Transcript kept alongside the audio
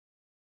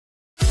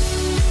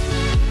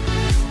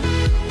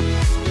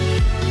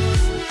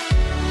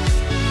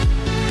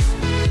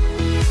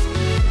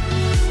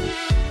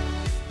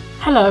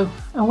Hello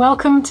and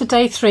welcome to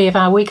day 3 of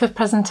our week of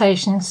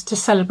presentations to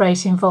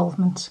celebrate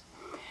involvement.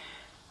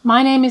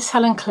 My name is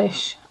Helen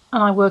Clish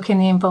and I work in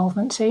the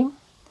involvement team.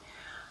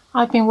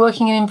 I've been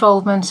working in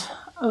involvement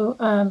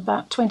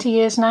about 20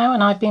 years now,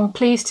 and I've been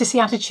pleased to see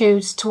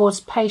attitudes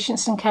towards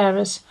patients and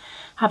carers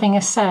having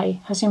a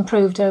say has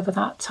improved over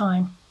that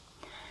time.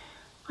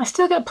 I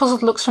still get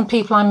puzzled looks from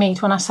people I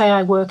meet when I say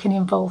I work in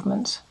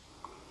involvement,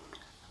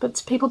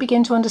 but people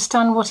begin to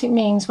understand what it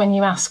means when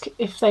you ask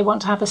if they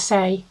want to have a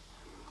say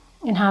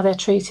in how they're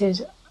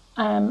treated,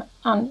 and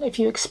if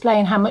you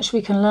explain how much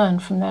we can learn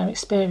from their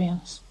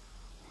experience.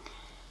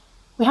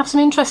 We have some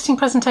interesting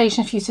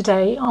presentations for you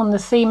today on the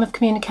theme of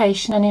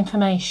communication and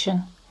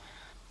information.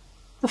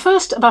 The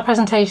first of our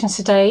presentations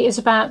today is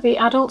about the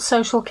Adult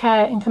Social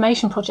Care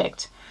Information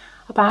Project,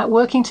 about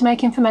working to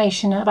make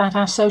information about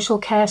our social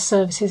care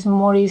services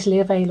more easily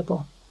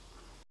available.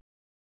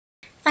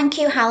 Thank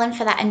you, Helen,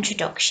 for that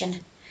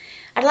introduction.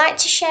 I'd like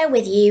to share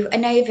with you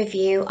an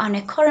overview on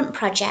a current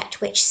project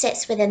which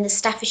sits within the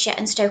Staffordshire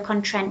and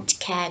Stoke-on-Trent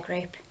Care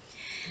Group.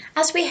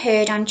 As we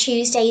heard on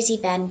Tuesday's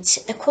event,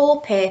 the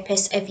core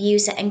purpose of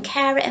user and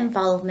carer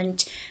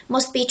involvement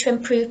must be to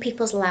improve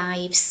people's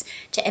lives,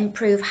 to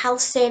improve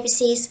health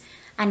services,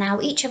 and how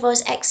each of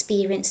us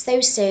experience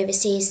those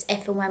services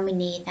if and when we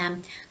need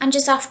them, and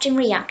is often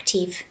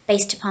reactive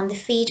based upon the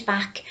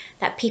feedback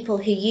that people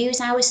who use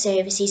our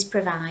services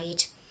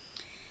provide.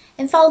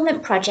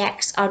 Involvement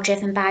projects are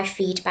driven by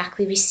feedback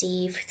we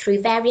receive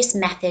through various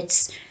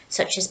methods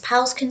such as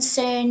PALS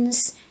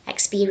concerns,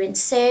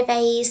 experience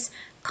surveys,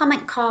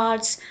 comment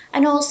cards,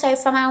 and also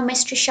from our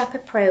Mystery Shopper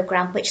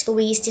programme which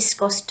Louise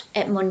discussed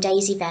at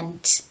Monday's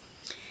event.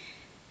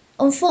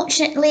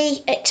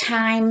 Unfortunately, at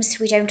times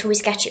we don't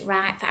always get it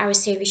right for our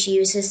service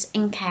users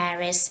and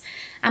carers,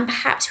 and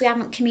perhaps we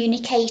haven't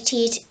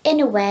communicated in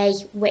a way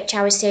which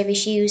our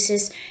service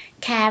users,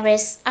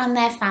 carers and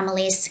their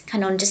families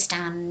can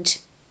understand.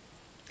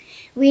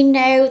 We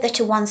know that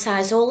a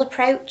one-size-all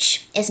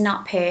approach is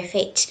not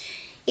perfect.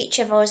 Each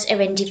of us are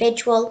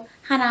individual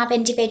and have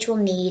individual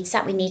needs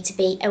that we need to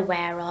be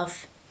aware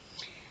of.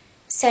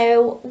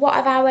 So what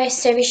have our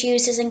service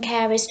users and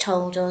carers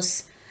told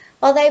us?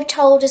 Well, they've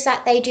told us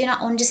that they do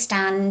not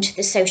understand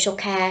the social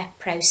care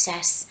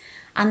process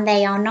and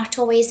they are not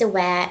always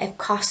aware of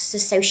costs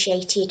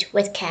associated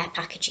with care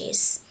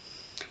packages.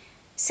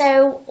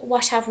 So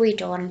what have we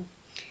done?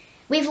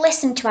 We've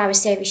listened to our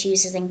service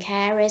users and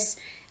carers,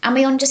 and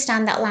we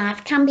understand that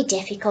life can be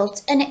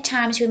difficult and at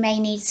times we may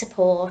need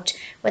support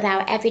with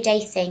our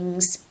everyday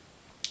things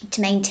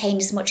to maintain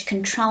as much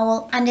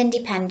control and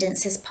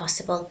independence as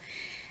possible.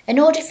 In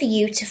order for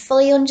you to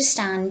fully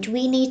understand,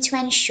 we need to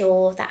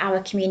ensure that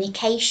our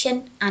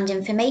communication and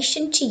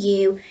information to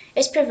you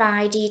is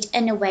provided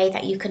in a way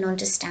that you can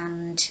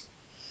understand.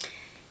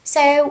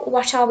 So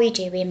what are we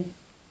doing?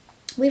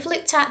 We've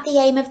looked at the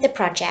aim of the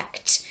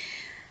project,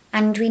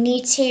 and we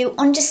need to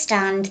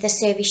understand the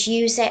service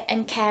user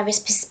and carer's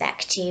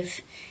perspective,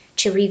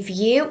 to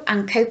review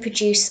and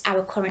co-produce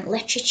our current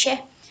literature,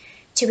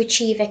 to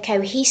achieve a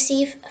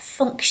cohesive,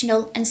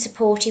 functional and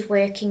supportive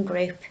working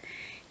group,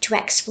 to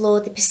explore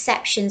the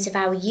perceptions of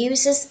our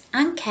users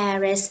and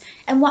carers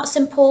and what's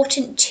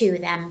important to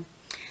them.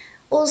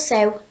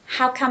 Also,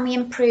 how can we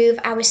improve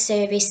our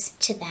service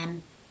to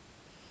them?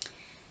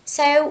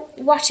 So,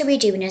 what are we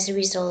doing as a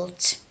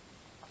result?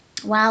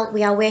 Well,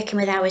 we are working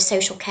with our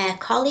social care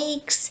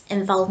colleagues,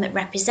 involvement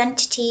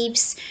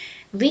representatives,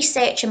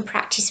 research and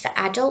practice for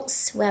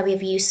adults, where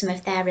we've used some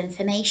of their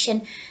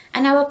information,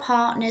 and our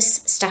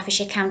partners,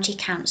 Staffordshire County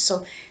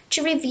Council,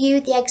 to review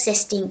the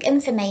existing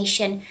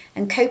information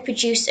and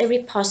co-produce a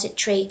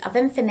repository of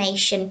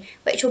information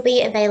which will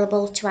be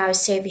available to our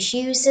service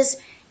users,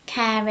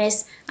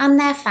 carers and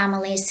their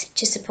families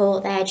to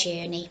support their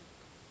journey.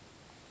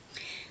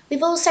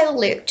 We've also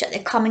looked at the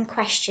common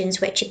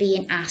questions which are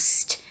being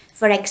asked.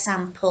 For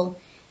example,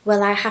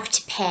 will I have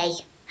to pay?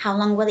 How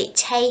long will it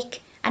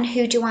take? And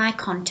who do I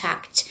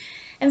contact?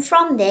 And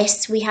from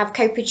this, we have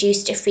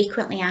co-produced a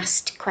frequently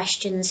asked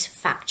questions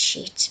fact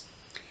sheet.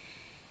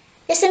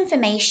 This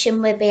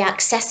information will be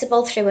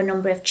accessible through a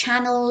number of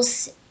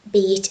channels,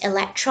 be it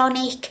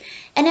electronic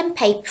and in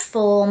paper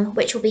form,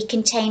 which will be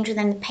contained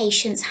within the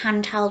patient's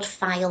handheld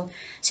file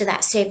so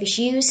that service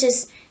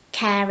users,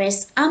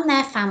 carers and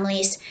their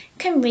families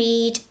can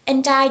read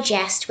and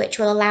digest, which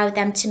will allow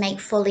them to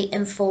make fully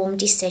informed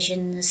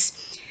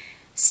decisions.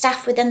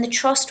 Staff within the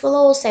Trust will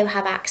also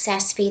have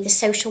access via the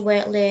Social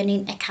Work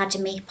Learning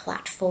Academy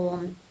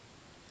platform.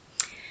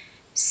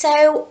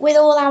 So, with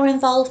all our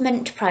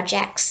involvement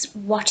projects,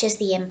 what is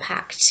the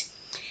impact?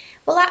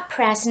 Well, at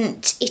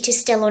present, it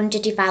is still under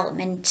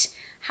development.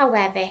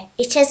 However,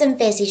 it is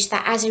envisaged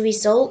that as a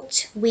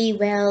result, we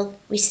will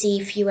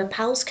receive fewer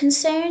PALS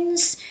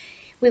concerns,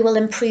 we will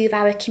improve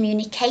our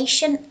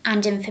communication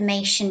and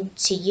information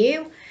to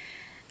you.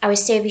 Our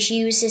service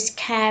users,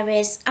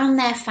 carers and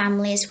their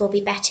families will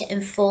be better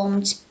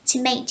informed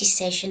to make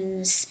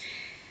decisions.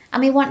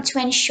 And we want to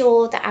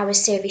ensure that our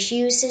service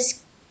users,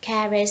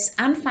 carers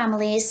and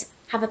families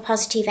have a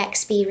positive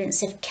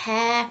experience of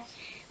care.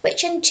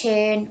 which in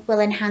turn will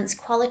enhance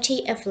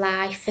quality of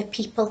life for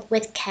people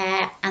with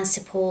care and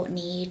support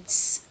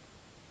needs.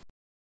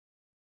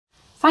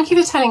 Thank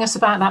you for telling us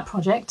about that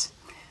project.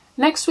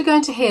 Next, we're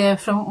going to hear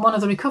from one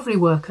of the recovery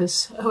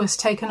workers who has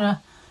taken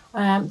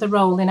the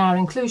role in our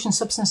inclusion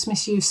substance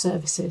misuse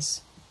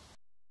services.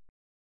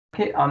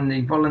 I'm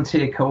the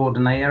volunteer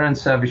coordinator and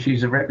service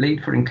user rep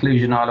lead for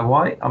Inclusion Isle of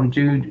Wight. I'm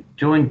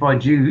joined by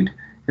Jude,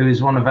 who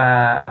is one of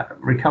our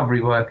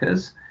recovery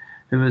workers,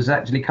 who has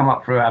actually come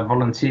up through our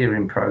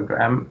volunteering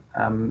programme.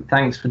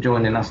 Thanks for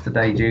joining us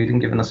today, Jude, and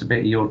giving us a bit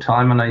of your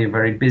time. I know you're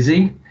very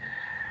busy.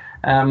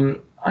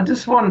 I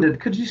just wondered,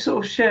 could you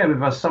sort of share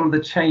with us some of the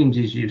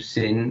changes you've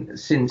seen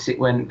since it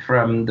went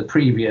from the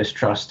previous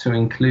trust to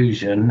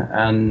inclusion,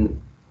 and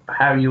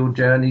how your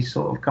journey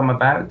sort of come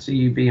about to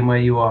you being where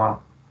you are?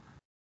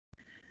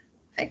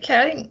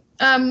 Okay,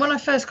 I think when I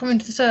first come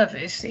into the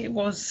service, it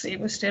was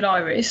still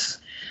Iris.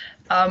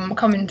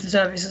 Coming into the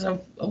service as I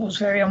was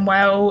very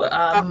unwell.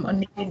 I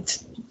needed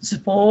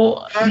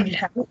support, I needed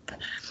help.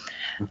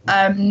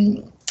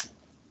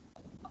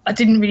 I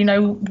didn't really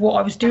know what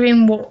I was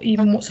doing, what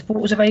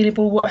support was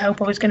available, what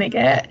help I was going to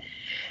get.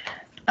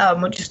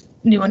 I just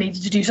knew I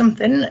needed to do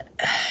something.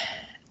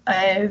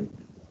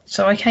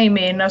 So I came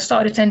in, I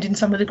started attending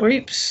some of the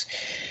groups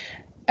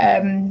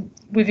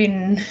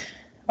within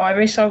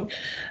Iris. I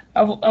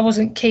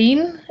wasn't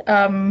keen.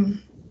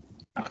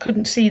 I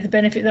couldn't see the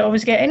benefit that I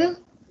was getting.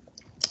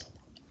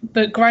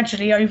 But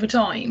gradually over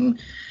time,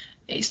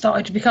 it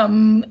started to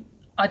become,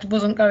 I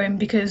wasn't going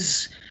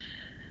because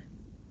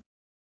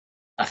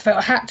I felt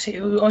I had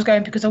to. I was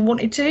going because I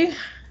wanted to,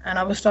 and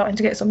I was starting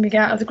to get something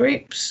out of the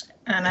groups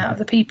and out of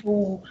the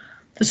people,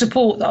 the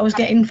support that I was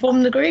getting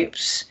from the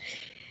groups.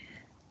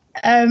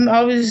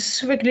 I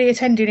was regularly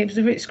attending, it was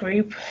the Ritz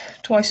group,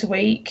 twice a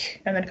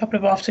week, and then a couple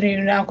of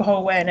afternoon alcohol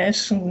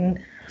awareness and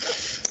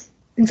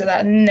things like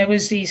that. And there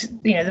was these,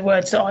 the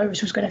words that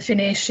Iris was going to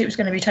finish, it was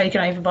going to be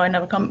taken over by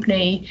another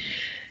company.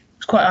 I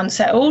was quite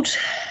unsettled.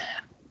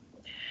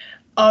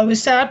 I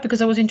was sad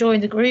because I was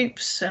enjoying the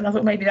groups and I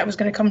thought maybe that was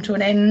going to come to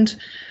an end.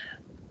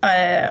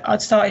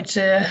 I'd started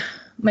to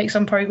make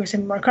some progress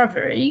in my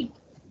recovery.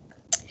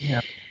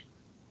 Yeah.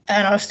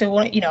 And I still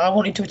I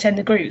wanted to attend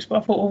the groups,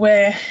 but I thought,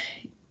 well,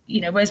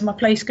 where's my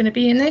place going to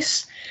be in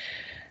this?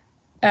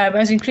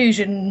 As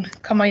inclusion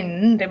come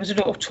in, there was a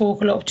lot of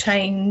talk, a lot of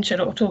change, a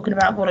lot of talking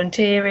about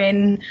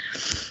volunteering.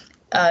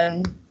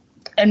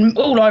 And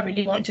all I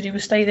really wanted to do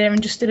was stay there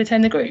and just still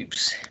attend the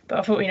groups. But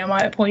I thought, I'm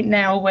at a point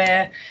now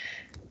where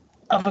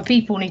other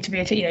people need to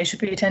be, should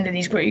be attending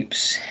these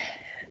groups.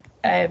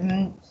 There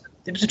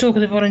was a talk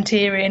of the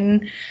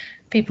volunteering.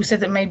 People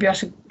said that maybe I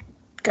should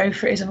go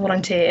for it as a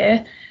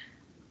volunteer.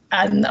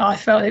 And I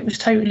felt it was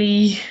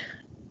totally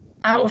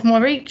out of my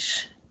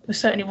reach. It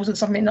certainly wasn't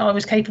something that I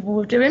was capable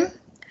of doing.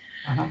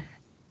 Uh-huh.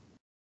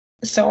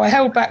 So I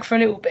held back for a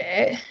little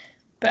bit.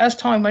 But as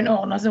time went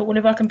on, I thought, well,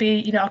 if I can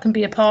be, I can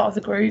be a part of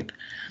the group,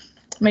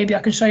 maybe I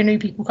can show new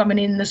people coming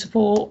in the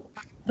support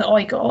that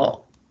I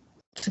got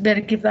to be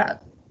able to give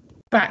that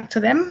back to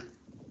them.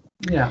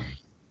 Yeah.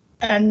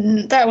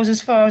 And that was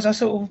as far as I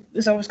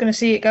was going to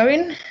see it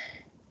going.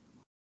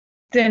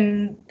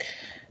 Then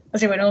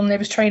as it went on, there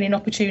was training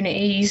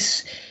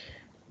opportunities.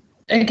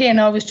 Again,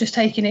 I was just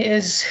taking it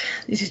as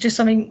this is just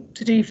something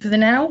to do for the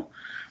now.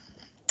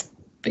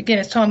 But again,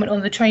 as time went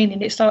on, the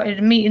training, it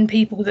started meeting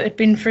people that had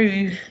been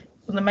through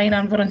on the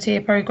mainland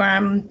volunteer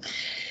programme.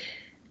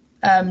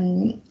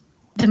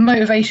 The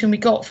motivation we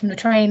got from the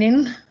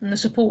training and the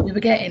support we were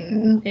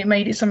getting, it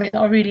made it something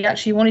that I really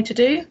actually wanted to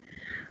do.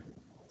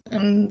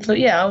 And thought,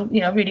 I'm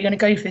really going to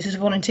go for this as a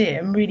volunteer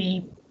and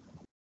really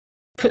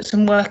put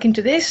some work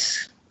into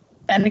this.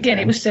 And again,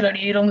 it was still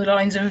only along the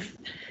lines of,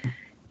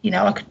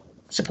 I could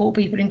support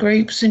people in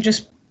groups and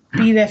just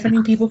be there for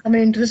new people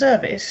coming into the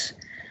service.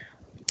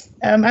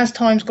 As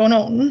time's gone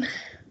on,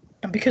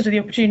 and because of the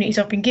opportunities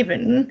I've been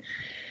given,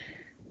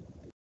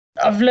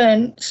 I've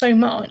learned so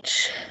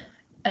much.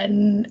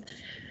 And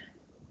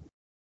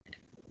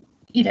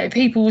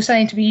people were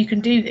saying to me, you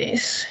can do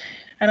this.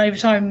 And over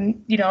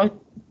time,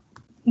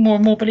 more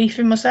and more belief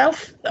in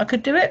myself, I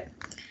could do it.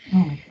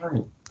 Oh,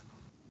 right.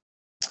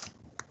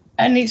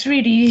 And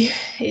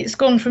it's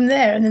gone from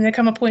there. And then there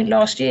come a point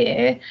last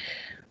year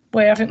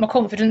where I think my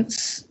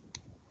confidence,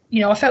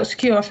 I felt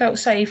secure, I felt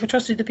safe, I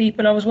trusted the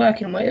people I was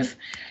working with.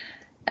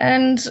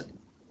 And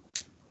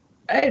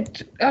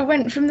I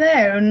went from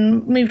there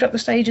and moved up the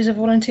stages of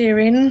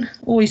volunteering,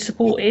 always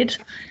supported.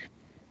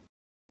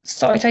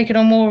 Started taking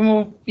on more and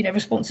more,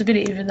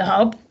 responsibility within the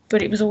hub,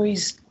 but it was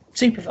always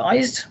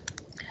supervised.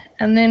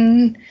 And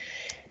then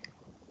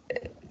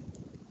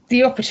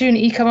the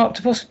opportunity come up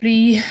to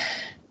possibly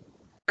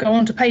go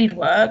on to paid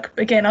work.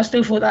 But again, I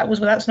still thought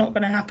that's not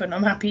going to happen.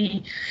 I'm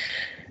happy.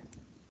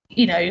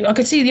 I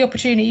could see the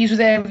opportunities were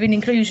there within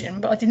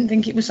inclusion, but I didn't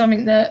think it was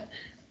something that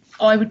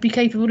I would be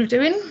capable of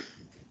doing.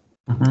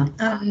 Mm-hmm.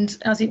 And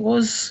as it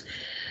was,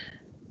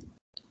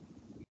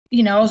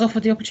 I was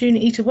offered the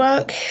opportunity to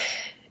work.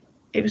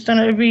 It was done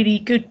at a really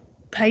good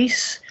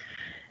pace.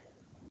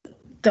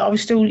 That I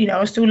was still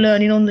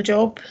learning on the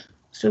job.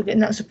 still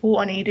getting that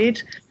support I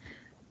needed.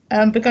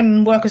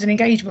 Begun work as an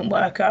engagement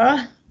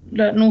worker,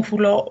 learned an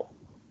awful lot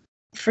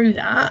through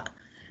that.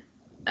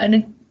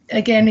 And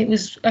again, it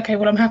was, okay,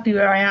 well, I'm happy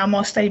where I am,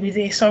 I'll stay with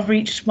this, I've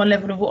reached my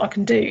level of what I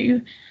can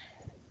do.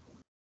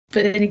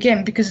 But then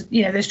again, because,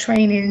 you know, there's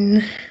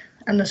training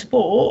and the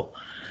support,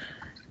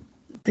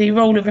 the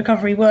role of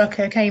recovery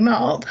worker came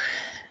up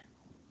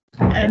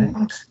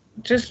and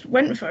just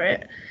went for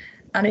it.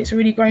 And it's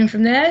really grown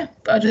from there.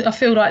 But I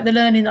feel like the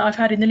learning that I've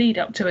had in the lead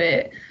up to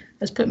it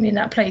has put me in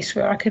that place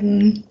where I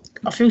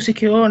feel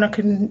secure and I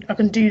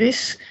can do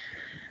this.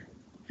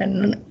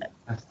 And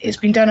it's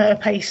been done at a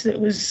pace that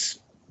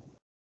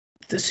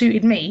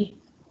suited me.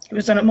 It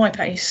was done at my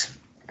pace.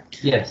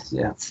 Yes,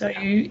 yeah. So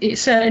it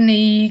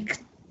certainly,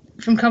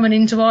 from coming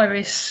into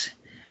Iris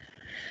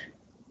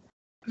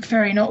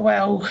very not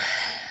well,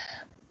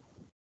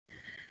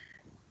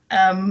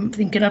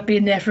 thinking I've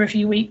been there for a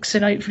few weeks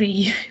and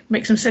hopefully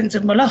make some sense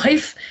of my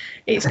life,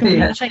 it's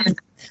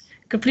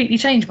completely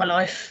changed my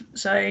life.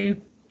 So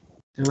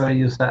to where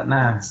you're sat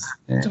now.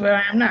 To where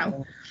I am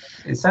now.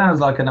 It sounds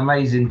like an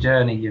amazing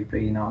journey you've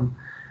been on,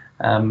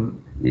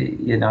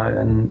 you know,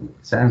 and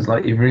it sounds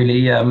like you've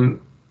really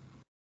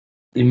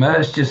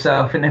immersed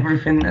yourself in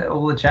everything,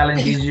 all the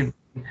challenges you've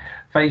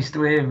faced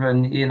with,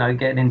 and, you know,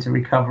 getting into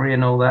recovery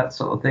and all that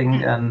sort of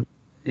thing. And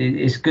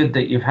it's good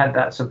that you've had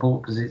that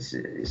support, because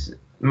it's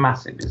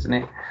massive, isn't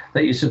it,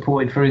 that you're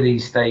supported through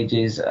these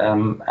stages,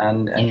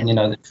 and you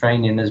know, the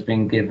training has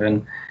been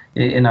given,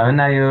 you know, and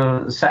now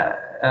you're sat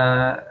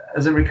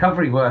as a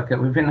recovery worker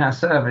within our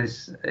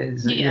service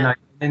is, you know,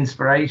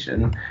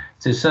 inspiration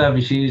to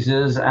service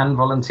users and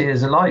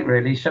volunteers alike,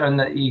 really, showing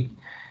that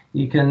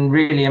you can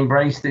really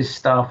embrace this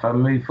stuff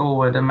and move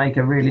forward and make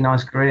a really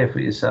nice career for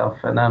yourself.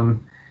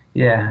 And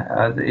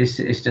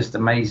it's just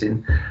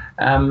amazing.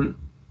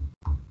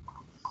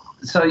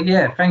 So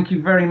yeah, thank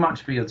you very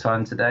much for your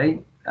time today.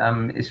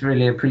 It's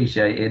really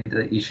appreciated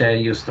that you share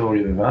your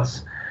story with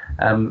us.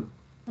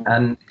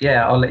 And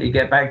yeah, I'll let you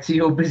get back to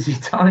your busy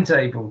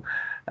timetable.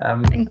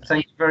 Thank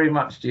you very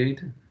much,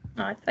 Jude.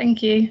 All right,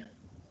 thank you.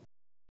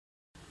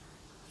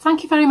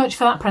 Thank you very much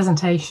for that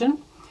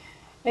presentation.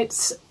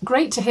 It's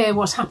great to hear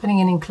what's happening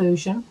in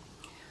inclusion.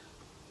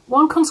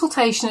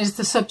 OneConsultation is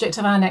the subject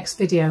of our next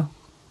video.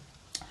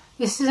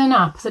 This is an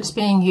app that's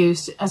being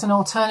used as an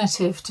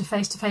alternative to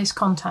face-to-face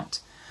contact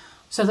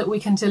so that we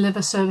can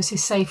deliver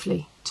services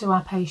safely to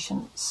our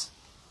patients.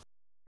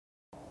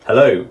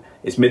 Hello,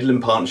 it's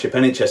Midland Partnership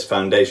NHS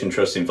Foundation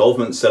Trust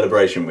Involvement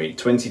Celebration Week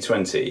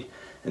 2020,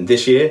 and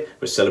this year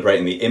we're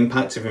celebrating the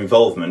impact of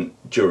involvement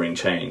during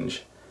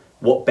change.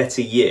 What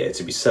better year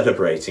to be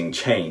celebrating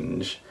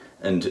change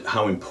and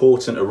how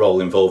important a role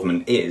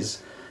involvement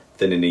is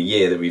than in a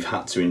year that we've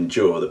had to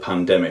endure the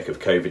pandemic of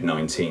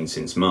COVID-19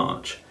 since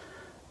March.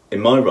 In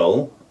my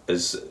role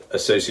as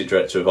Associate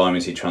Director of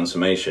IMT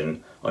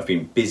Transformation, I've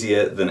been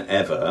busier than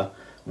ever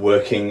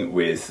working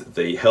with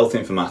the Health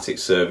Informatics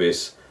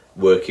Service,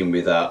 working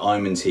with our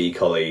IMT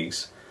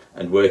colleagues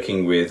and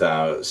working with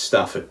our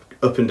staff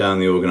up and down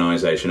the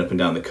organisation, up and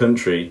down the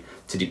country,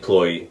 to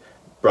deploy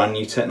brand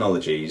new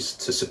technologies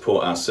to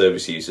support our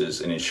service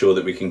users and ensure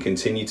that we can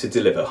continue to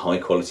deliver high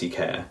quality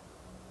care.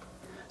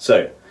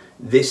 So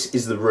this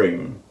is the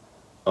room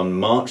on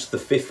March the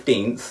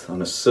 15th,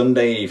 on a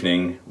Sunday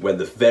evening, where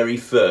the very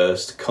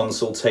first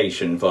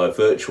consultation via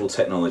virtual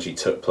technology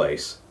took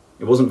place.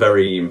 It wasn't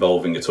very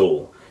involving at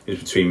all. It was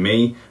between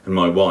me and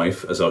my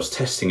wife as I was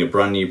testing a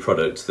brand new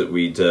product that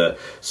we'd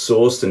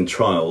sourced and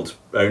trialled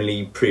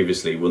only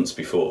previously once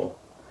before.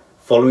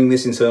 Following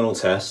this internal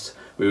test,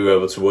 we were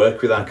able to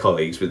work with our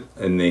colleagues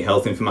in the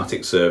Health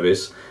Informatics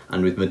Service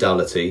and with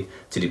Modality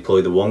to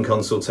deploy the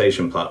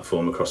OneConsultation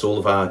platform across all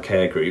of our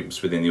care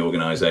groups within the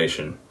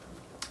organisation.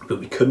 But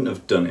we couldn't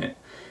have done it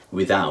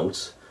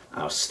without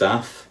our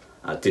staff,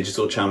 our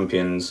digital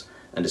champions,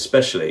 and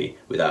especially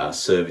without our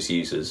service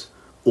users.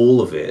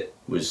 All of it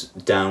was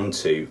down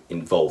to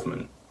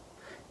involvement.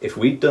 If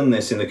we'd done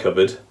this in the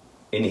cupboard,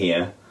 in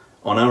here,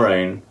 on our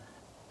own,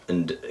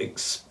 and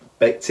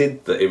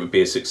expected that it would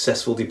be a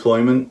successful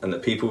deployment and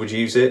that people would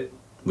use it,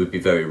 we'd be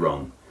very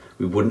wrong.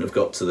 We wouldn't have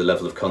got to the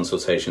level of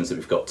consultations that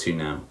we've got to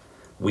now.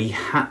 We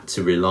had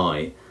to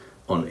rely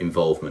on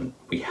involvement.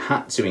 We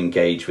had to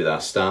engage with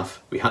our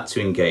staff. We had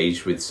to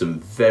engage with some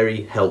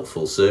very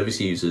helpful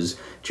service users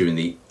during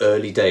the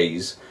early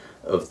days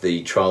of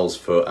the trials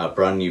for our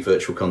brand new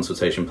virtual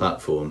consultation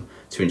platform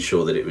to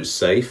ensure that it was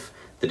safe,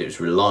 that it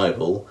was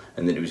reliable,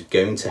 and that it was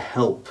going to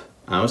help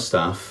our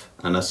staff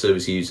and our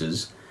service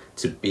users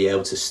to be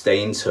able to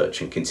stay in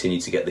touch and continue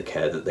to get the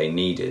care that they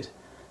needed.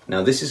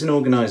 Now, this is an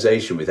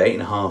organisation with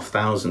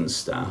 8,500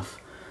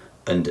 staff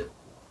and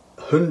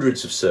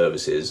hundreds of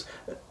services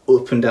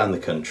up and down the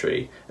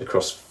country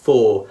across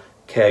 4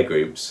 care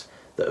groups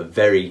that are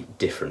very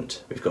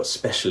different. We've got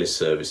specialist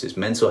services,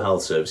 mental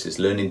health services,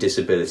 learning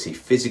disability,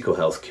 physical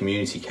health,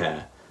 community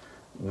care.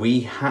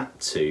 We had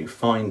to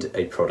find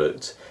a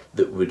product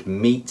that would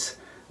meet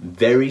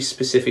very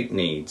specific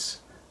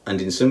needs,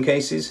 and in some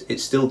cases it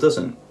still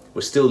doesn't.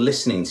 We're still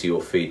listening to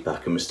your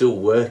feedback and we're still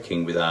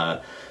working with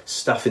our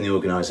staff in the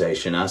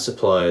organisation, our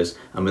suppliers,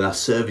 and with our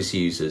service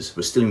users,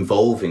 we're still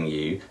involving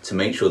you to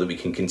make sure that we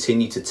can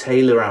continue to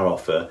tailor our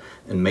offer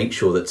and make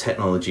sure that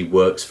technology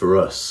works for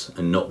us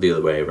and not the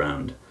other way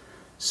around.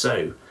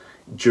 So,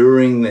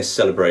 during this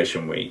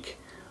celebration week,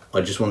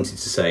 I just wanted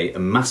to say a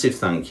massive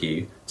thank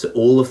you to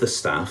all of the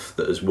staff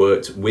that has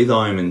worked with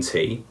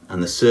IM&T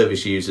and the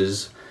service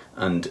users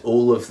and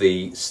all of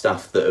the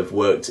staff that have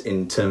worked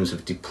in terms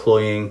of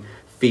deploying,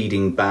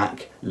 feeding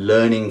back,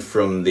 learning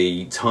from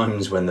the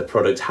times when the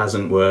product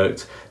hasn't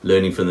worked,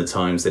 learning from the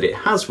times that it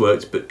has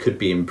worked but could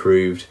be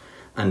improved,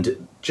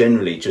 and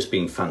generally just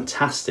being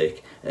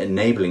fantastic at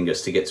enabling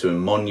us to get to a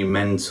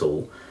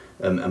monumental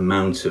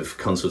amount of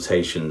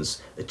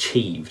consultations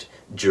achieved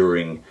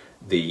during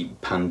the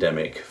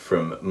pandemic,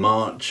 from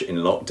March in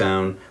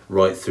lockdown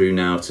right through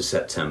now to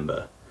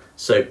September.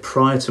 So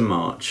prior to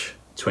March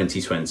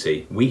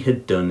 2020, we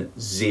had done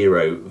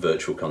 0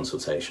 virtual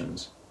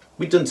consultations.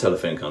 We'd done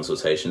telephone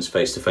consultations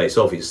face-to-face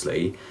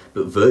obviously,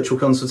 but virtual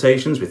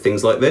consultations with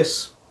things like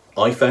this,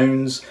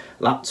 iPhones,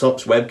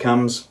 laptops,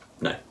 webcams,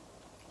 no.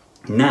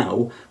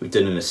 Now we've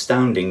done an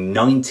astounding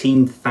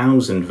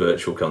 19,000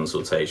 virtual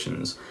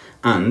consultations,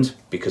 and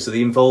because of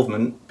the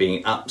involvement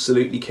being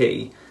absolutely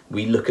key,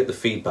 we look at the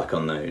feedback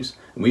on those,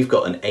 and we've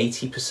got an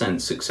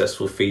 80%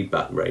 successful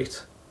feedback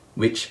rate,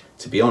 which,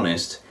 to be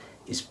honest,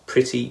 is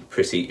pretty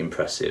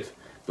impressive,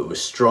 but we're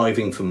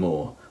striving for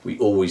more. We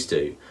always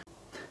do.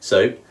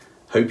 So,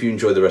 hope you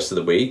enjoy the rest of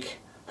the week.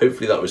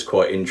 Hopefully that was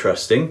quite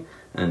interesting,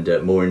 and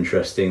more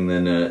interesting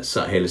than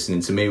sat here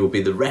listening to me will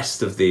be the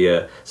rest of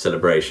the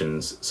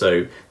celebrations.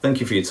 So, thank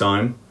you for your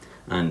time,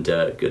 and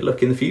good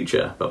luck in the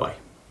future. Bye-bye.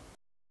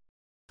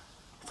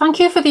 Thank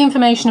you for the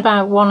information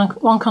about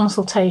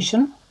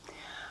OneConsultation.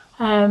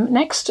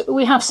 Next,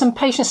 we have some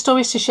patient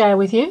stories to share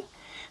with you.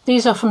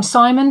 These are from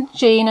Simon,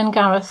 Jean and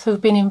Gareth,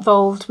 who've been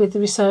involved with the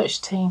research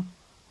team.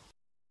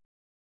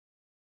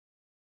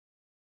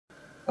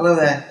 Hello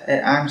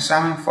there, I'm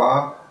Simon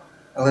Farr.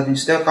 I live in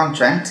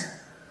Stoke-on-Trent.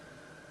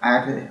 I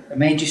had a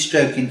major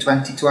stroke in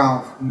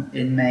 2012,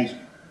 in May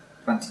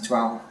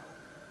 2012.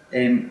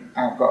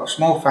 I've got a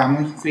small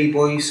family, 3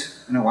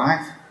 boys and a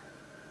wife.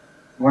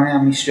 When I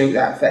had my stroke,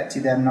 that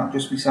affected them, not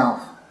just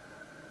myself.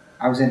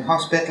 I was in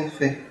hospital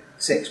for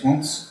 6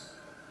 months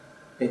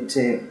at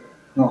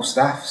North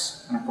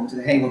Staffs, and I come to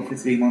the Haywood for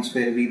 3 months for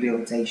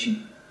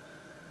rehabilitation.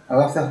 I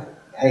left the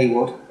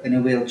Haywood in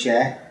a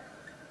wheelchair,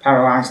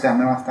 paralysed down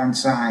the left hand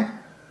side.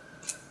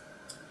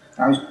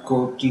 That was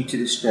good due to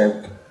the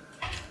stroke.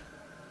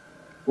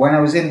 When I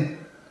was in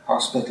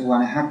hospital,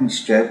 when I had my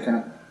stroke and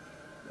I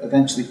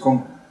eventually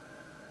come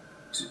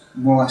to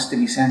more or less to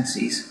my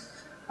senses,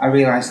 I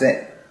realised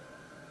that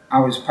I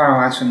was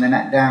paralysed from the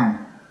neck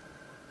down,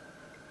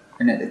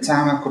 and at the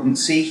time I couldn't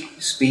see,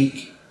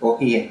 speak or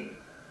hear.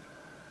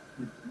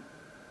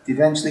 They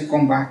eventually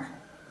come back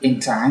in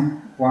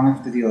time, one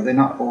after the other,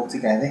 not all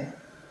together,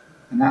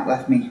 and that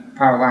left me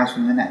paralysed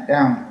from the neck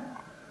down.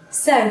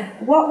 So,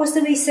 what was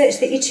the research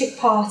that you took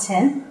part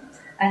in,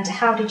 and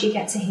how did you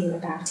get to hear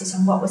about it,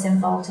 and what was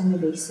involved in the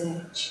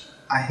research?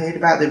 I heard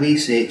about the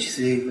research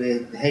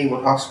through the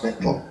Haywood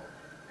Hospital,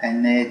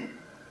 and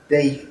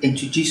they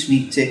introduced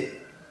me to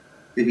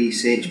the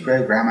research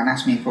programme and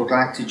asked me if I would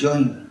like to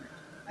join.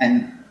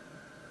 And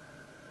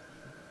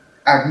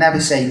I'd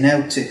never say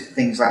no to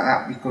things like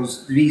that,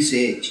 because the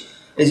research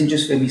isn't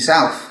just for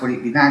myself, but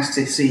it'd be nice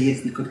to see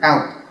if you could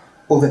help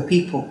other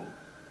people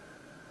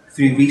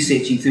through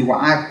researching through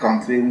what I've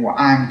gone through and what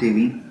I'm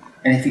doing.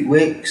 And if it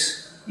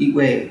works, it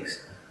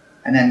works,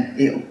 and then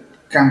it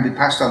can be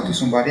passed on to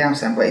somebody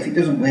else then. But if it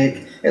doesn't work,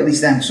 at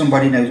least then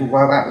somebody knows,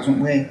 well, that doesn't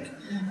work.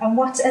 And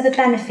what other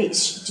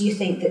benefits do you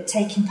think that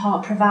taking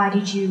part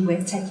provided you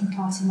with, taking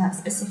part in that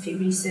specific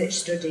research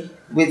study?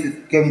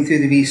 With going through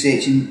the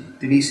research, and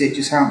the research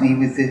has helped me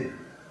with the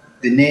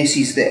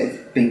nurses that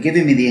have been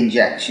giving me the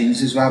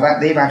injections as well. That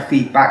they've had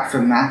feedback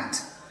from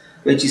that,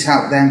 which has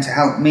helped them to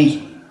help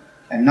me.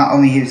 And not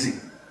only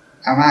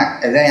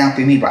are they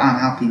helping me, but I'm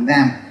helping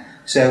them.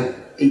 So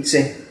it's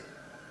a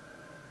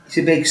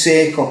big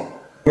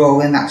circle. We're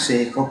all in that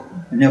circle,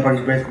 and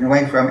nobody's breaking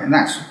away from it. And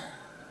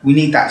we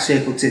need that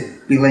circle to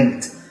be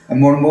linked, and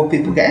more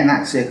people get in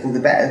that circle, the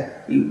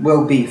better it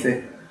will be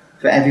for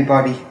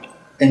everybody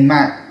in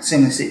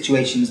similar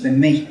situations than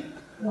me.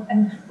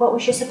 And what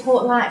was your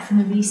support like from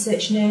the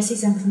research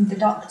nurses and from the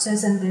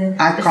doctors and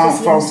the I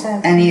can't fault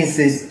any of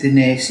the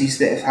nurses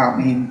that have helped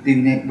me in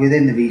doing it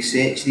within the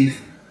research. They're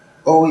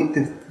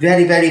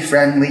very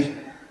friendly,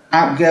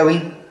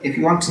 outgoing. If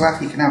you want to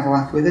laugh, you can have a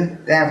laugh with them.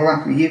 They have a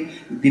laugh with you.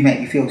 They make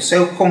you feel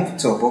so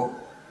comfortable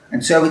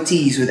and so at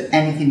ease with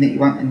anything that you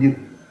want to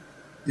do.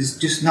 There's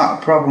just not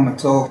a problem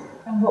at all.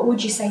 And what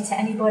would you say to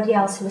anybody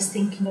else who was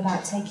thinking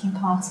about taking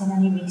part in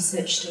any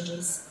research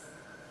studies?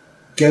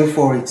 Go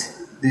for it.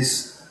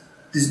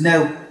 There's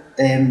no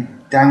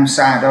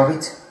downside of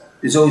it.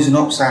 There's always an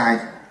upside.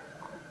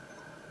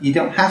 You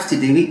don't have to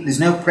do it. There's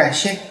no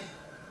pressure.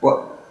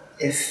 But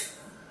if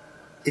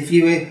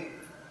you were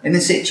in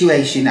the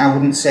situation, I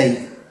wouldn't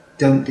say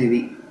don't do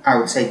it. I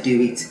would say do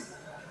it.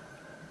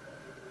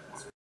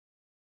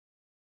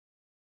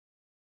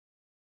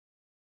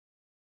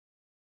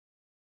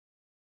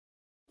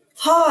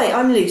 Hi,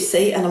 I'm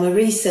Lucy and I'm a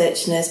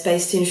research nurse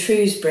based in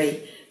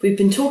Shrewsbury. We've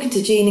been talking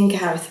to Jean and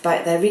Gareth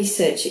about their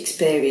research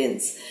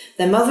experience.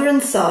 They're mother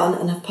and son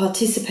and have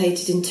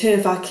participated in 2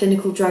 of our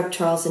clinical drug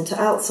trials into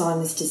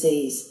Alzheimer's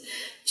disease.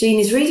 Jean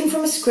is reading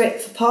from a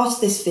script for part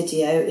of this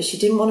video as she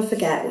didn't want to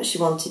forget what she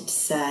wanted to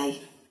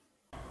say.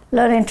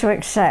 Learning to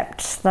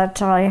accept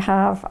that I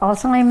have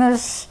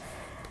Alzheimer's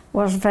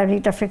was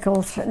very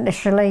difficult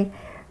initially,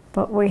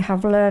 but we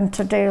have learned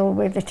to deal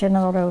with it in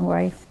our own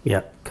way.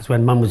 Yeah, because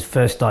when Mum was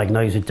first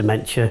diagnosed with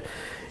dementia,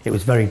 it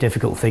was a very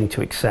difficult thing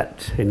to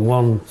accept. In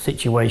one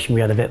situation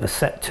we had a bit of a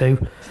set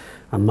to,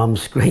 and Mum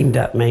screamed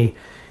at me,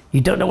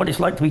 "You don't know what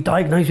it's like to be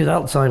diagnosed with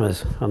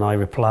Alzheimer's." And I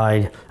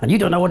replied, "And you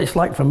don't know what it's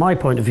like from my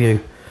point of view."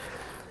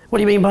 "What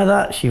do you mean by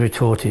that?" she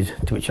retorted,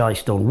 to which I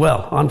stormed,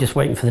 "Well, I'm just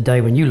waiting for the day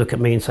when you look at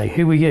me and say,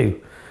 'Who are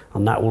you?'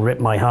 And that will rip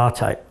my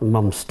heart out." And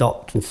Mum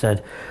stopped and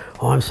said,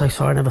 "Oh, I'm so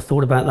sorry, I never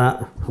thought about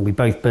that." And we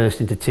both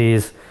burst into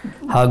tears,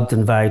 hugged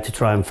and vowed to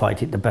try and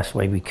fight it the best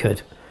way we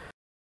could.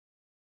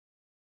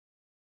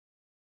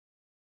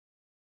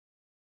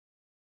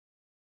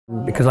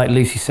 Because like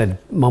Lucy said,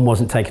 Mum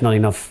wasn't taking on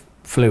enough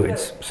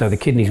fluids, so the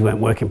kidneys weren't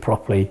working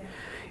properly.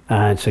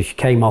 And so she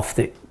came off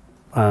the,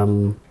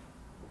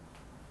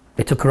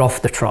 they took her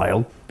off the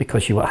trial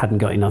because she hadn't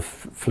got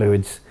enough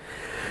fluids,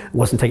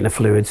 wasn't taking the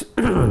fluids.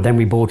 Then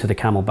we brought her the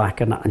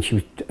Camelback and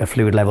her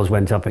fluid levels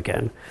went up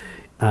again.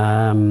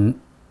 And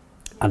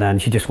then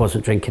she just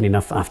wasn't drinking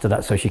enough after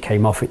that, so she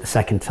came off it the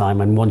second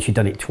time, and once she'd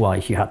done it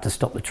twice, you had to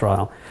stop the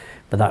trial.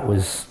 But that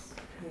was,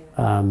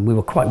 we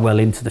were quite well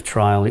into the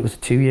trial. It was a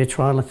 2-year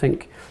trial, I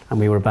think, and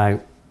we were about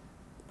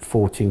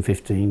 14,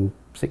 15,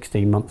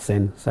 16 months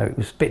in, so it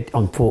was a bit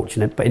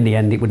unfortunate, but in the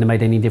end it wouldn't have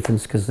made any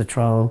difference because the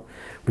trial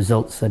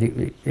results said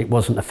it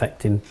wasn't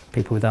affecting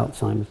people with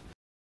Alzheimer's.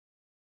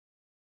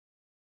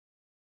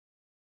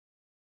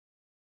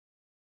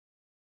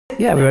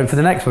 Yeah, we went for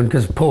the next one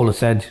because Paula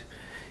said,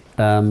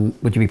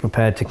 would you be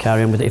prepared to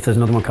carry on with it if there's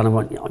another one? Kind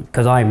of,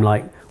 because I'm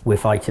like, we're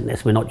fighting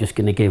this, we're not just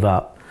going to give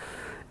up.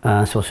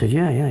 So I said,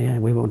 yeah,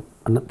 we want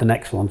the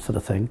next one, sort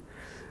of thing.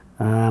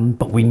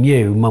 But we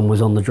knew Mum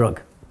was on the drug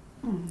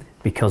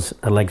because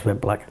her legs went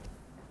black.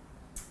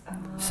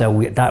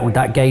 So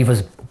that gave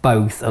us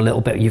both a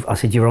little bit. I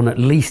said, you're on at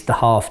least the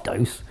half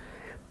dose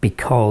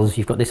because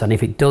you've got this, and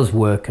if it does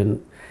work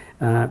and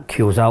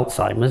cures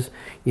Alzheimer's,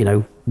 you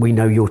know, we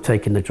know you're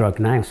taking the drug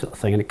now, sort of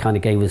thing. And it kind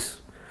of gave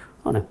us,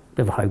 I don't know, a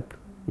bit of a hope,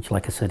 which,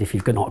 like I said, if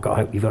you've not got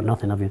hope, you've got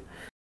nothing, have you?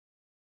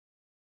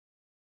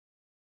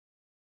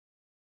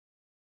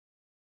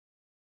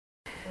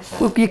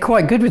 Well, you're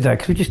quite good with that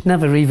because we just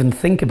never even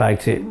think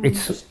about it.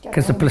 It's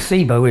because the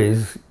placebo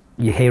is,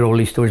 you hear all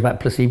these stories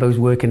about placebos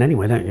working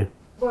anyway, don't you?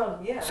 Well,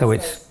 yeah. So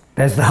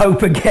there's the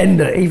hope again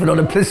that even on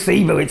a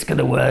placebo it's going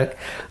to work,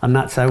 and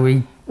that's how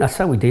we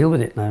deal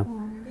with it now.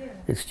 Yeah.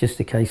 It's just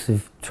a case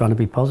of trying to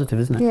be positive,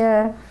 isn't it?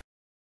 Yeah.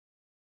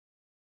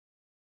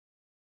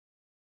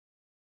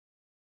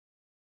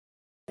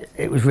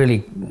 It was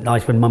really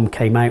nice when Mum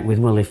came out with,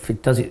 well, if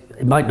it does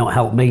it might not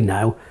help me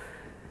now,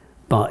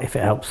 but if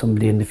it helps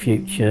somebody in the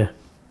future,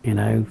 you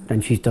know,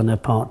 then she's done her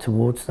part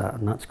towards that,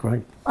 and that's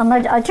great. And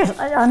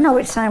I know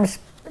it sounds,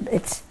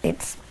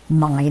 it's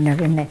minor,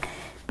 isn't it?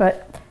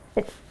 But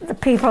the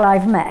people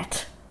I've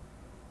met,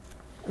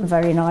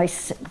 very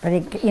nice,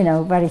 very, you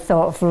know, very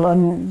thoughtful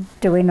and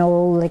doing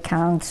all they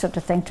can, sort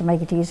of thing, to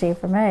make it easier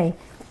for me.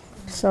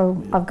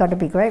 So I've got to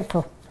be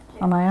grateful,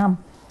 and I am.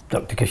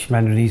 Dr.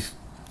 Kishman, he's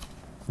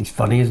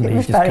funny, isn't he?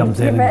 He just comes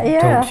in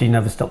and talks, he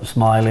never stops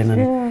smiling.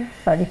 And yeah,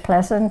 very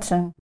pleasant.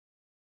 And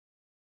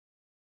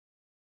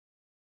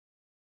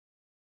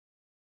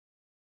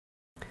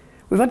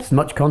we've had as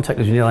much contact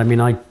as we need. I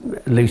mean,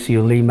 Lucy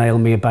will email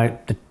me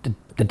about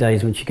the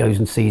days when she goes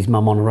and sees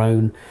Mum on her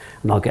own,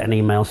 and I'll get an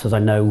email so I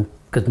know,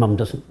 because Mum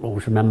doesn't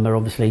always remember,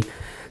 obviously.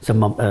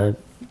 So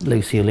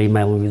Lucy will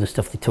email me the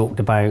stuff they talked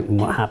about and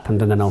what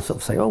happened, and then I'll sort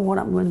of say, oh, what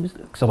happened when was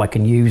it? So I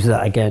can use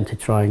that again to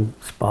try and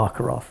spark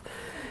her off.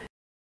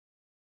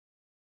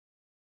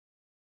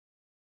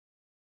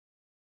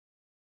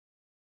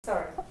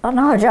 Sorry. Oh,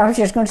 no, I was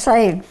just going to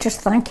say,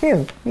 just thank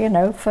you, you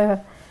know,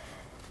 for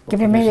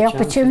giving me the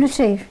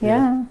opportunity,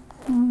 yeah.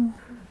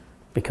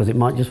 Because it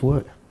might just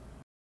work.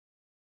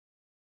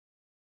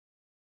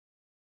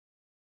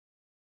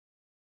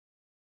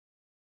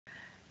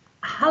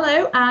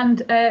 Hello,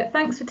 and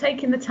thanks for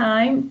taking the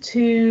time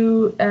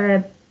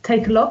to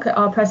take a look at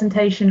our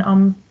presentation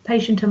on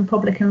patient and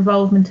public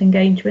involvement,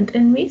 engagement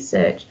in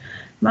research.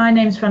 My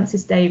name's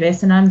Frances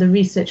Davis, and I'm the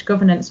Research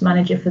Governance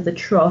Manager for the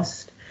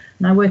Trust.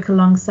 And I work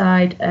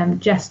alongside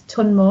Jess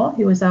Tunmore,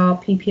 who is our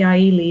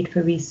PPIE lead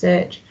for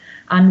research,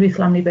 and Ruth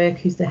Lamley-Burke,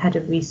 who's the head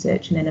of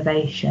research and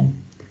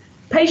innovation.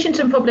 Patient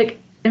and public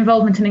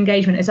involvement and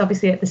engagement is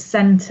obviously at the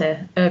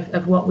centre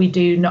of what we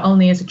do, not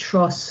only as a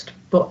trust,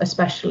 but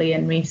especially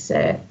in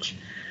research.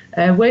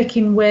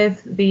 Working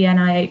with the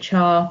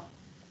NIHR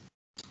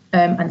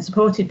and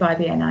supported by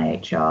the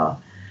NIHR,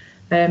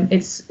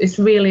 it's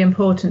really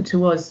important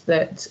to us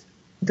that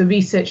the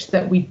research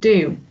that we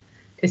do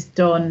is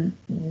done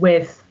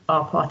with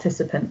our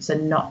participants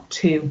and not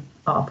to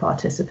our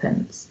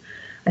participants.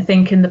 I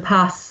think in the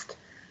past,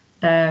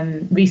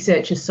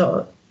 research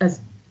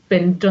has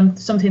been done,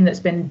 something that's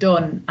been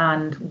done,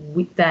 and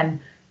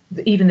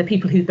even the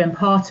people who've been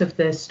part of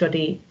the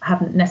study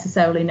haven't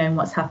necessarily known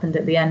what's happened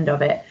at the end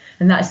of it.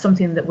 And that is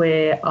something that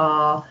we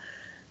are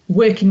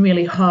working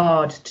really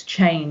hard to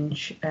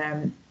change.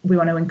 We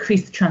want to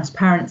increase the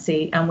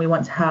transparency, and we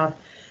want to have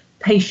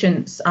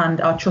patients and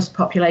our trust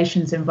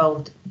populations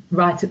involved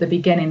right at the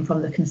beginning,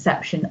 from the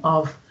conception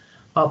of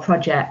our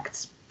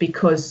projects,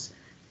 because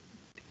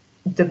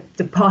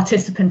the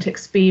participant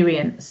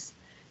experience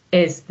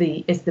is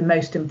the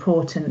most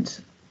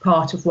important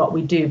part of what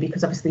we do,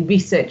 because obviously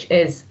research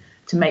is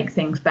to make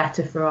things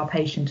better for our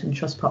patient and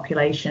trust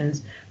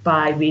populations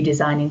by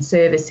redesigning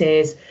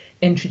services,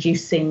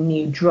 introducing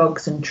new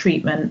drugs and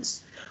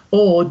treatments,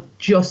 or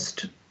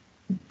just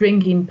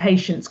bringing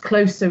patients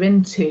closer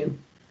into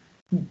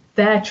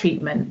their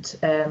treatment,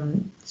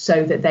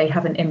 so that they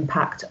have an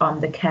impact on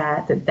the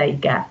care that they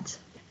get.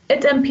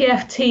 At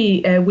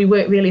MPFT, we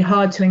work really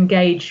hard to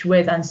engage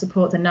with and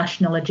support the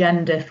national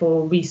agenda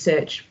for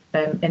research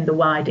in the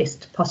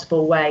widest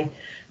possible way.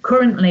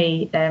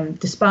 Currently,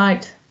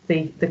 despite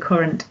the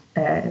current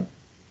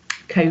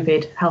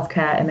COVID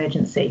healthcare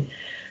emergency,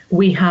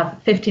 we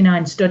have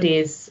 59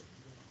 studies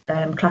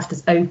classed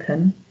as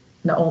open,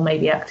 not all may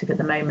be active at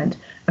the moment,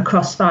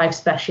 across 5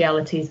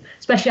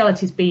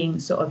 specialities being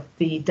sort of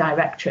the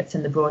directorates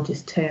in the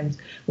broadest terms.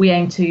 We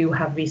aim to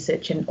have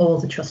research in all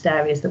the trust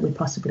areas that we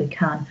possibly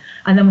can.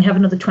 And then we have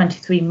another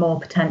 23 more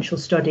potential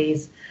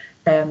studies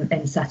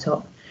in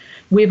setup.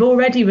 We've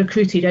already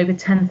recruited over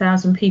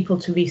 10,000 people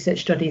to research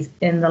studies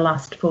in the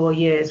last 4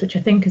 years, which I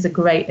think is a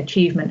great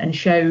achievement and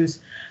shows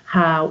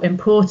how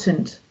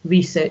important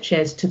research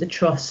is to the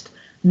trust,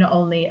 not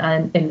only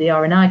in the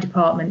R&I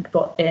department,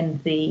 but in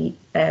the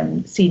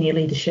senior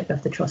leadership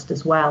of the trust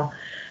as well.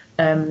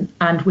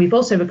 And we've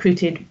also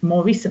recruited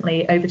more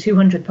recently over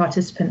 200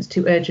 participants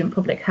to urgent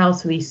public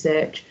health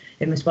research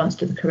in response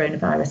to the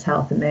coronavirus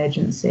health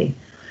emergency,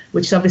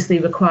 which obviously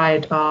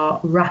required our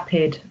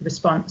rapid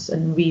response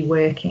and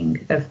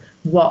reworking of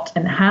what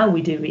and how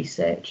we do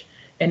research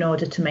in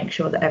order to make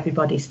sure that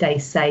everybody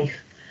stays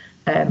safe,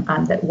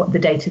 and that what the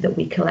data that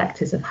we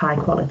collect is of high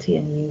quality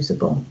and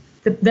usable.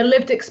 The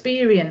lived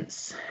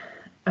experience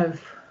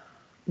of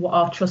what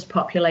our trust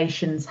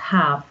populations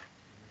have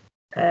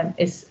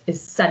is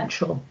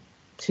central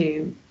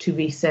to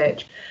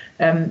research.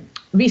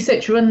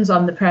 Research runs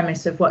on the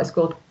premise of what is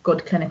called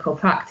good clinical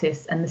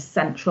practice, and the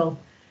central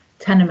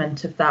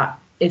tenement of that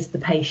is the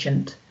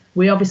patient.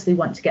 We obviously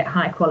want to get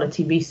high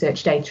quality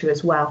research data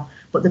as well,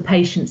 but the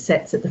patient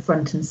sits at the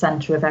front and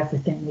centre of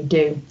everything we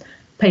do.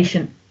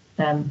 Patient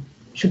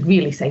should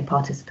really say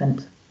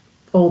participant.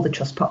 All the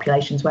trust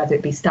populations, whether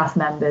it be staff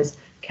members,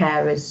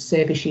 carers,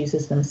 service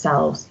users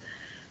themselves,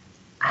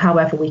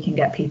 however we can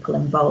get people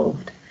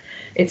involved.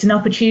 It's an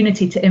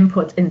opportunity to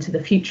input into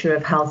the future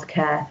of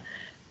healthcare,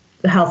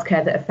 the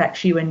healthcare that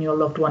affects you and your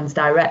loved ones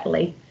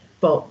directly,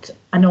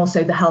 and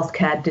also the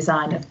healthcare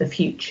design of the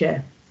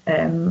future.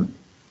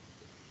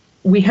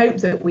 We hope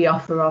that we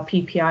offer our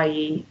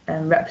PPIE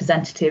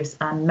representatives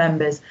and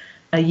members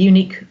a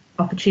unique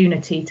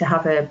opportunity to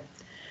have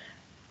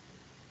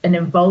an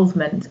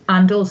involvement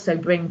and also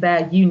bring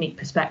their unique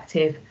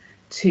perspective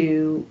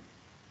to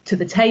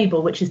the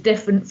table, which is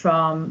different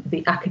from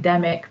the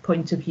academic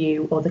point of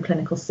view or the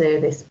clinical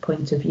service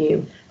point of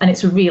view. And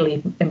it's a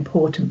really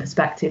important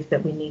perspective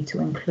that we need to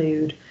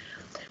include.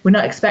 We're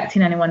not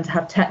expecting anyone to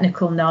have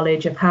technical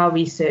knowledge of how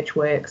research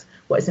works.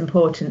 What is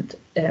important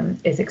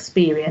is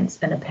experience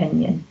and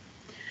opinion.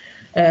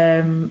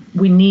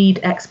 We need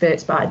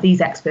experts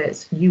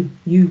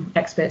you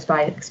experts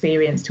by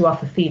experience, to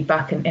offer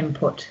feedback and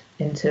input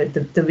into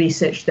the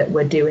research that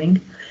we're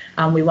doing,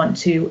 and we want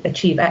to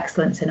achieve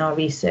excellence in our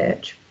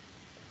research.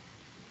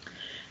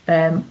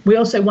 We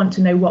also want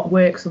to know what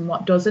works and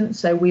what doesn't,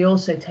 so we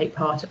also take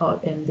part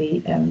in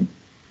the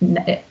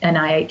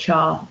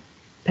NIHR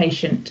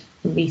patient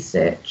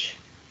research,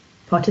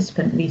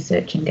 participant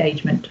research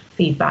engagement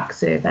feedback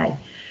survey,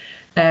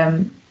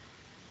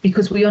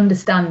 because we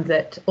understand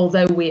that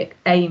although we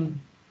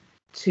aim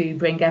to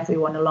bring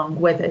everyone along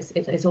with us,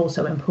 it is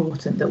also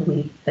important that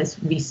we,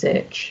 as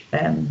research,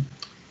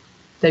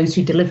 those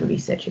who deliver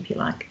research, if you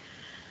like,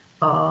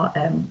 are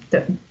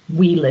that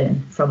we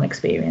learn from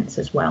experience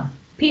as well.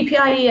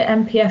 PPIE at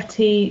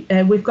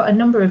MPFT, we've got a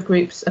number of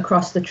groups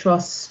across the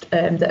trust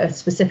that are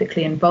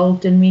specifically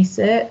involved in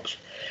research.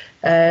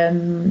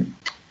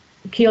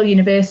 Keele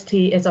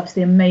University is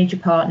obviously a major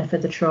partner for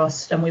the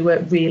trust, and we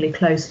work really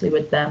closely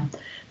with them.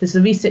 There's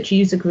a research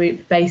user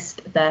group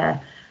based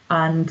there,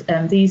 and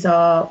these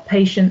are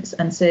patients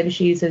and service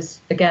users,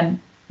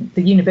 again,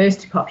 the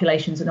university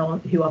populations and all,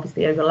 who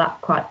obviously overlap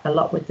quite a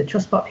lot with the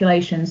trust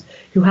populations,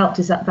 who help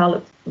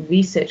develop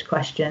research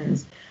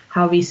questions,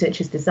 how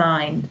research is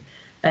designed,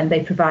 and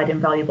they provide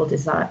invaluable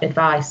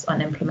advice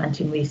on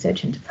implementing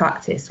research into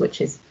practice,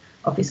 which is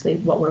obviously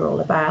what we're all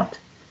about.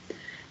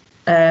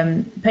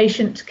 The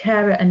patient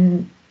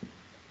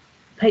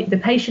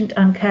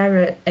and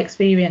carer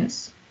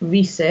experience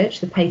research,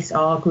 the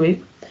PACE-R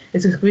group,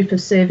 is a group of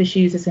service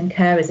users and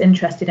carers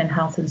interested in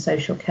health and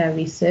social care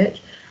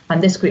research,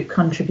 and this group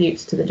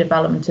contributes to the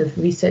development of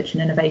research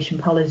and innovation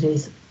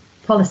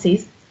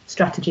policies,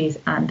 strategies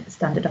and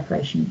standard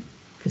operation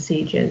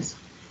procedures.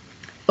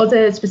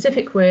 Other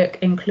specific work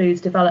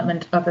includes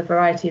development of a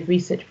variety of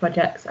research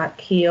projects at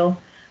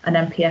Keele and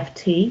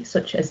MPFT,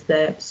 such as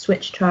the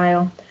Switch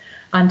trial,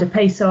 and a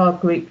PACE-R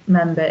group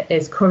member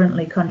is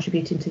currently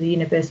contributing to the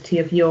University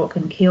of York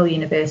and Keele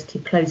University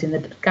Closing the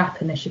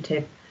Gap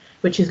initiative,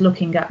 which is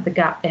looking at the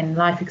gap in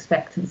life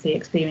expectancy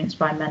experienced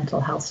by mental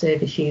health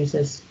service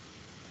users.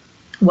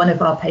 One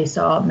of our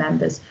PACE-R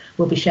members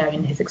will be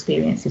sharing his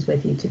experiences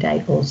with you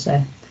today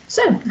also.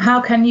 So how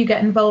can you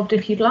get involved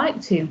if you'd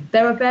like to?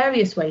 There are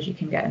various ways you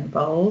can get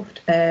involved.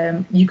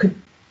 You could,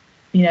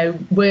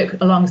 work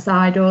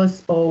alongside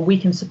us, or we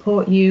can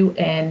support you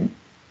in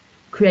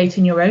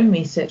creating your own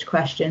research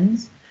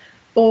questions,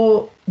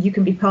 or you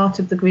can be part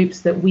of the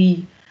groups that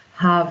we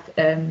have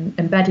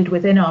embedded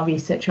within our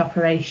research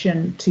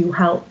operation to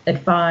help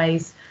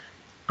advise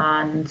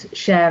and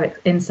share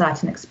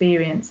insight and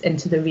experience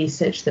into the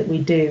research that we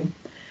do.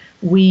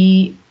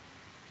 We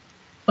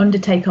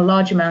undertake a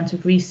large amount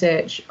of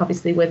research,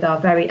 obviously, with our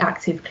very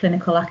active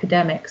clinical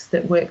academics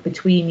that work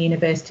between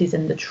universities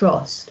and the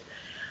Trust,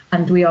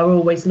 and we are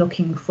always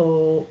looking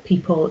for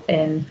people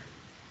in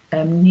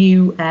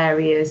new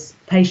areas,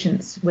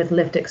 patients with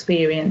lived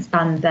experience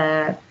and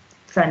their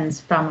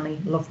friends, family,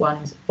 loved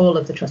ones, all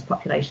of the Trust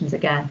populations,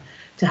 again,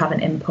 to have an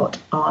input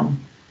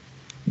on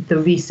the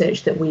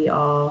research that we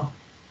are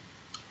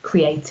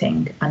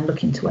creating and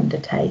looking to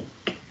undertake.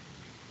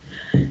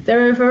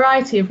 There are a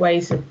variety of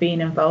ways of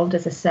being involved,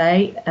 as I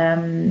say,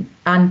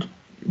 and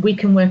we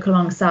can work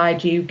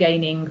alongside you,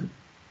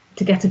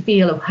 to get a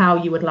feel of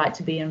how you would like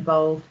to be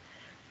involved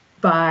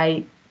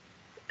by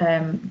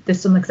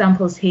there's some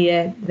examples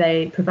here.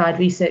 They provide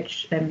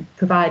research and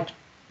provide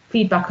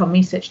feedback on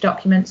research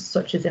documents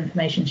such as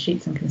information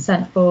sheets and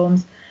consent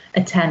forms,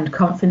 attend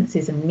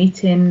conferences and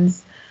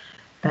meetings,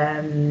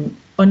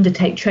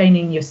 undertake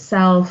training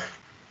yourself,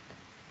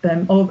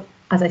 or,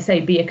 as I say,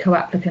 be a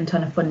co-applicant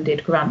on a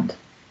funded grant,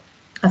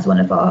 as one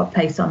of our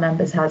PACE-R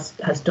members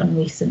has done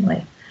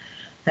recently.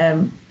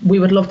 We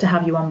would love to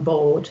have you on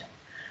board.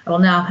 I will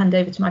now hand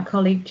over to my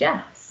colleague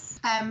Jess.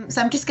 So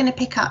I'm just going to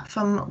pick up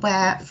from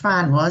where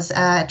Fran was.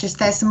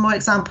 There's some more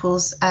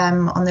examples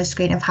on the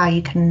screen of how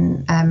you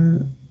can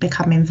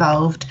become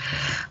involved.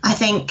 I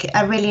think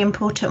a really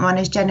important one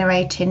is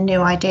generating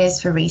new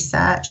ideas for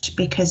research,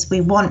 because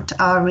we want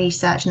our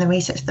research and the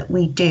research that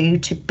we do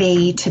to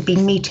be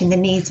meeting the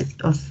needs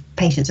of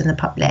patients and the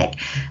public.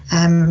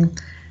 And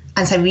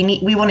so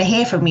we want to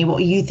hear from you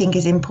what you think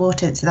is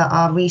important, so that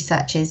our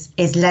research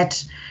is led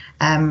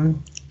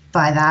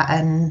by that.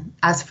 And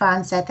as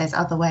Fran said, there's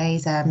other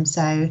ways,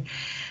 so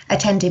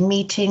attending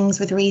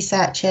meetings with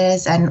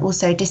researchers, and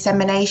also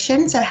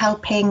dissemination, so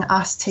helping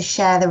us to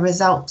share the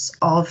results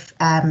of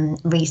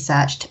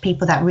research to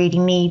people that really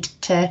need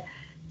to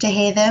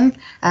hear them,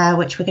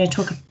 which we're going to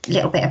talk a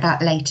little bit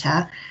about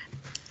later.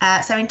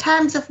 So in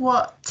terms of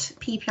what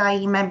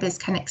PPIE members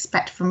can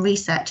expect from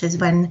researchers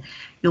when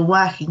you're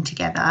working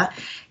together,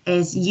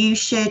 is you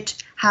should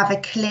have a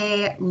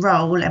clear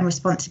role and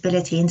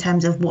responsibility in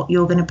terms of what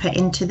you're going to put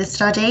into the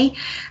study,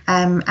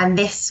 and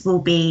this will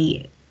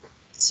be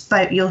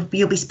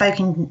you'll be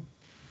spoken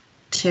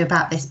to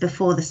about this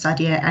before the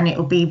study, and it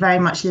will be very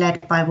much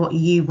led by what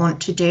you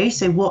want to do.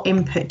 So what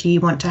input do you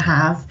want to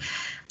have,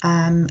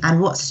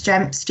 and what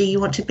strengths do you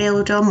want to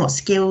build on, what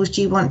skills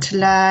do you want to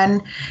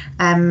learn,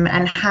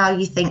 and how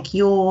you think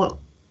your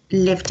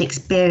lived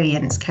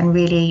experience can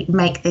really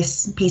make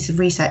this piece of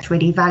research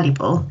really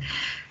valuable.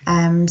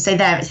 So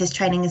there it says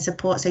training and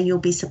support, so you'll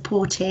be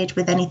supported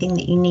with anything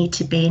that you need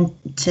to be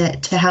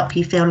to help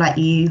you feel like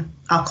you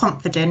are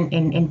confident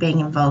in being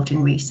involved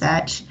in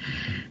research.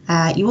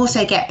 You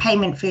also get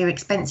payment for your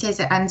expenses,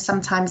 and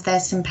sometimes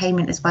there's some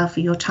payment as well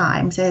for your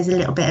time, so there's a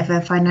little bit of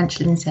a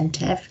financial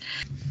incentive.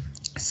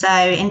 So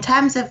in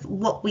terms of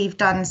what we've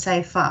done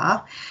so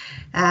far,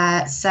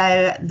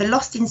 so the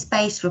Lost in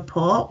Space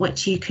report,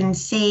 which you can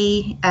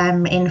see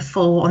in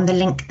full on the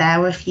link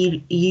there, or if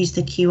you use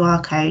the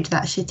QR code,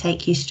 that should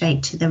take you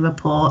straight to the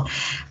report.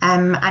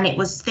 And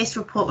this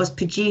report was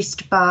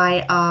produced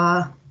by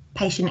our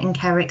Patient and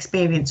Carer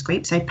Experience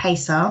Group, so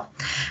PACE-R,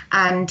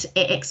 and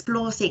it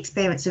explores the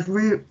experience of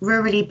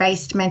rurally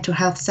based mental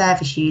health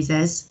service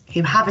users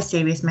who have a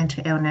serious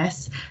mental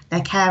illness, their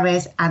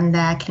carers and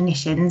their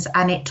clinicians,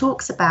 and it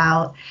talks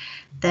about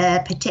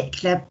the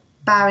particular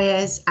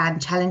barriers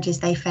and challenges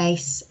they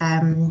face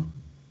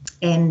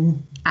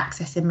in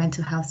accessing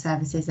mental health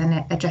services, and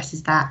it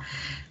addresses that.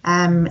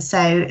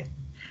 So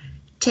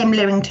Tim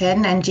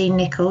Lewington and Jean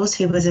Nichols,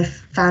 who was a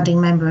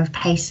founding member of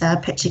PACE-R,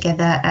 put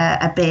together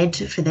a bid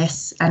for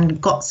this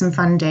and got some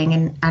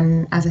funding,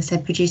 and as I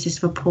said, produced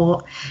this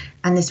report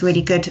and this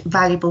really good,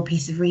 valuable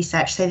piece of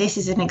research. So this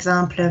is an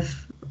example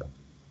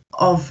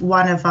of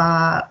one of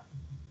our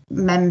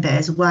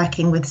members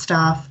working with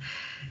staff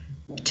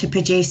to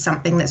produce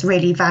something that's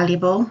really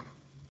valuable.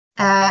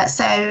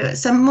 So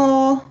some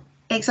more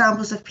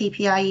examples of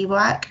PPIE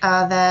work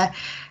are the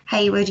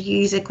Hayward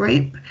user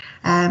group,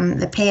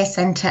 the peer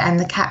centre and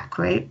the CAP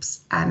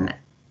groups. And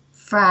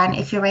Fran,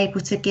 if you're able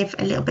to give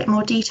a little bit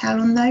more detail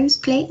on those,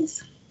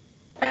 please.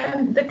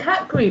 The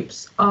CAP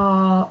groups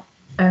are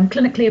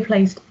clinically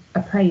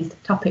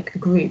appraised topic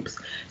groups.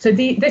 So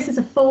this is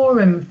a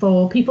forum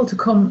for people to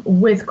come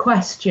with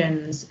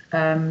questions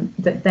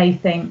that they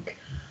think,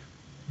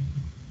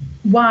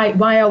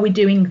 why are we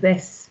doing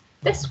this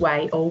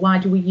way, or why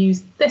do we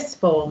use this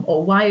form,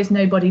 or why is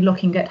nobody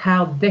looking at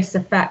how this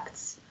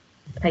affects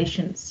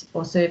patients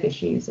or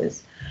service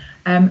users.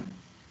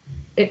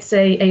 It's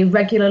a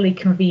regularly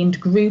convened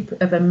group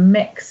of a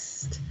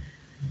mix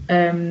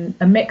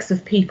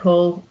of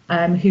people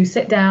who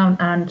sit down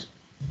and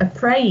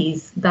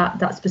appraise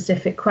that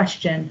specific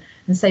question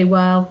and say,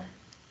 well,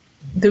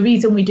 the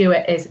reason we do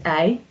it is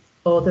A,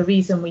 or the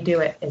reason we do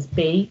it is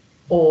B,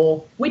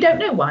 or we don't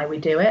know why we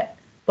do it,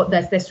 but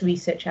there's this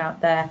research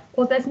out there,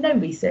 or there's no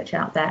research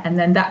out there, and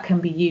then that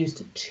can be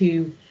used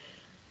to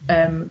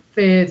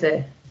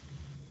further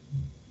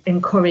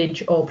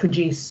encourage or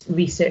produce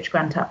research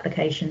grant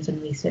applications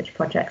and research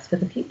projects for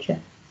the future.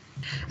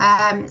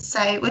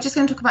 So we're just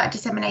going to talk about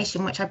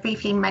dissemination, which I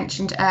briefly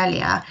mentioned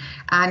earlier,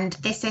 and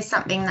this is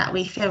something that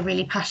we feel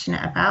really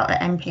passionate about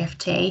at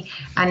MPFT,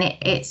 and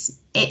it's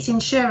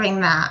ensuring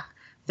that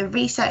the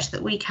research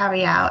that we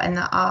carry out and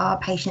that our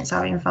patients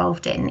are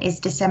involved in is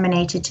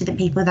disseminated to the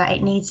people that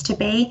it needs to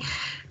be.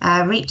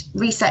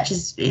 Research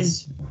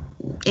is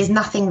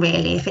nothing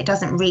really if it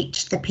doesn't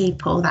reach the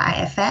people that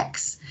it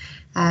affects.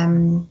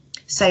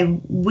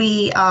 So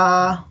we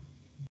are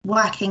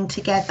working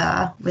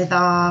together with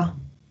our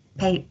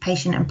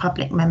patient and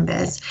public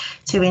members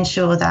to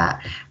ensure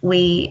that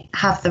we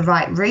have the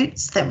right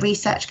routes that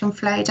research can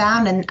flow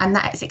down, and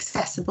that it's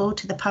accessible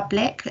to the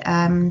public,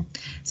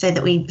 so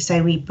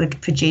we would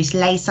produce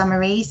lay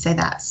summaries, so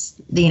that's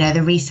the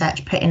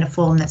research put in a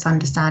form that's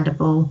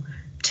understandable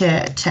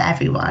to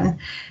everyone,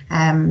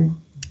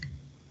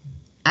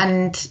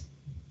 and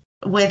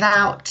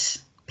without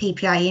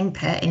PPI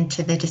input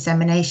into the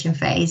dissemination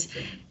phase,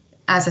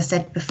 as I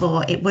said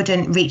before, it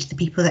wouldn't reach the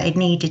people that it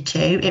needed to.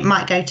 It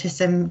might go to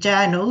some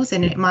journals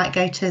and it might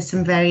go to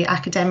some very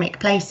academic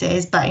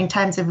places, but in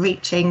terms of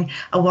reaching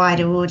a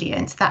wider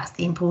audience, that's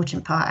the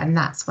important part, and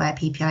that's where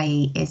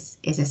PPIE is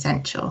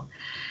essential.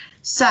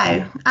 So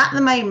at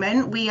the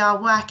moment, we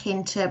are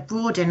working to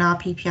broaden our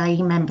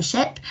PPIE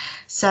membership.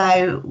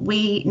 So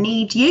we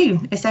need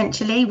you,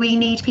 essentially. We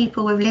need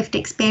people with lived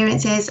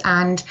experiences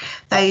and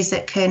those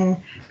that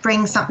can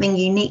bring something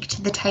unique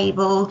to the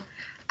table.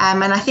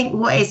 And I think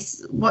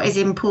what is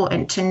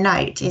important to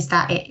note is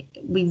that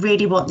we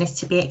really want this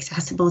to be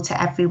accessible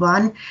to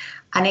everyone.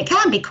 And it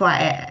can be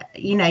quite,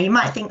 you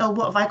might think, oh,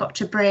 what have I got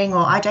to bring?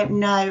 Or I don't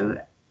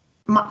know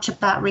much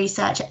about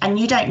research, and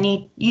you don't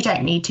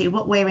need to.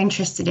 What we're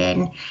interested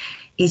in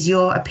is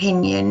your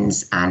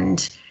opinions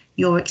and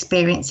your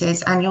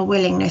experiences and your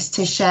willingness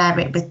to share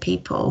it with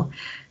people.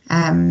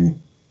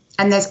 And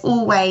there's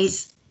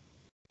always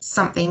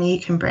something you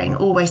can bring,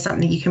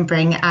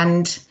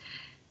 and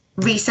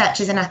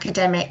researchers and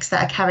academics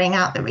that are carrying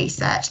out the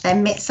research,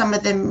 some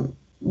of them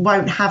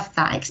won't have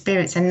that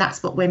experience, and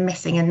that's what we're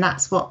missing, and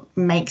that's what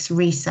makes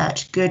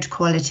research good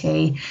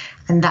quality,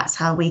 and that's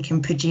how we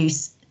can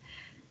produce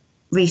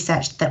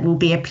research that will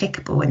be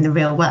applicable in the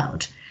real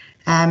world.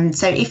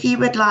 So if you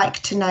would like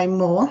to know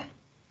more,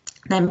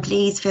 then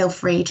please feel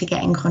free to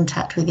get in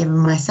contact with either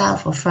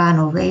myself or Fran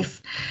or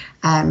Ruth.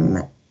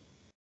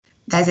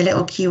 There's a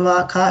little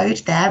QR code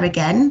there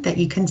again that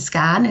you can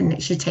scan, and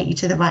it should take you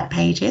to the right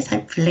pages,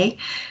 hopefully.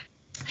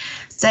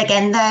 So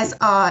again, there's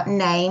our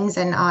names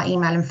and our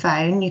email and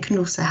phone. You can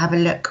also have a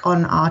look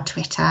on our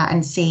Twitter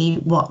and see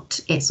what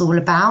it's all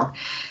about.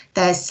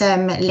 There's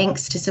some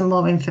links to some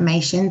more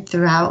information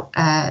throughout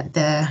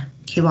the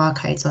QR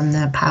codes on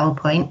the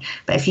PowerPoint.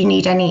 But if you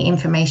need any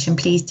information,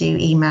 please do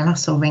email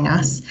us or ring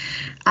us.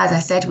 As I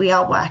said, we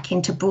are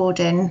working to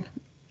broaden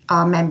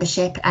our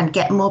membership and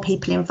get more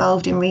people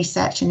involved in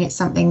research, and it's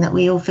something that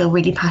we all feel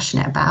really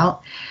passionate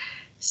about.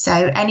 So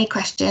any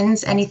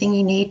questions, anything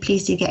you need,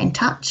 please do get in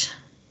touch.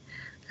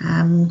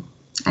 And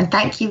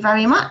thank you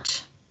very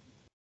much.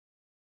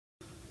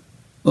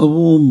 A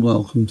warm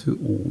welcome to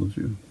all of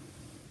you.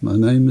 My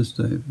name is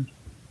David.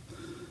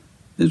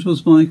 It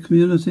was my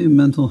community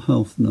mental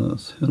health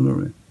nurse,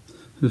 Hilary,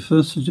 who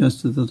first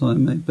suggested that I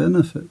may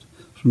benefit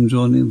from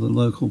joining the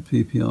local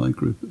PPI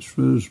group at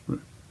Shrewsbury.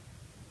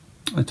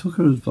 I took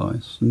her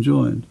advice and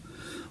joined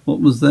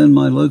what was then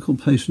my local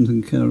patient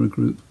and carer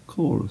group,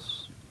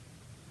 Chorus.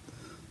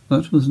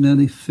 That was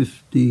nearly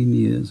 15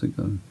 years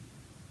ago.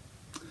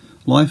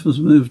 Life has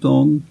moved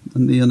on,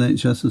 and the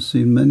NHS has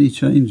seen many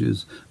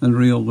changes and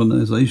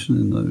reorganisation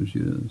in those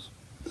years.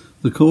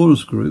 The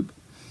Chorus group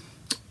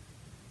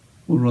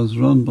was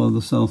run by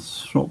the South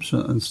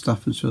Shropshire and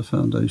Staffordshire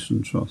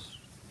Foundation Trust,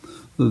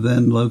 the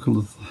then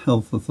local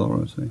health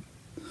authority.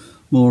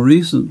 More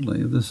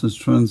recently, this has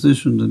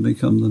transitioned and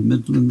become the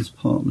Midlands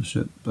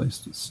Partnership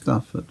based at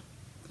Stafford.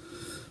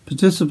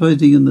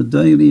 Participating in the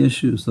daily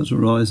issues that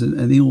arise in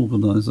any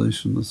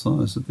organisation the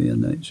size of the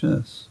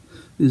NHS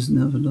is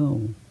never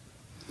dull.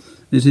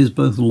 It is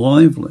both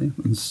lively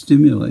and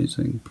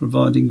stimulating,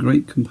 providing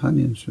great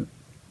companionship.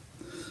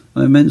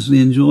 I immensely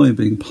enjoy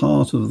being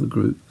part of the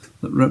group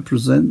that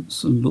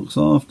represents and looks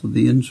after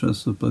the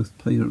interests of both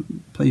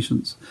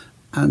patients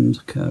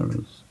and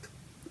carers.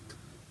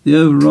 The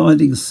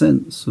overriding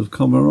sense of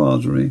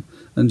camaraderie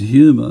and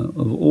humour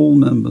of all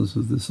members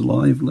of this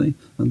lively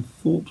and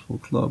thoughtful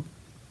club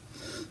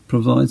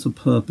provides a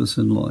purpose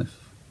in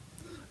life,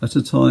 at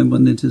a time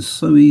when it is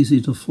so easy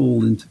to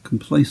fall into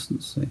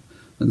complacency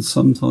and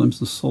sometimes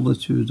the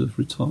solitude of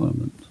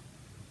retirement.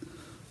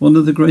 One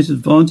of the great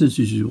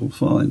advantages you will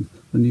find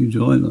when you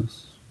join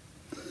us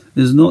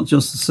is not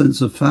just the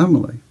sense of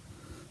family,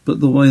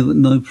 but the way that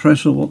no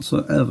pressure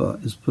whatsoever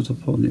is put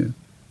upon you.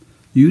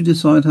 You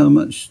decide how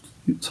much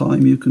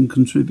time you can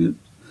contribute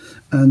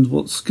and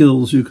what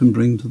skills you can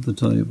bring to the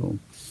table.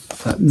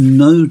 At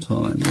no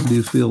time will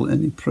you feel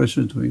any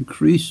pressure to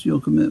increase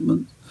your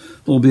commitment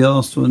or be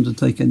asked to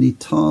undertake any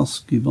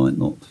task you might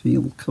not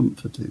feel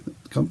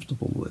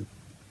comfortable with,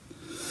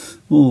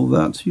 or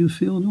that you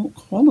feel not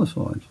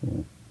qualified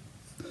for.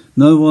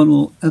 No one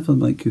will ever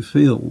make you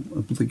feel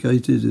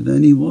obligated in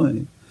any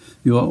way.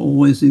 You are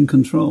always in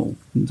control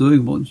and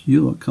doing what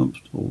you are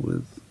comfortable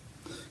with.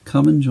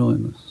 Come and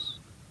join us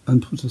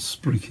and put a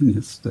spring in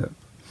your step.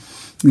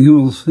 You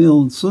will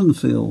soon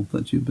feel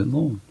that you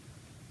belong.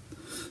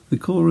 The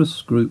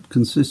chorus group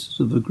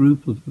consisted of a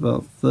group of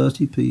about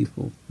 30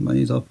 people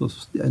made up of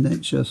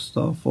NHS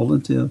staff,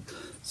 volunteers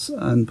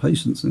and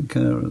patients and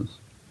carers.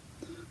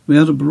 We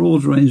had a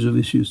broad range of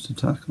issues to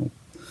tackle.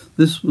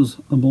 This was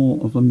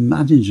more of a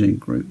managing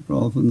group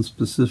rather than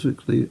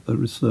specifically a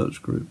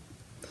research group.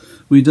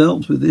 We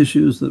dealt with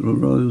issues that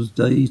arose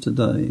day to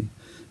day,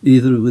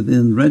 either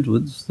within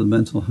Redwoods, the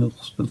mental health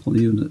hospital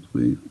unit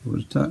we were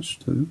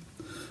attached to,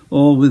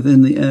 or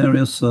within the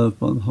area served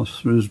by the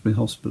Shrewsbury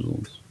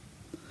hospitals.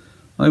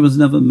 I was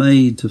never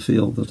made to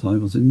feel that I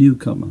was a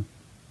newcomer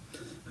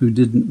who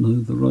didn't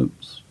know the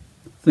ropes.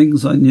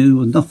 Things I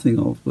knew nothing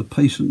of were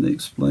patiently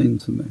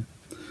explained to me.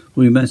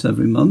 We met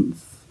every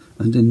month,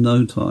 and in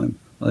no time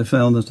I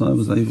found that I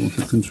was able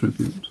to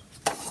contribute.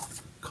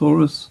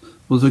 Chorus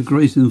was a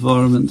great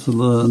environment to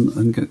learn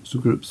and get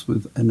to grips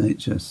with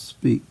NHS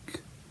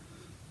speak,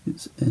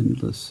 its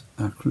endless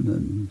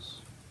acronyms.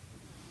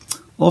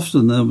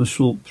 Often there were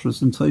short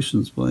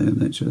presentations by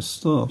NHS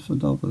staff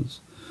and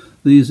others.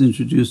 These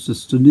introduced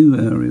us to new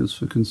areas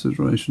for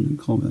consideration and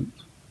comment.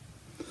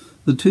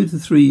 The 2 to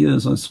 3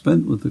 years I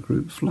spent with the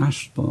group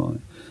flashed by,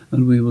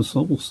 and we were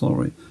so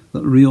sorry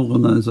that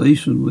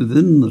reorganisation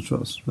within the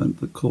trust meant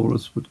that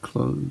Chorus would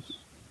close.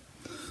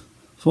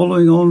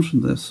 Following on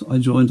from this, I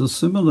joined a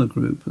similar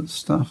group at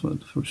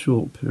Stafford for a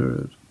short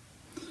period.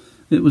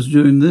 It was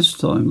during this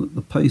time that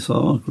the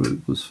PACE-R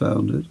group was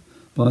founded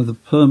by the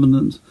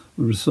Permanent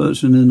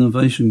Research and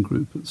Innovation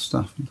Group at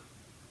Stafford.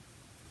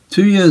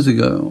 2 years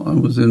ago, I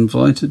was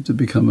invited to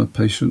become a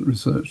patient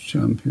research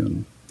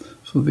champion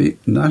for the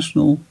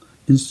National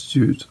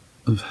Institute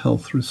of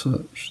Health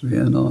Research, the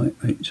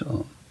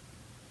NIHR.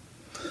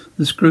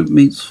 This group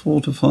meets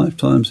 4 to 5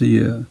 times a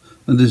year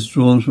and is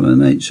drawn from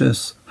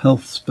NHS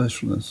health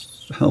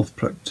specialists, health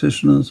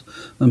practitioners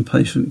and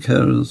patient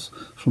carers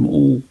from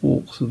all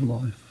walks of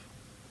life.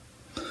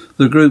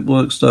 The group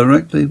works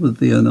directly with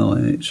the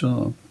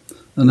NIHR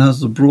and has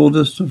the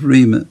broadest of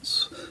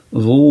remits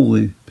of all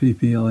the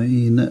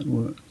PPIE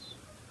networks.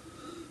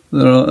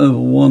 There are over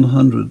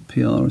 100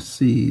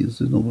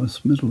 PRCs in the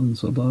West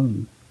Midlands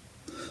alone.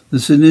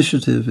 This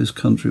initiative is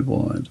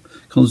countrywide,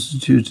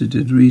 constituted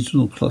in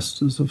regional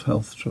clusters of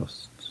health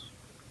trusts.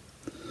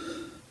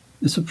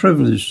 It's a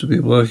privilege to be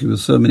working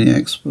with so many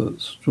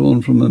experts,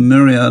 drawn from a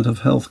myriad of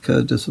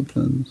healthcare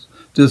disciplines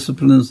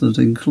that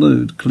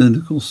include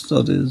clinical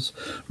studies,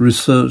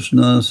 research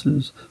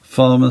nurses,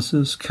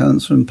 pharmacists,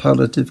 cancer and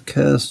palliative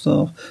care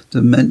staff,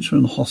 dementia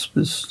and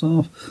hospice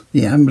staff,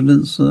 the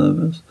ambulance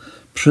service,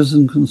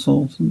 prison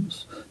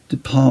consultants,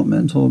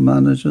 departmental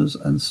managers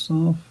and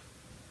staff.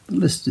 The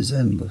list is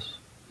endless.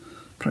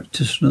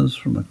 Practitioners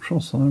from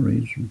across our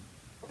region.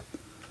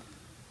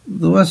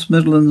 The West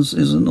Midlands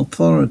is an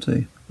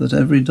authority that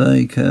every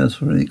day cares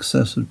for in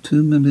excess of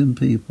 2 million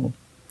people,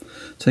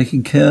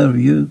 taking care of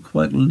you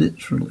quite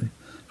literally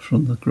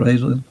from the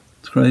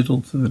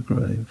cradle to the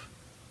grave.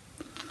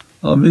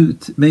 Our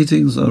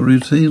meetings are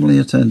routinely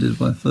attended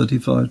by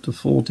 35 to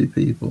 40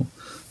 people.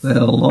 They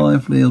are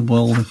lively and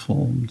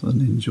well-informed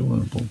and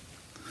enjoyable.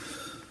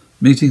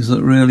 Meetings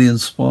that really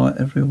inspire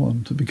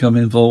everyone to become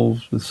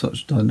involved with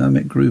such a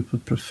dynamic group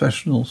of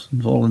professionals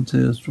and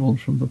volunteers drawn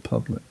from the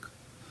public.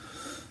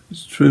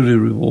 It's truly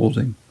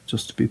rewarding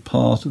just to be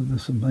part of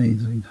this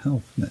amazing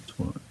health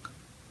network.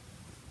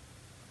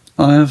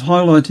 I have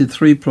highlighted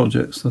 3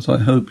 projects that I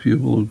hope you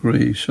will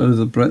agree show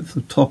the breadth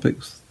of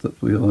topics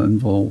that we are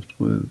involved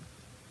with.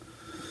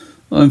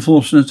 I am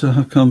fortunate to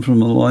have come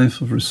from a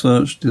life of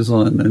research,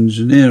 design and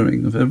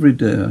engineering of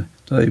everyday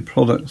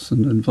products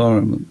and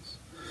environments,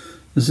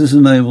 This has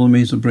enabled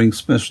me to bring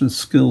specialist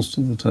skills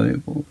to the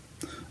table.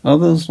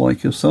 Others,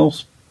 like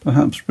yourselves,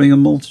 perhaps bring a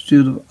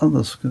multitude of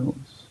other skills.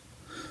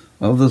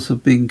 Others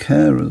have been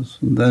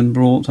carers and then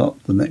brought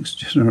up the next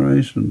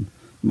generation.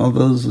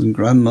 Mothers and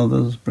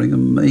grandmothers bring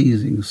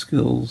amazing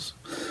skills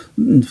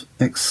and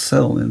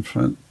excel in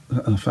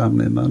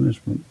family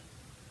management.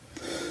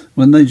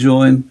 When they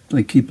join,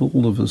 they keep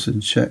all of us in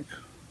check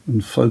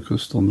and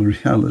focused on the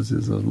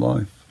realities of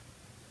life.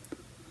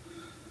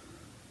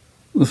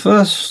 The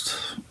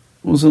first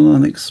was an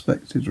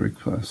unexpected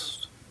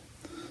request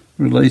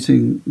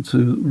relating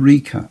to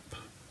RECAP.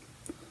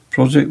 The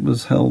project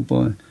was held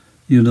by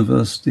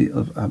University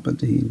of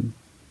Aberdeen.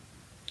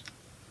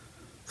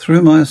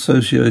 Through my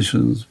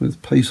associations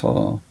with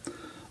PACER,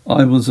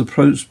 I was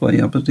approached by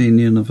Aberdeen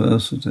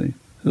University,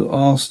 who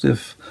asked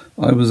if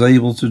I was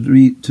able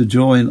to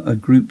join a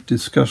group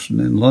discussion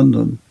in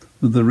London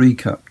with the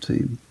RECAP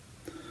team.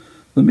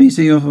 The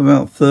meeting of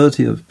about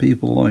 30 of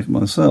people like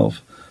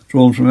myself,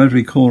 drawn from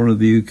every corner of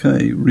the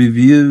UK,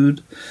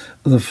 reviewed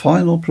the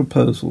final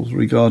proposals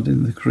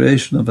regarding the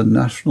creation of a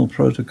national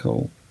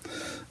protocol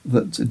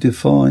that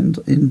defined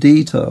in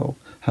detail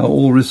how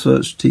all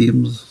research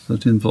teams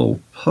that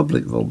involve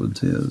public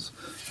volunteers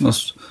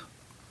must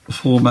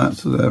format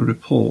their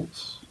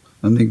reports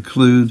and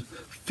include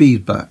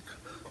feedback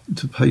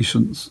to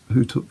patients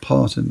who took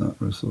part in that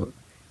research.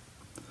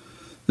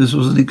 This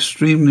was an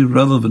extremely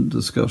relevant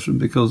discussion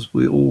because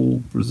we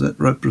all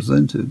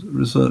represented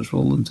research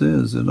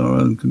volunteers in our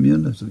own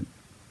community.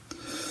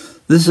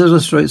 This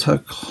illustrates how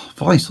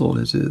vital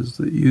it is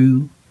that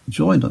you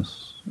join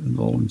us in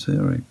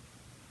volunteering.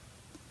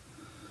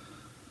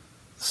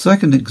 The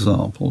second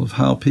example of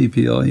how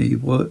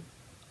PPIE work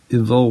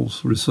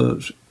involves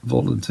research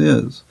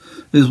volunteers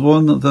is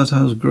one that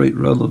has great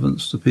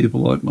relevance to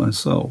people like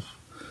myself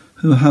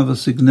who have a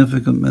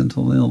significant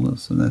mental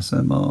illness, an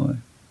SMI.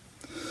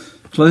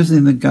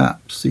 Closing the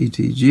Gap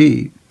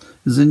CTG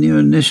is a new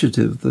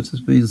initiative that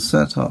has been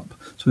set up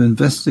to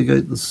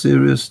investigate the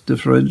serious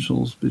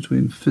differentials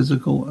between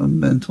physical and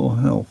mental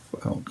health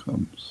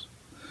outcomes.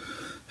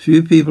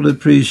 Few people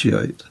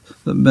appreciate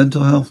that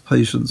mental health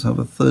patients have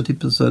a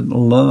 30%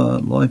 lower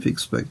life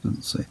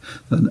expectancy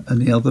than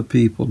any other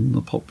people in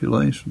the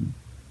population.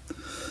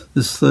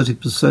 This 30%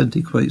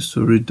 equates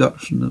to a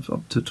reduction of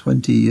up to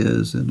 20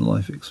 years in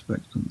life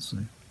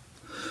expectancy.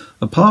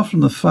 Apart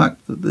from the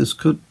fact that this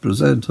could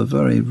present a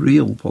very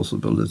real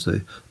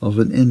possibility of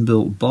an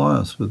inbuilt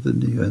bias within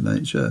the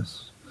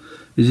NHS,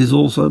 it is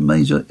also a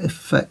major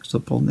effect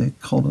upon the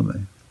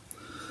economy.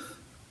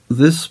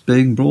 This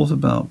being brought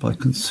about by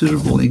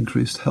considerable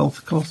increased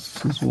health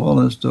costs as well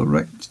as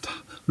direct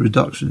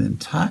reduction in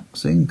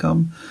tax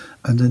income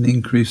and an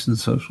increase in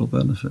social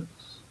benefits.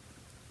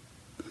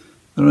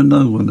 There are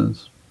no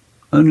winners,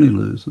 only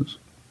losers.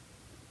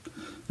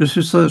 This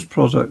research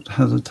project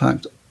has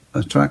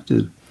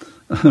attracted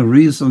a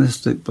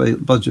realistic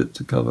budget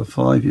to cover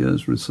 5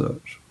 years'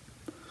 research.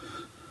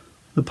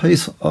 The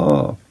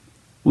PACER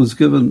was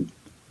given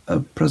a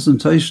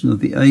presentation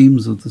of the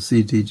aims of the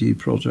CTG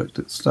project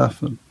at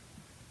Stafford.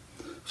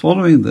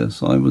 Following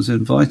this, I was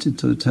invited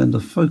to attend a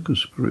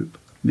focus group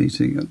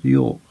meeting at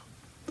York.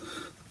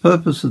 The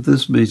purpose of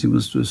this meeting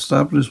was to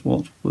establish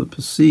what were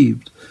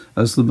perceived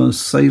as the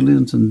most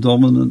salient and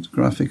dominant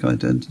graphic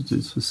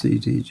identities for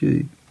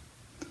CTG.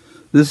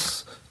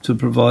 This to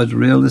provide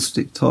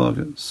realistic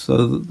targets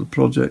so that the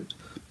project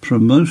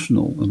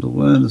promotional and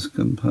awareness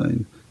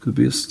campaign could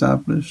be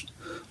established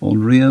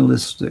on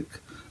realistic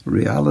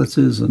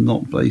realities and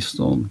not based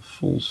on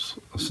false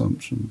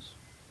assumptions.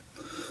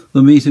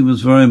 The meeting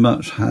was very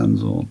much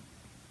hands-on.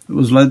 It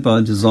was led by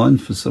a design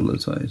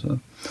facilitator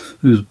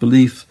whose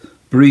brief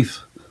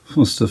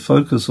was to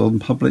focus on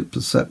public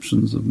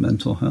perceptions of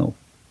mental health.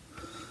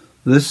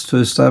 This to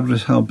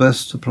establish how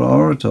best to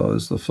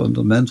prioritise the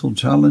fundamental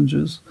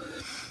challenges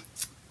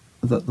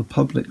that the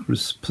public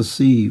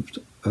perceived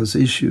as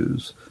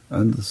issues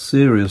and the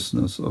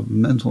seriousness of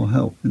mental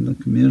health in the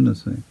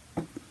community.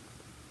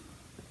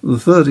 The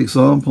third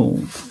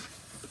example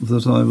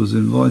that I was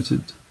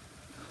invited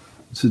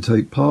to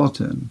take part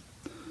in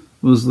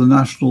was the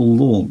national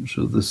launch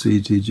of the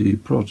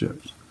CTG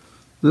project.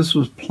 This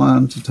was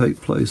planned to take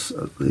place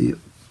at the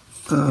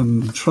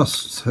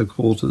Trust's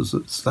headquarters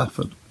at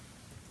Stafford.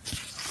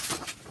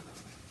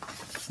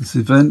 This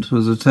event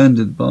was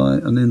attended by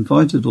an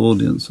invited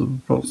audience of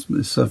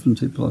approximately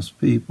 70 plus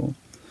people.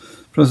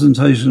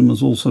 Presentation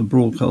was also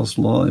broadcast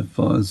live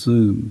via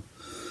Zoom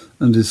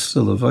and is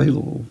still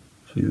available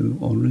for you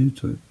on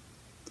YouTube.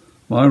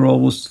 My role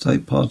was to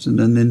take part in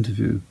an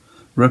interview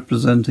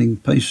representing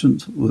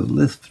patient with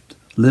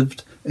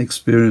lived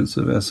experience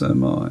of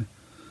SMI.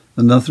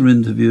 Another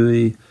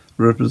interviewee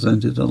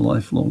represented a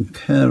lifelong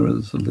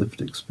carer's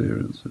lived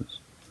experiences.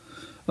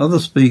 Other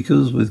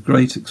speakers with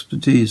great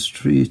expertise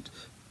treating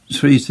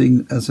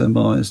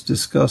SMIs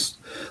discussed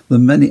the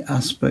many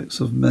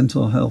aspects of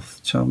mental health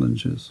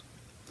challenges.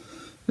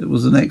 It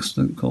was an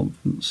excellent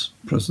conference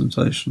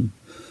presentation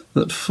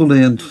that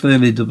fully and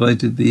clearly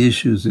debated the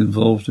issues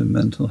involved in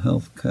mental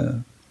health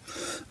care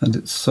and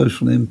its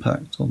social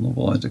impact on the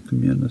wider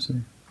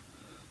community.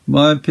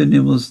 My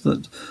opinion was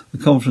that the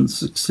conference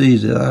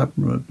succeeded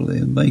admirably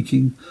in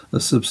making a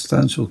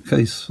substantial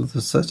case for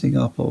the setting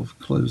up of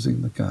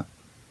Closing the Gap.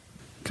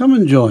 Come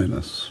and join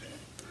us.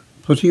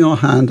 Putting your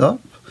hand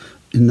up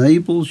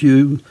enables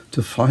you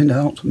to find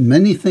out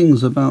many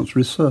things about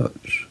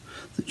research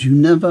that you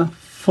never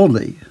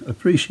fully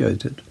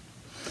appreciated.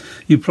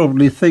 You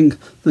probably think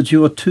that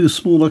you are too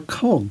small a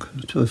cog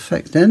to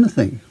affect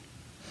anything.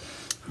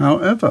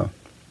 However,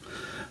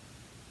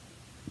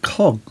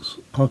 cogs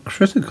are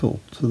critical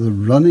to the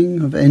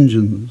running of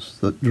engines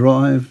that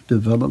drive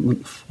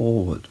development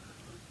forward.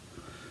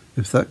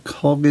 If that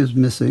cog is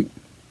missing,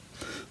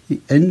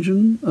 the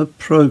engine of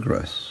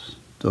progress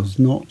does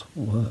not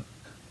work.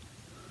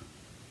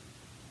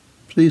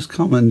 Please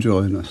come and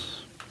join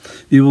us.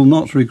 You will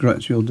not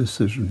regret your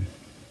decision.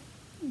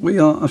 We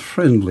are a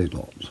friendly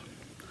lot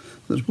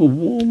that will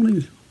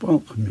warmly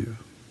welcome you.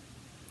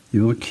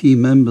 You are key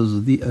members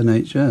of the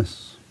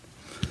NHS.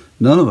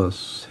 None of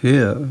us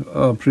here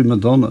are prima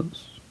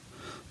donnas.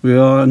 We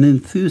are an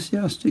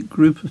enthusiastic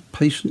group of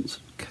patients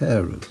and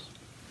carers,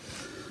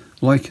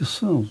 like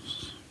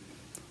yourselves,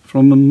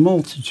 from a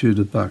multitude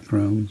of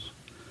backgrounds.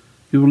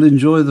 You will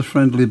enjoy the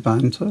friendly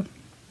banter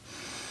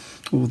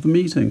of the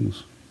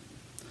meetings.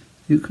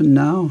 You can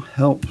now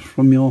help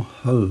from your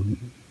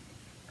home.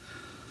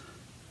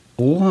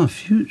 All our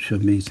future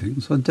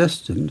meetings are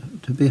destined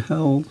to be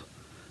held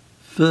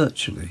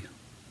virtually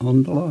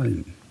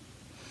online.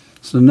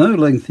 So no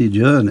lengthy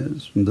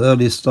journeys and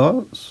early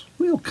starts.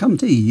 We'll come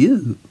to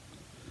you.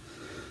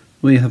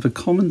 We have a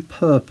common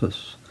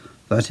purpose,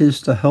 that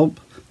is to help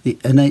the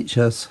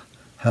NHS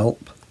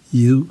help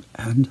you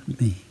and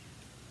me,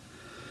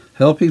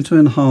 helping to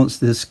enhance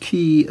this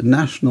key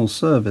national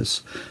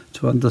service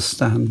to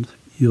understand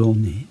your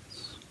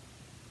needs.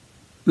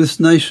 This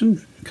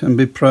nation can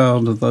be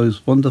proud of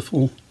those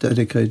wonderful,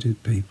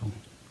 dedicated people.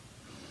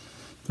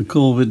 The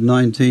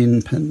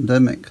COVID-19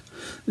 pandemic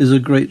is a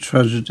great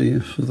tragedy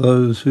for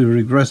those who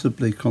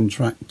regrettably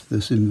contract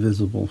this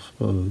invisible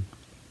foe.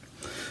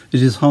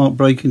 It is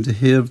heartbreaking to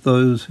hear of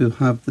those who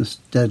have this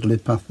deadly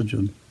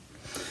pathogen.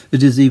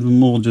 It is even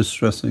more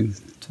distressing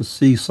to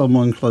see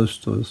someone close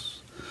to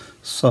us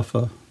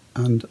suffer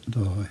and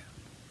die.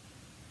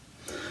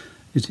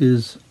 It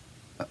is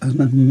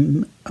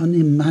an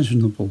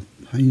unimaginable,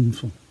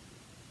 painful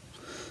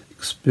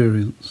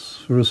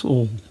experience for us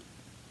all.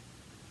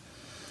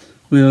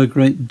 We owe a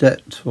great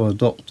debt to our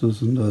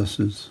doctors and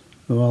nurses,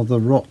 who are the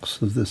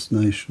rocks of this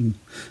nation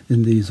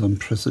in these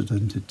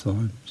unprecedented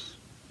times.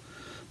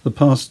 The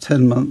past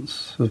 10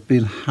 months have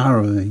been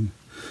harrowing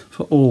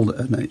for all the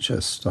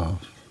NHS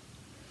staff,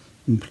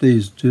 and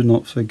please do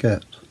not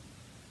forget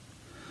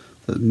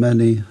that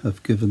many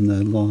have given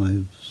their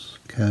lives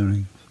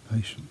caring for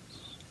patients.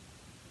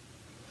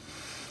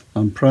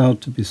 I'm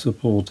proud to be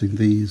supporting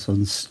these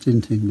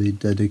unstintingly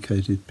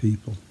dedicated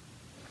people.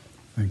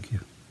 Thank you.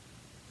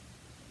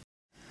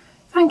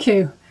 Thank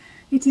you.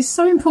 It is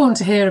so important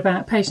to hear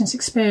about patients'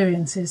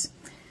 experiences.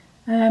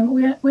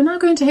 We're now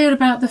going to hear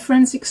about the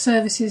Forensic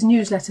Services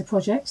newsletter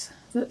project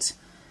that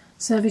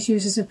service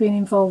users have been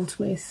involved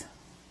with.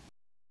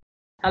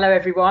 Hello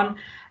everyone.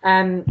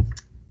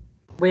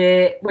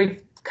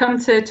 We've come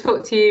to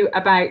talk to you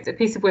about a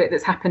piece of work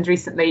that's happened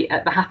recently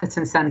at the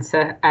Hatherton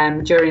Centre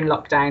during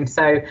lockdown.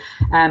 So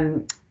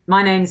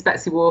my name's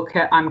Betsy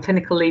Walker, I'm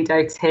clinical lead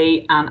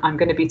OT, and I'm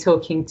going to be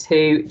talking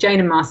to Jane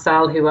and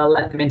Marcel, who will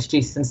let them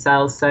introduce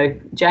themselves. So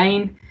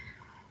Jane.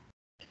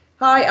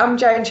 Hi, I'm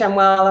Jane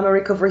Shenwell. I'm a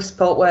recovery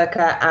support worker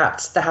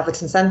at the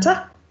Hatherton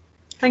Centre.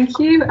 Thank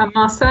you. And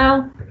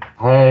Marcel.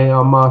 Hey,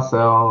 I'm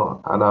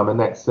Marcel, and I'm an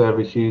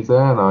ex-service user,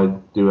 and I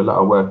do a lot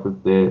of work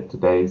with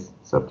today's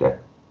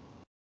subject.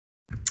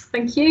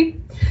 Thank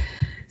you.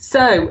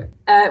 So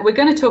we're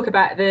going to talk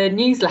about the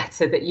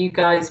newsletter that you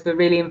guys were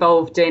really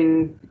involved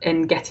in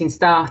getting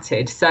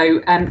started.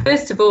 So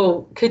first of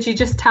all, could you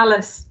just tell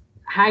us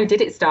how did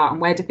it start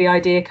and where did the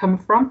idea come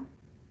from?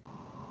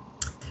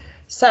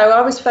 So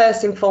I was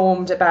first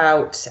informed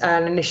about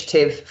an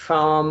initiative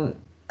from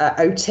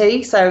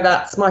OT, so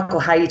that's Michael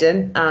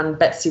Hayden and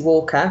Betsy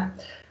Walker.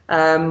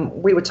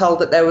 We were told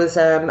that there was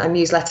a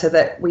newsletter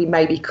that we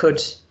maybe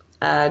could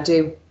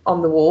do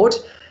on the ward.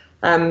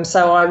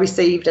 So I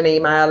received an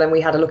email and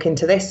we had a look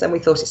into this and we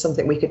thought it's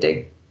something we could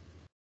do.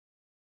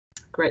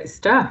 Great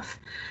stuff.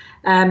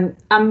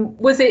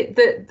 Was it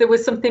that there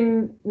was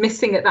something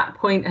missing at that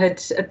point? Had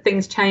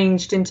things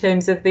changed in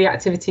terms of the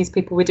activities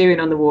people were doing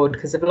on the ward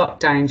because of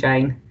lockdown,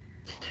 Jane?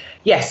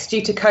 Yes,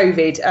 due to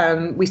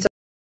COVID, we saw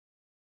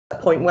a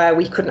point where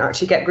we couldn't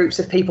actually get groups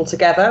of people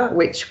together,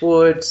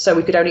 so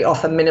we could only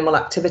offer minimal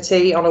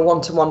activity on a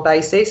one-to-one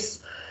basis.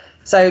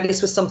 So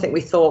this was something we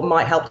thought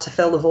might help to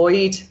fill the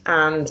void,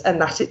 and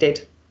that it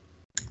did.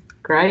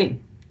 Great.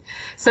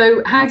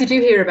 So how did you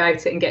hear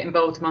about it and get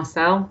involved,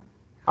 Marcel?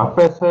 I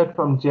first heard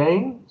from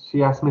Jane.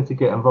 She asked me to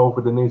get involved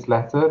with the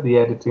newsletter, the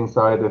editing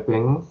side of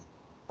things.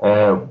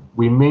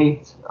 We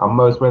meet on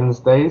most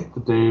Wednesdays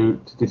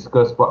to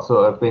discuss what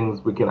sort of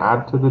things we can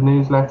add to the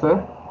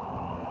newsletter.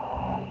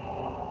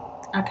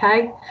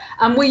 Okay.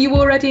 And were you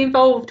already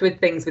involved with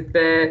things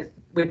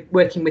with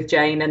working with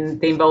Jane and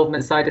the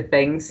involvement side of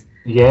things?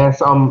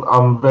 Yes,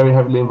 I'm very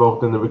heavily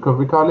involved in the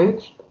Recovery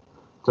College.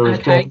 So as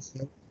Jane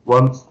said,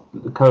 once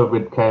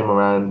COVID came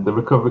around, the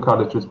Recovery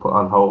College was put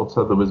on hold,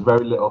 so there was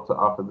very little to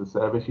offer the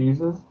service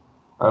users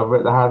over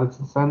at the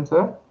Haddington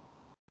Centre.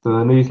 So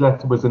the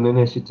newsletter was an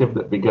initiative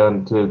that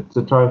began to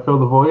try and fill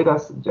the void,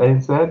 as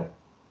Jane said,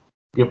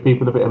 give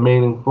people a bit of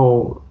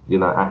meaningful,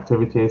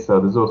 activities.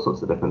 So there's all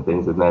sorts of different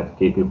things in there to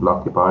keep people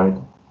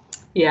occupied.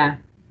 Yeah,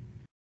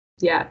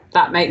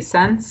 that makes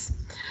sense.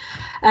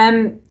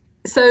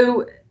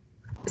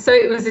 So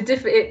it was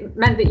it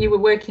meant that you were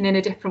working in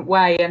a different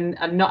way and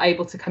not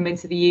able to come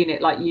into the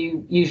unit like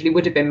you usually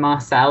would have been,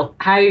 Marcel.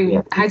 How did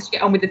you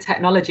get on with the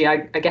technology? I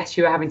guess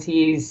you were having to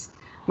use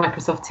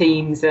Microsoft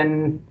Teams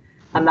and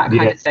that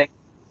kind of thing.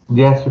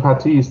 Yes, we've had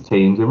to use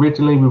Teams.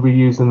 Originally, we were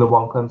using the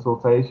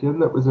OneConsultation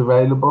that was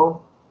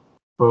available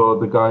for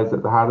the guys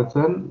at the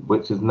Haddington,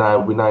 which is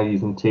we're now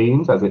using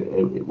Teams as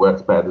it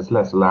works better. There's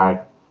less lag.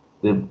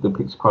 The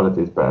picture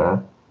quality is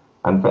better.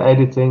 And for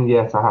editing,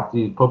 yes, I have to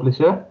use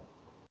Publisher.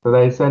 So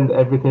they send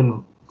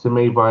everything to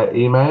me via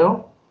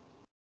email,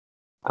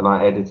 and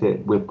I edit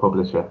it with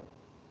Publisher.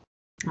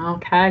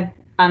 Okay.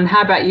 And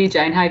how about you,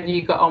 Jane? How have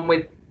you got on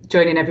with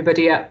joining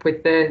everybody up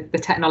with the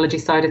technology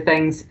side of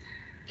things?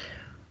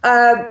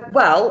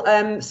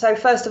 So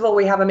first of all,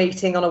 we have a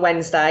meeting on a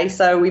Wednesday.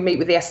 So we meet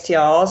with the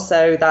STRs.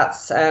 So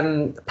that's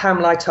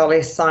Pamela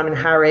Tollis, Simon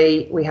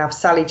Harry. We have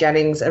Sally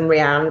Jennings and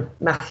Rhiann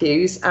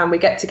Matthews, and we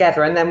get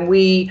together and then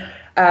we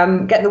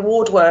get the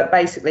ward work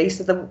basically.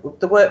 So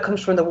the work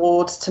comes from the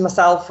wards to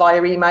myself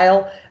via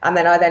email, and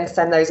then I then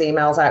send those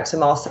emails out to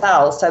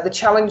Marcel. So the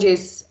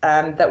challenges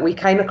that we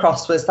came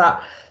across was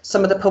that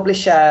some of the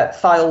publisher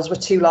files were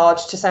too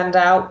large to send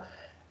out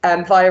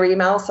via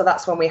email. So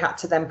that's when we had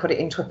to then put it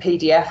into a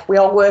PDF. We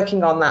are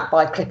working on that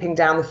by clipping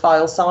down the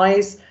file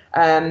size.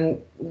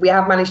 We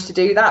have managed to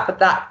do that, but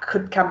that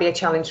can be a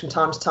challenge from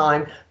time to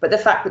time. But the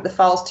fact that the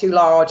file's too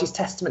large is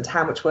testament to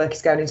how much work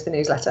is going into the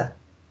newsletter.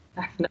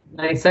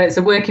 Definitely. So it's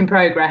a work in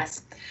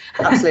progress.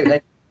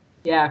 Absolutely.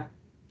 Yeah.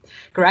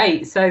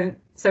 Great. So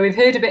we've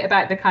heard a bit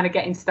about the kind of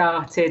getting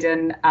started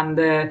and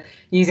the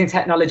using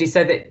technology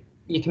so that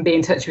you can be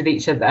in touch with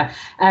each other.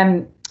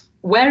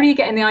 Where are you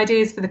getting the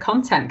ideas for the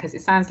content? Because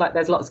it sounds like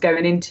there's lots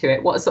going into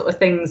it. What sort of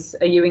things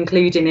are you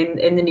including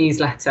in the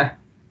newsletter?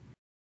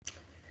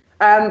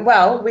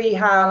 We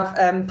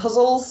have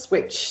puzzles,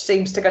 which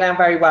seems to go down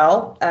very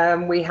well.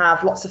 We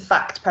have lots of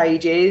fact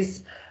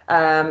pages,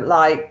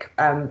 like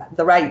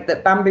the rate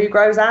that bamboo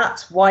grows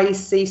at, why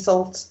is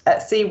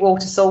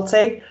seawater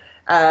salty.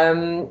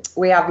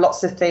 We have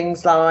lots of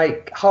things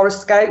like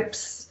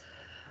horoscopes.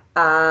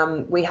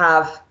 We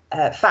have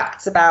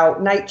facts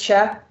about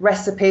nature,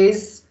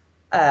 recipes.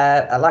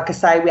 Like I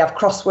say, we have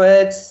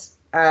crosswords,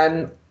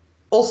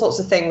 all sorts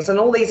of things, and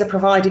all these are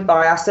provided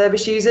by our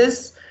service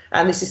users,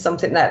 and this is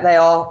something that they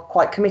are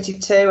quite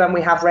committed to, and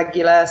we have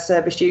regular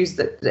service users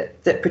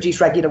that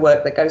produce regular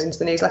work that goes into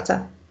the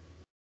newsletter.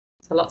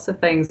 So lots of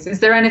things. Is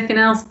there anything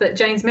else that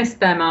Jane's missed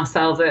there,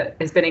 Marcel, that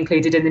has been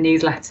included in the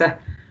newsletter?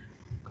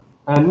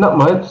 Not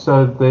much.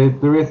 So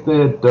there is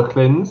the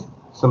ducklings,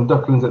 some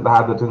ducklings at the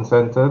Haddington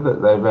Centre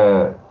that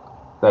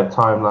they've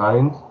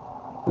timelined.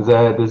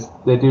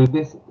 They do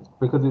this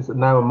because it's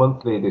now a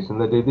monthly edition.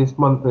 They do this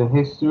month in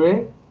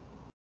history.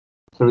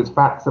 So it's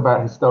facts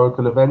about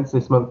historical events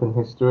this month in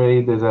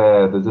history. There's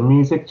a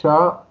music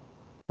chart.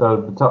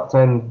 So the top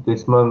 10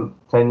 this month,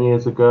 10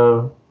 years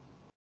ago.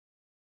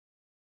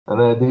 And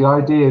the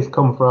ideas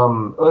come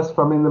from us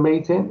from in the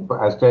meeting,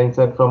 but as Jane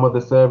said, from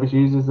other service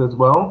users as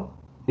well,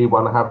 who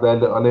want to have their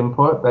little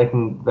input.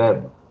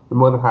 They're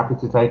more than happy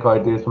to take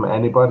ideas from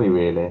anybody,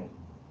 really.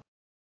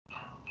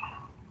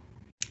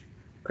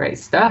 Great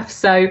stuff.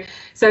 So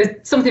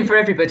something for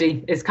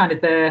everybody is kind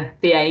of the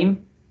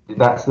aim.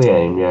 That's the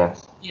aim,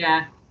 yes.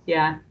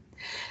 Yeah.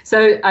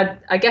 So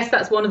I guess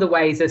that's one of the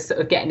ways of sort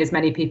of getting as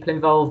many people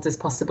involved as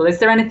possible. Is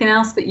there anything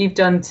else that you've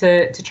done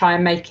to try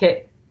and make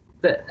it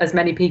that as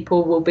many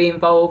people will be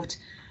involved,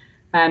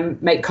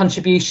 make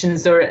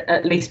contributions, or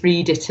at least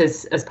read it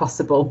as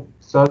possible?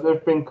 So there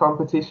have been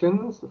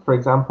competitions. For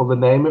example, the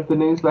name of the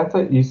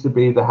newsletter used to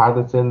be the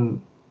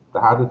Haddington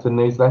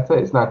newsletter.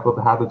 It's now called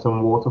the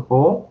Haddington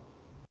Waterfall.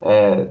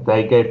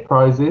 They gave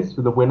prizes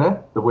for the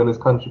winner's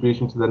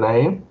contribution to the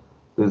name.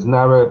 There's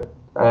now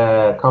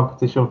a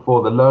competition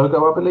for the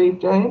logo, I believe,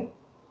 Jane?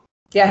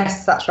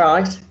 Yes, that's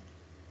right.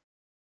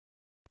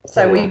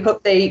 So we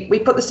put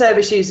the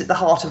service users at the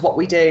heart of what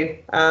we do.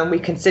 We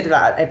consider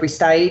that at every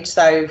stage.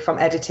 So from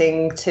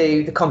editing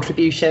to the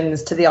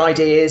contributions to the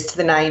ideas to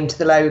the name to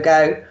the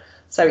logo.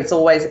 So it's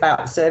always about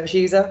the service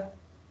user.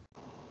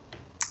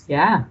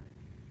 Yeah,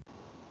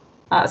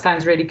 that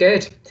sounds really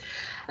good.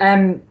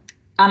 And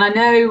I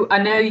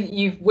know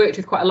you've worked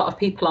with quite a lot of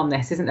people on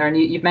this, isn't there? And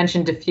you've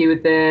mentioned a few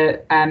of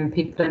the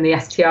people in the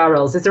STR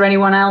roles. Is there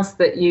anyone else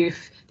that you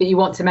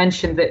want to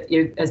mention that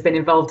has been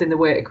involved in the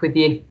work with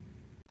you?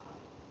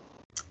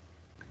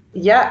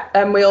 Yeah,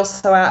 and we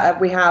also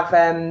have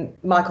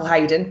Michael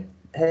Hayden,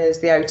 who's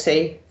the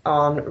OT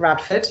on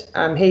Radford.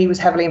 He was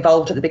heavily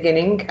involved at the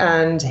beginning,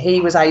 and he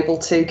was able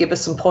to give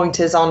us some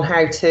pointers on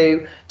how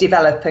to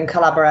develop and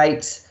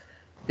collaborate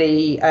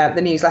the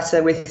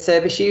newsletter with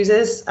service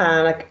users.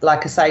 And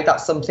like I say,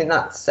 that's something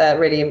that's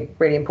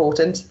really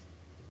important.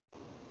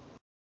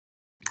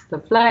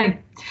 Lovely.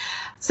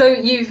 So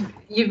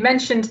you've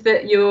mentioned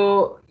that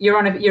you're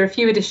a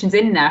few editions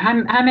in now.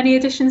 How many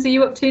editions are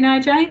you up to now,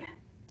 Jane?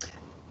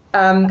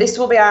 This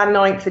will be our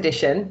 9th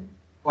edition.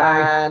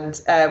 Wow.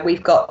 And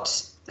we've got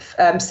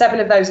 7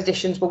 of those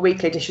editions were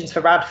weekly editions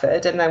for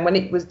Radford, and then when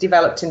it was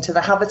developed into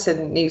the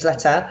Hatherton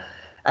newsletter,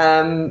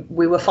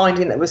 we were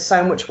finding that there was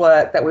so much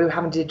work that we were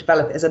having to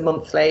develop it as a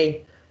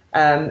monthly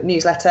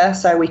newsletter,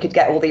 so we could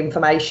get all the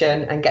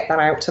information and get that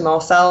out to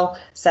Marcel,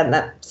 send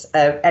that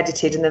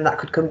edited, and then that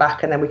could come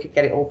back, and then we could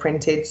get it all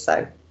printed.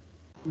 So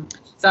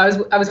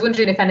I was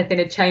wondering if anything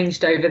had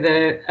changed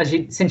over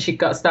since you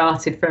got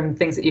started, from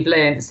things that you've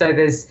learned. So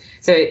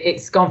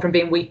it's gone from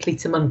being weekly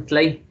to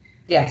monthly.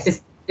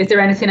 Yes. Is there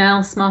anything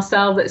else,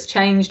 Marcel, that's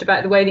changed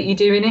about the way that you're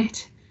doing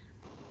it?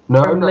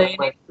 No, not the way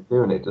we're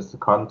doing it, just the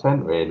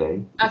content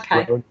really.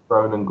 Okay. It's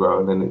grown and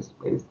grown, and it's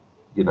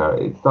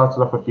it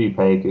started off a few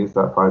pages,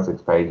 like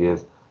 5-6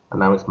 pages, and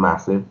now it's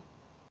massive.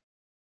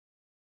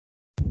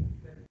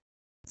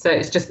 So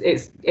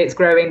it's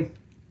growing.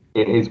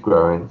 It is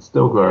growing,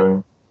 still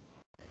growing.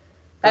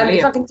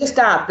 If I can just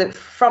add that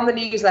from the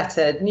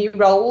newsletter, new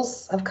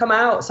roles have come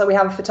out. So we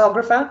have a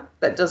photographer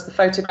that does the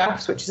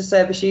photographs, which is a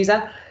service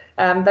user.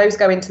 Those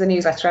go into the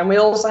newsletter, and we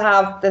also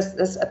have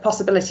there's a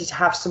possibility to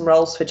have some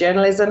roles for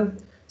journalism,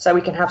 so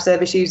we can have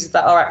service users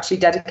that are actually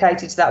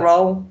dedicated to that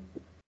role.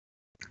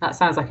 That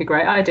sounds like a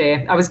great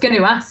idea. I was going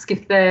to ask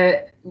if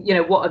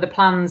what are the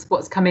plans,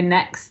 what's coming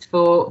next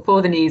for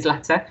the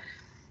newsletter.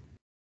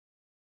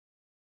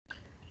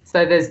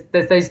 So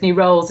there's those new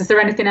roles. Is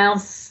there anything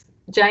else,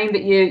 Jane,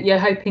 that you're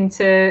hoping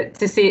to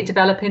see it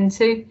develop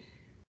into?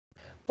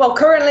 Well,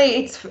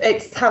 currently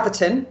it's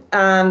Hatherton,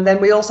 and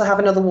then we also have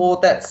another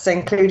ward that's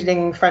included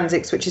in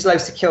forensics, which is low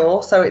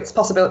secure. So it's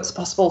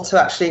possible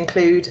to actually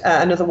include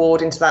another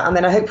ward into that, and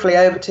then hopefully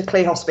over to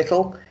Clee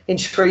Hospital in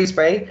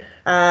Shrewsbury,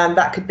 and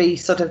that could be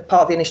sort of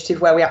part of the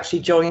initiative where we actually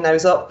join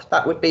those up.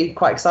 That would be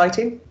quite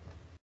exciting.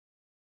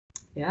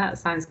 Yeah, that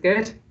sounds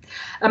good.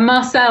 And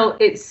Marcel,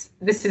 this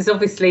is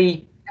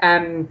obviously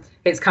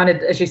it's kind of,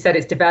 as you said,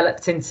 it's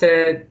developed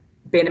into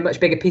being a much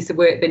bigger piece of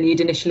work than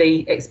you'd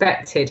initially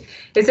expected.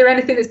 Is there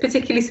anything that's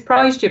particularly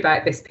surprised you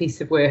about this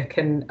piece of work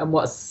and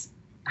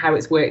how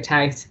it's worked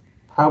out?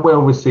 How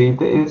well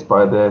received it is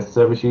by the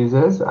service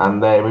users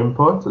and their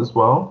input as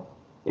well.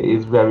 It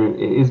is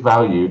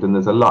valued, and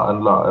there's a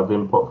lot of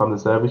input from the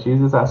service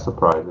users. That's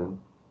surprising.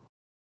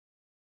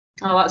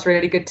 Oh, that's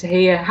really good to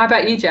hear. How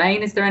about you,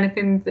 Jane? Is there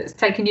anything that's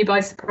taken you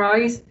by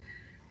surprise?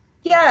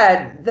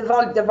 Yeah, the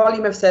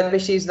volume of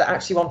service users that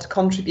actually want to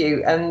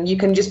contribute, and you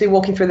can just be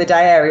walking through the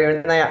day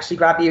area and they actually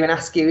grab you and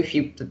ask you if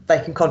they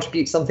can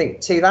contribute something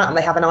to that, and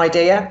they have an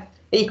idea.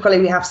 Equally,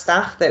 we have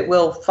staff that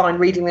will find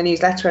reading the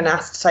newsletter and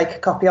ask to take a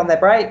copy on their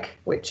break,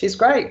 which is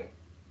great.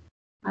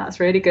 That's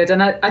really good.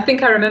 And I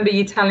think I remember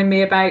you telling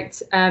me about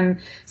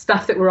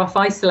staff that were off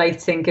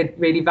isolating had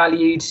really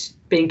valued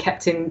being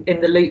kept in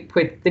the loop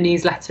with the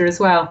newsletter as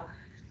well.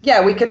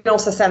 Yeah, we can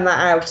also send that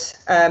out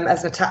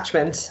as an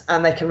attachment,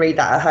 and they can read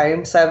that at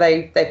home. So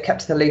they've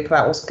kept in the loop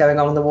about what's going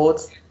on in the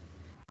wards.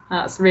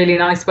 That's a really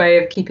nice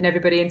way of keeping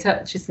everybody in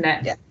touch, isn't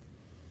it? Yeah.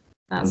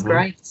 That's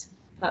great.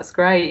 That's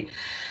great.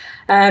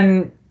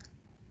 So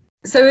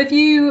have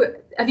you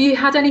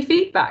had any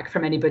feedback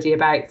from anybody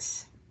about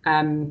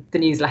the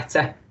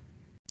newsletter?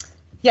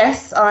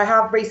 Yes, I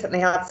have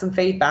recently had some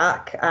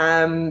feedback.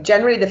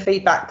 Generally, the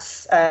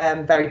feedback's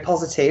very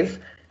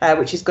positive,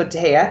 which is good to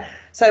hear.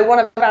 So one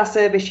of our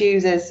service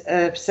users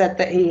said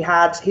that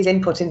his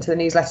input into the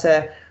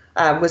newsletter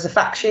was a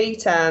fact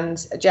sheet,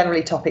 and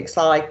generally topics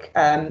like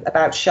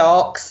about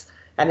sharks,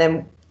 and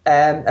then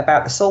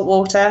about the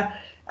saltwater,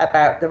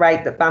 about the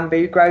rate that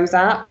bamboo grows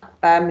at.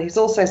 He's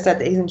also said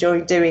that he's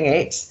enjoyed doing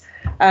it.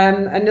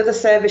 Another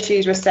service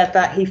user has said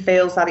that he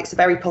feels that it's a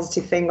very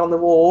positive thing on the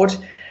ward,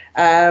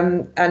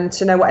 and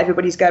to know what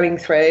everybody's going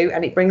through,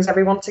 and it brings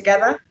everyone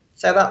together.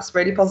 So that's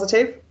really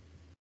positive.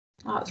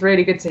 Oh, it's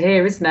really good to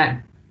hear, isn't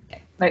it?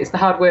 Makes the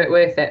hard work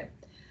worth it.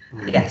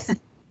 Yes.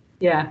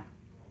 Yeah.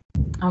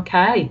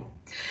 Okay.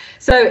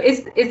 So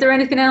is there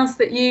anything else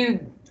that you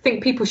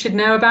think people should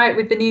know about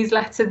with the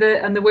newsletter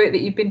and the work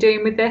that you've been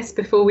doing with this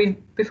before we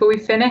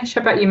finish?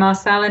 How about you,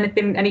 Marcel?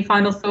 Any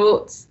final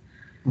thoughts?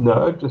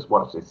 No, just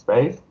watch this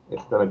space.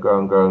 It's going to grow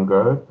and grow and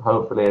grow.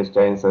 Hopefully, as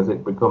Jane says,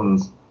 it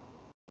becomes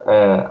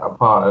a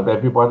part of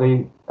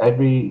everybody,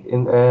 every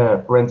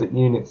forensic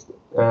unit's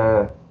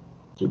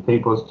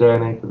people's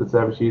journey for the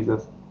service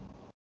users.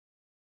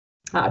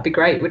 That'd be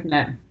great, wouldn't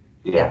it?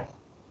 Yeah.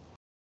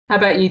 How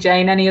about you,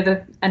 Jane? Any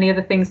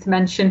other things to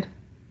mention?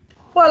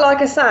 Well, like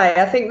I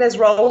say, I think there's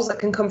roles that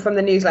can come from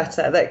the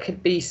newsletter that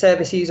could be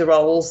service user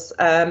roles.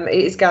 It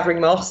is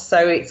gathering moss,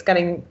 so it's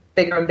getting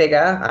bigger and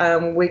bigger.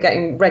 We're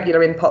getting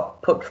regular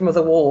input from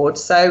other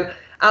wards. So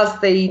as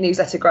the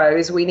newsletter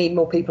grows, we need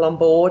more people on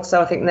board.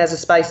 So I think there's a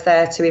space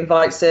there to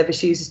invite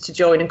service users to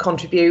join and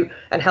contribute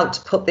and help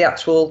to put the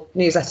actual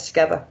newsletter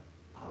together.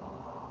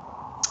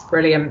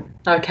 Brilliant.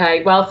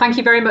 Okay, well, thank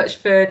you very much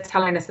for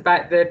telling us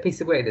about the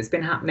piece of work that's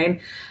been happening,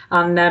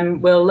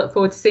 and we'll look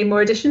forward to seeing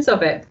more editions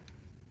of it.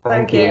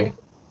 Thank you.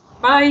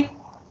 Bye.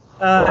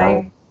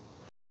 Bye.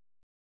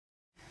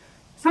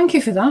 Thank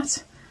you for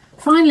that.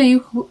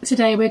 Finally,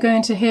 today we're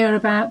going to hear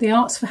about the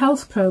Arts for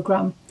Health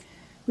programme,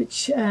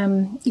 which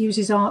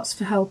uses arts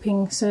for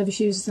helping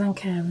service users and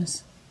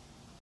carers.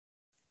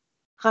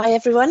 Hi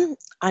everyone,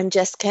 I'm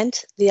Jess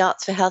Kent, the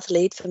Arts for Health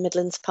lead for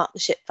Midlands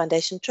Partnership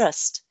Foundation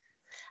Trust.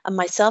 And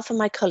myself and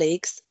my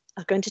colleagues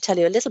are going to tell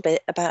you a little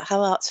bit about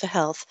how Arts for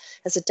Health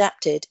has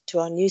adapted to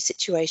our new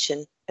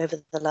situation over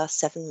the last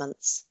 7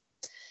 months.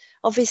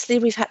 Obviously,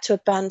 we've had to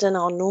abandon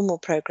our normal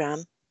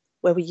programme,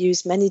 where we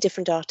use many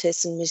different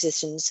artists and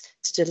musicians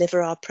to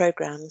deliver our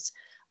programmes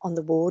on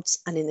the wards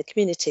and in the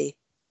community.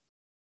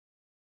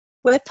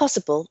 Where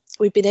possible,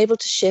 we've been able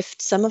to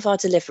shift some of our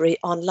delivery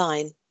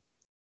online,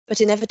 but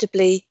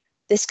inevitably,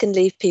 this can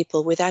leave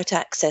people without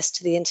access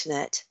to the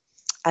internet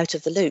out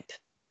of the loop.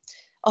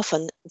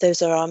 Often,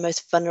 those are our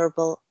most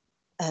vulnerable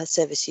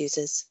service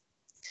users.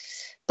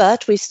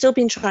 But we've still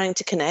been trying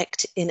to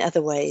connect in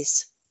other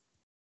ways.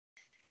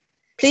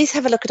 Please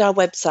have a look at our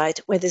website,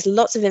 where there's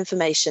lots of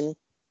information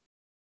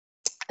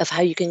of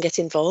how you can get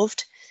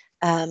involved,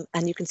 and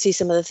you can see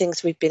some of the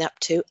things we've been up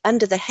to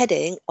under the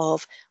heading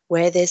of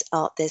Where There's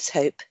Art, There's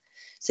Hope.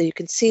 So you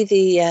can see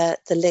the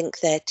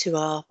link there to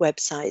our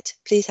website.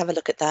 Please have a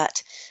look at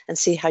that and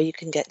see how you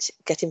can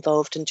get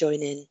involved and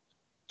join in.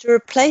 To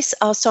replace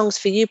our Songs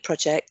for You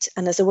project,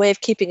 and as a way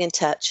of keeping in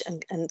touch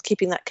and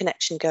keeping that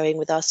connection going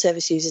with our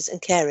service users and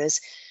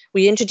carers,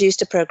 we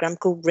introduced a programme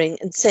called Ring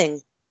and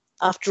Sing.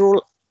 After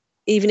all,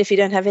 even if you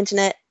don't have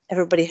internet,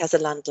 everybody has a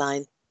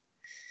landline.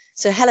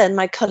 So Helen,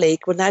 my colleague,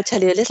 will now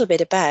tell you a little bit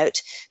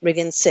about Ring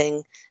and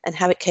Sing and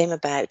how it came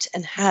about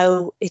and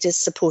how it is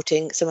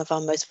supporting some of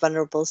our most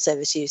vulnerable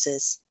service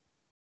users.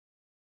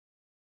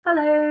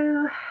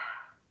 Hello,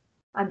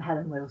 I'm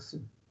Helen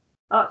Wilson,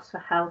 Arts for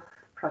Health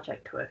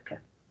project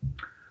worker.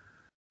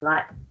 I'd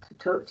like to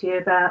talk to you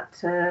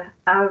about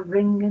our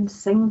Ring and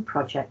Sing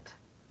project,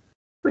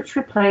 which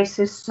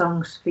replaces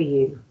Songs for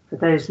You for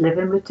those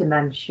living with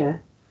dementia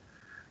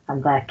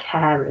and their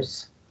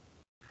carers.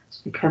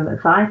 It's become a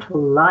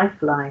vital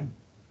lifeline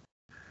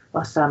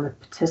whilst our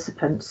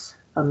participants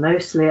are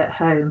mostly at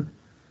home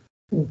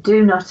and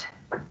do not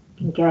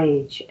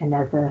engage in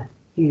other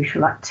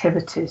usual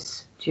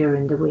activities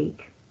during the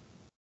week.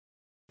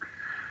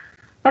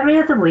 Every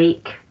other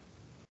week,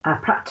 our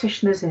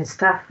practitioners in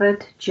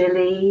Stafford,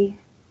 Gilly,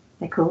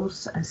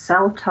 Nichols and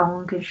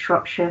Seltong in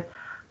Shropshire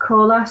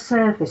call our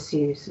service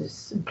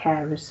users and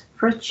carers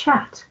for a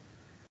chat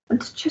and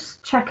to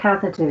just check how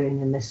they're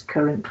doing in this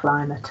current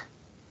climate.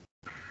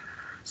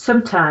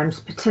 Sometimes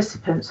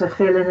participants are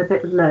feeling a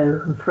bit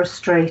low and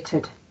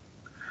frustrated.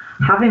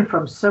 Having a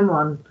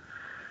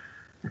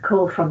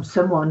call from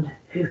someone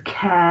who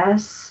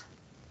cares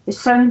is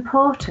so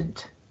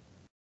important.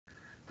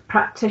 The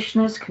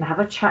practitioners can have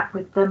a chat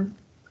with them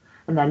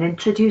and then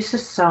introduce a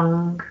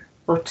song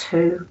or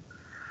two,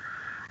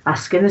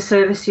 asking the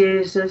service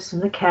users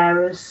and the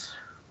carers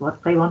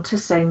what they want to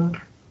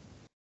sing.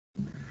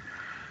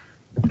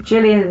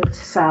 Gillian and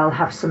Sal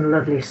have some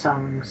lovely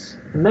songs.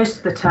 And most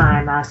of the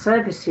time, our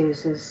service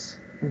users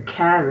and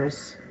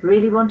carers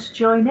really want to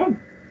join in.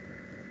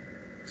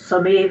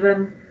 Some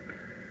even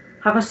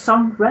have a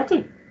song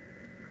ready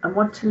and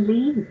want to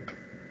lead.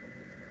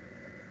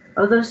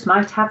 Others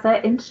might have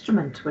their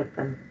instrument with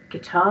them,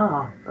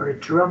 guitar or a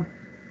drum,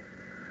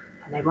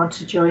 and they want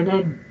to join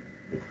in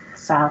with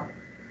Sal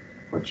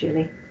or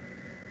Gilly.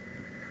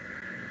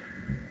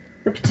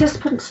 The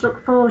participants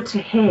look forward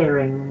to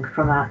hearing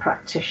from our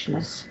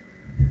practitioners.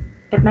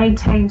 It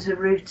maintains a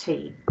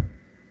routine,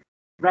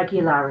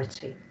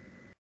 regularity,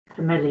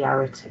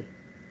 familiarity,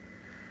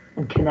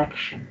 and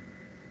connection,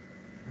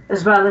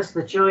 as well as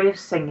the joy of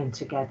singing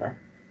together,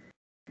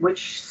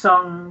 which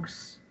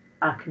songs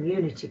our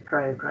community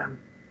programme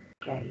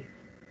gave.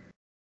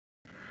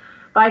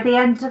 By the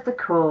end of the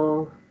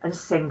call and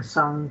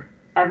sing-song,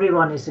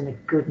 everyone is in a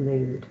good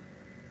mood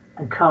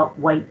and can't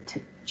wait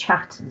to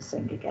chat and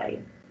sing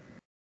again.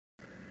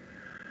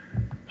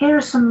 Here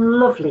are some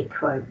lovely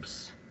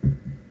quotes.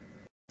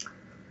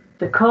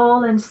 The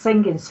call and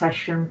singing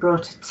session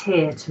brought a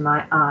tear to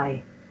my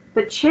eye,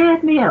 but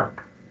cheered me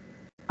up.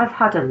 I've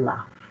had a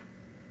laugh.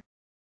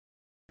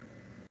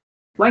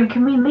 When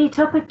can we meet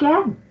up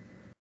again?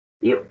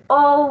 You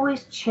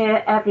always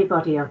cheer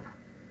everybody up.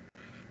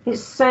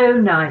 It's so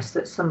nice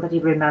that somebody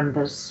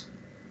remembers.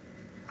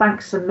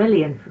 Thanks a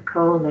million for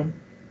calling.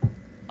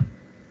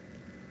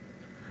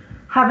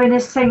 Having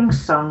a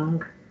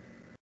sing-song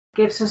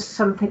gives us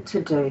something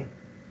to do.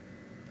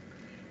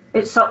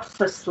 It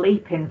stops us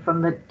sleeping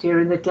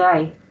during the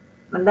day,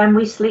 and then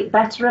we sleep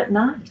better at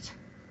night.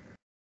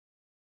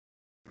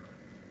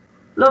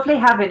 Lovely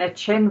having a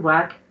chin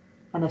wag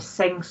and a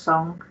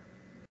sing-song.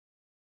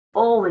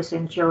 Always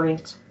enjoy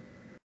it.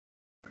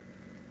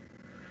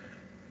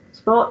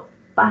 It's brought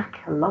back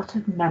a lot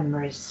of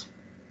memories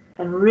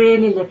and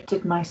really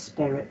lifted my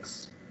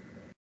spirits.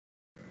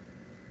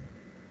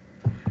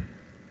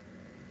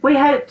 We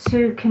hope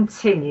to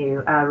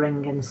continue our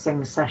Ring and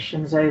Sing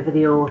sessions over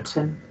the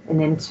autumn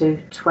and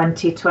into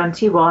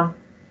 2021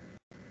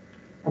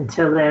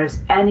 until there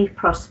is any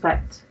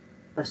prospect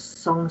of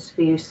Songs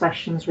for You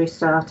sessions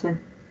restarting.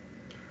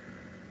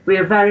 We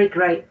are very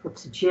grateful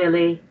to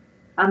Jilly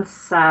and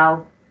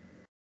Sal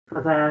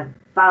for their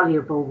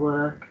valuable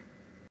work.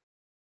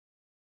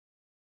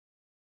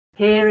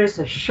 Here is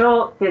a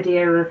short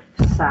video of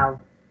Sal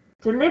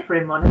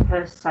delivering one of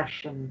her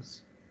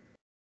sessions,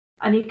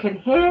 and you can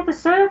hear the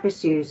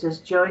service users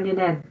joining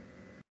in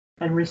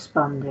and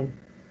responding.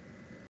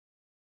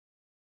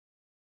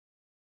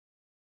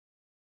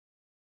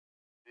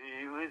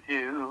 Be with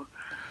you,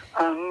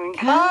 and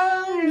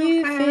can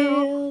you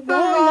feel the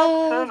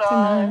love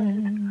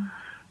tonight?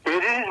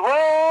 It is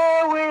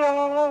where we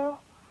are.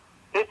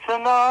 It's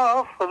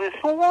enough for this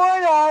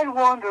wide-eyed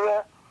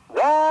wanderer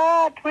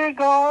that we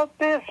got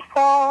this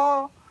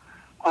far.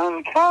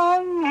 And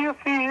can you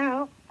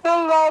feel the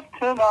love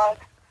tonight?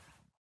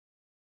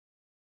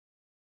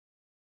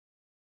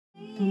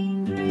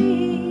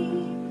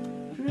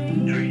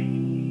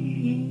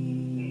 Dream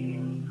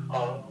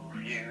of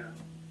you.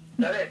 Is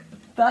that it?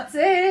 That's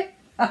it.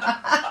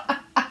 I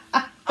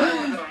was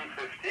only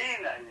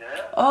 15 then,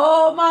 yeah?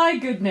 Oh my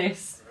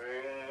goodness.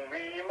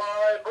 Bring me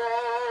my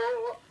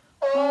bow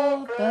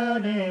Oh, of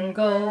burning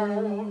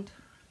gold.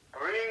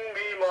 Bring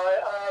me my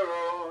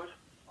arrows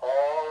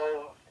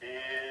of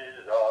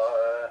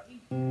desire.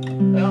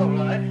 All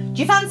right. Do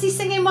you fancy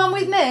singing one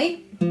with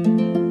me?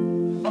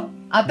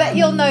 I bet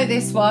you'll know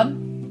this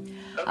one.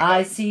 Okay.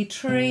 I see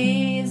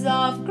trees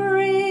of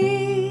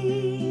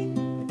green,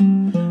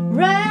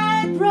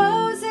 red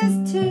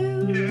roses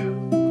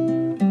too.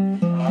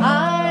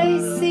 I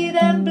see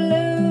them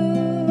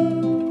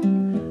bloom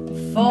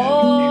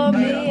for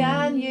me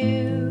and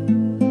you,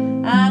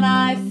 and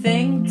I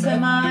think to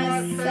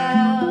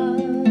myself,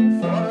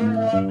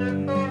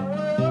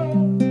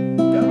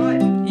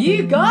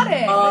 you got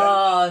it!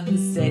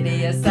 Consider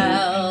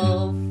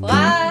yourself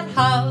at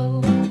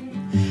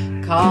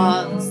home,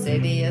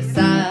 consider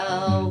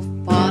yourself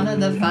part of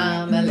the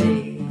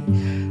family.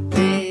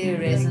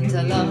 There isn't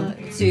a lot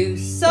to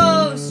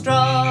so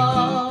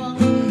strong.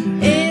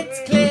 It's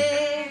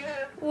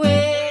clear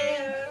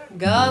we're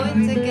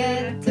going to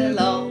get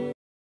along.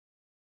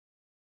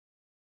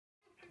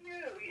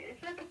 Is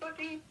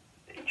everybody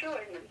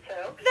enjoying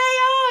themselves? They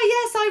are,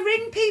 yes. I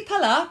ring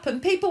people up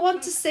and people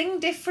want to sing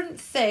different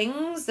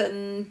things,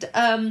 and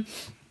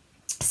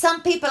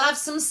some people have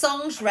some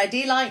songs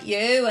ready like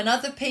you and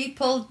other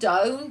people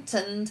don't,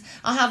 and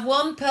I have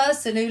one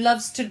person who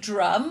loves to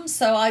drum,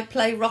 so I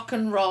play rock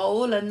and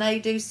roll and they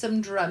do some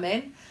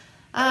drumming,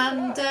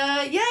 and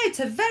yeah, it's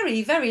a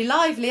very, very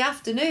lively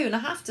afternoon, I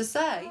have to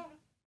say.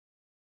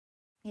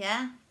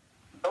 Yeah.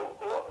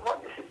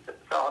 What does it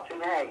start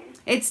in A?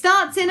 It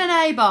starts in an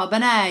A, Bob,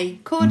 an A,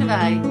 chord of A.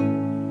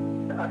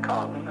 I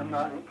can't remember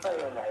how to play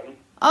an A.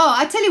 Oh,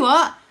 I tell you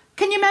what,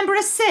 can you remember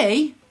a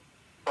C?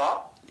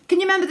 What? Can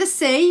you remember the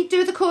C?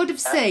 Do the chord of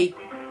C.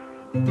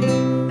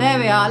 There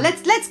we are.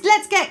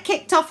 Let's get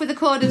kicked off with the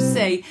chord of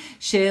C.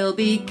 She'll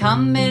be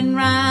coming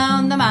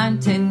round the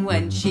mountain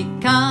when she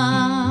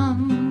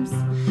comes.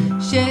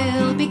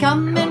 She'll be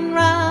coming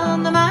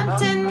round the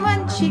mountain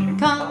when she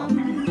comes.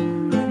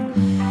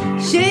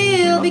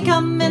 She'll be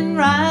coming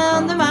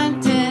round the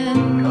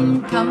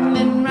mountain,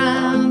 coming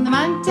round the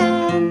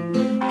mountain,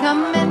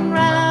 coming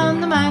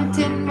round the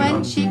mountain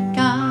when she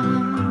comes.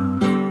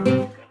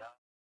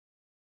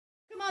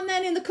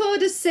 Then in the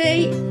chord of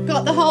C,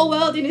 got the whole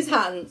world in his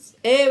hands.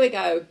 Here we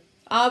go.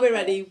 Are we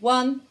ready?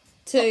 1,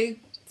 2,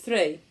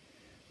 3.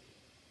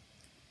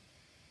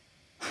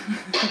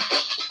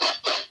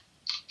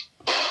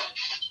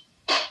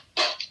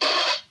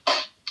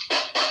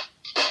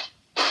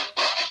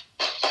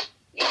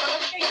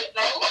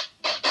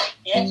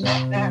 Yes,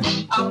 I can.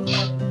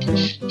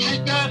 He's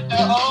got the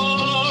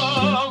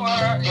whole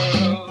world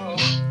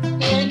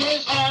in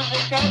his hands.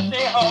 He's got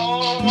the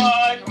whole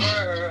wide world.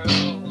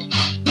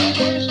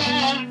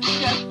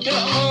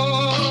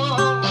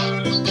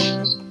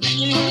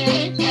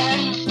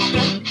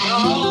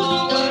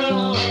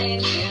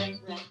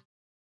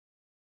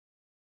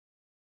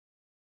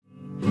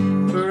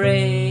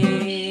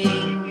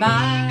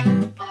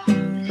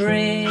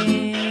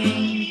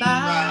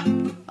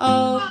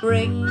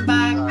 Bring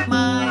back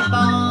my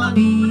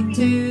Bonnie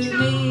to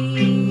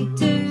me,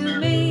 to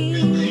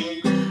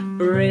me.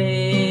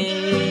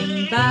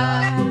 Bring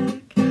back,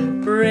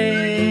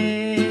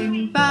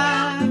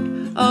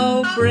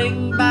 oh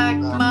bring back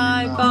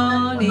my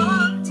Bonnie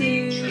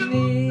to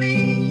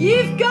me.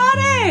 You've got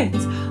it!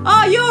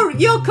 Oh,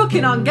 you're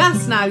cooking on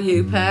gas now,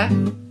 you pair.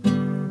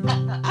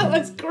 That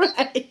was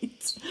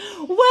great.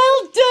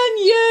 Well done,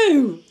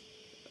 you.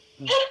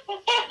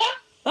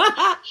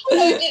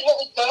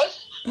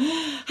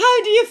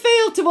 How do you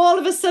feel to all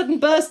of a sudden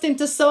burst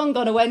into song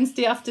on a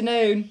Wednesday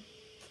afternoon?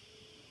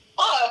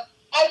 Oh,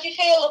 how do you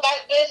feel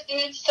about bursting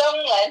into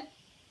song then?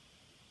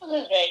 Well,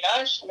 that's very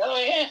nice. No,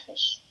 yeah,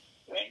 it's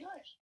very nice.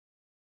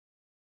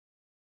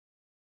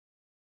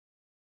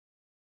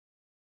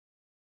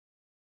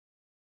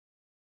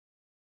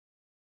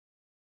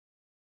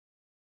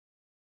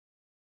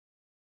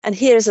 And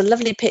here is a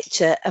lovely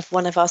picture of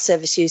one of our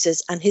service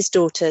users and his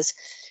daughters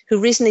who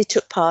recently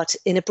took part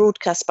in a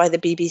broadcast by the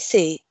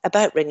BBC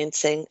about Ring and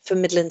Sing for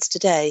Midlands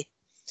Today.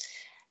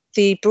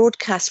 The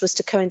broadcast was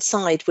to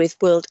coincide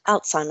with World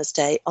Alzheimer's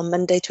Day on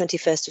Monday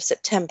 21st of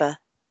September.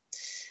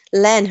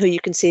 Len, who you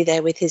can see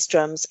there with his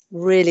drums,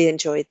 really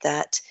enjoyed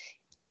that.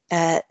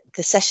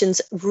 The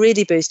sessions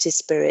really boost his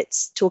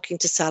spirits, talking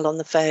to Sal on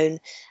the phone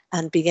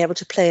and being able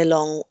to play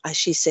along as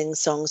she sings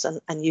songs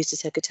and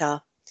uses her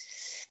guitar.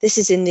 This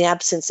is in the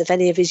absence of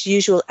any of his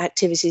usual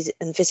activities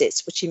and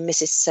visits, which he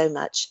misses so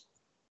much.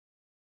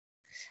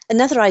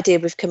 Another idea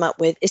we've come up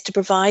with is to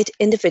provide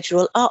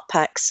individual art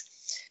packs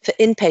for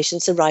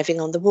inpatients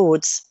arriving on the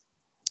wards.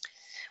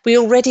 We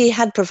already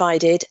had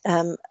provided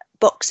art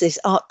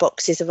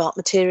boxes of art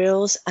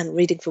materials and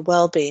reading for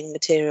wellbeing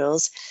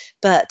materials,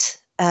 but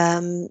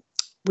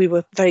we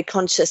were very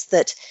conscious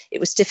that it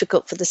was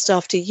difficult for the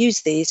staff to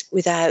use these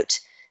without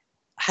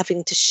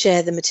having to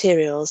share the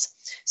materials.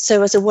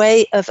 So as a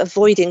way of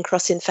avoiding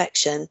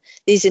cross-infection,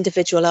 these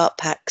individual art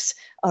packs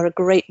are a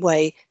great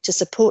way to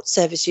support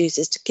service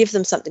users, to give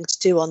them something to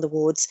do on the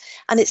wards,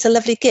 and it's a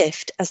lovely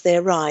gift as they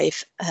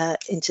arrive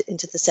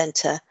into the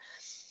centre.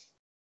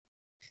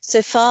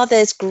 So far,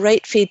 there's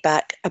great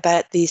feedback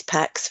about these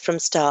packs from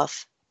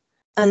staff,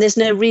 and there's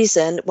no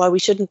reason why we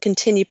shouldn't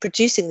continue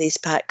producing these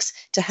packs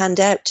to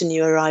hand out to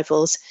new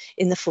arrivals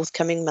in the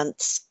forthcoming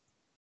months.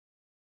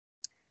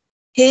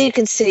 Here you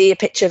can see a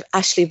picture of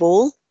Ashley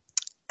Wall.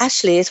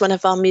 Ashley is one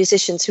of our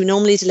musicians who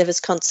normally delivers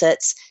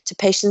concerts to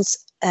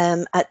patients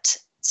at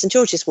St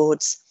George's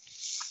wards.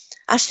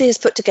 Ashley has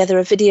put together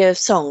a video of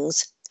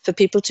songs for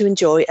people to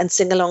enjoy and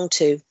sing along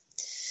to.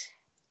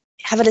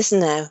 Have a listen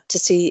now to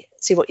see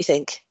what you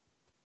think.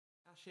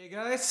 Hey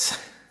guys,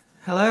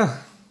 hello.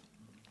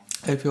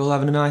 Hope you're all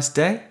having a nice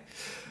day.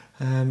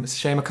 It's a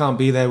shame I can't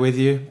be there with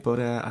you, but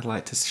I'd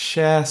like to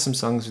share some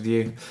songs with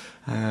you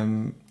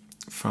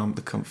from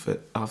the comfort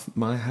of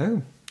my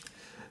home.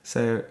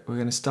 So we're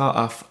going to start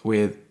off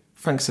with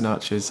Frank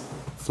Sinatra's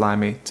Fly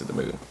Me to the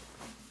Moon.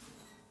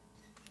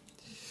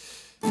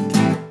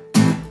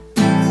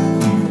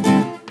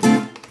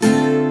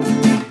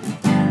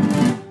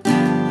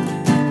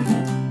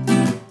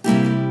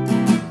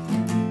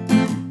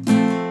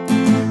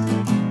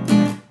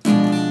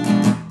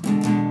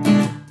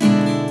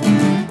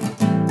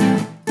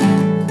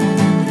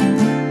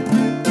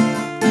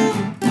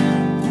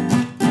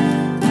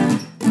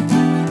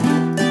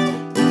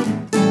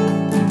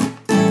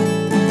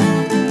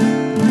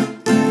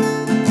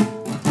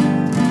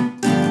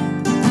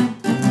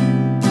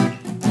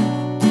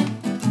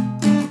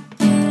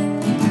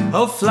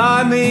 Oh,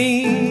 fly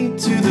me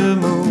to the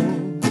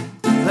moon,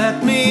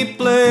 let me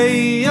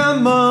play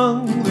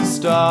among the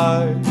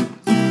stars.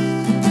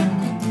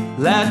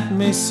 Let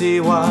me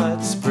see what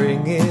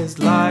spring is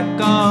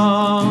like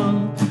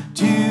on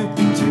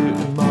Jupiter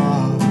and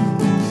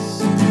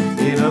Mars.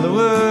 In other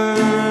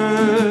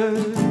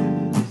words,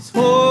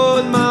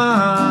 hold my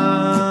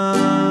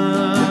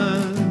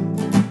hand.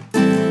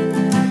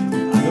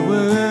 In other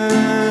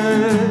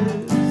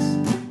words,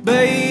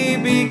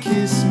 baby,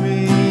 kiss me.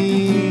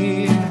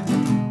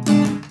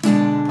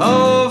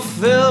 Oh,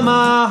 fill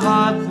my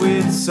heart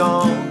with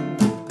song,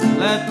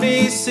 let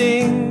me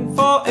sing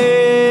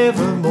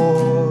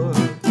forevermore.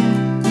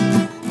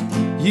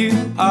 You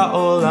are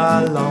all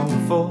I long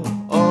for,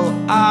 all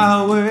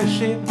I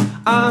worship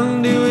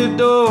and do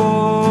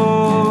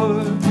adore.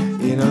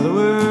 In other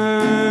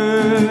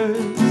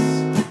words,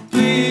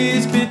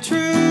 please be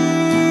true.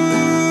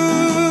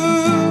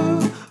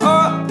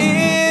 Or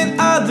in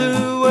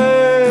other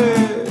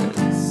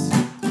words,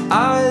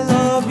 I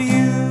love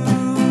you.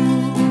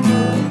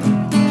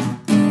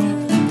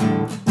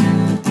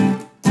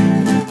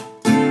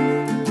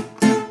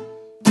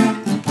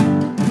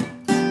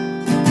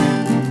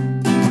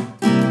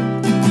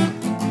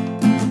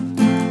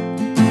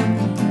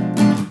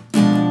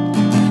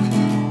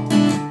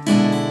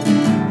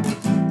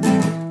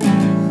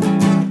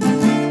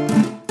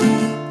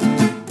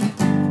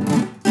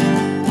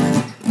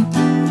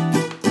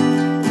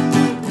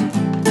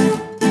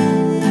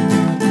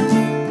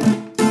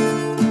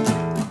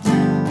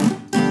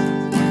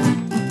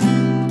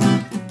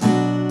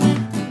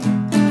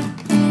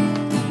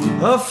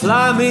 Oh,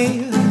 fly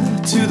me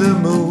to the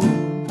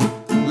moon,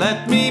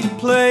 let me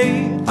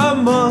play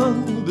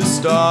among the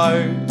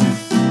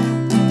stars.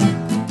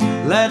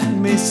 Let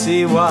me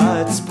see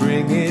what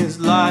spring is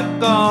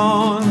like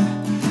on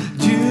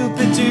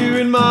Jupiter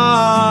and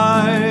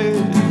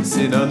Mars.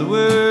 In other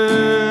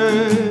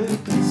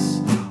words,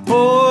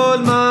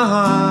 hold my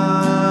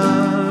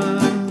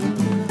hand.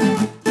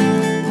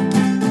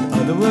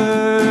 Other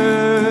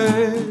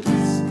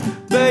words,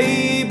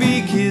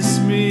 baby, kiss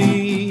me.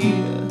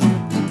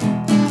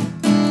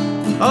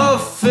 Oh,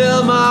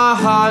 fill my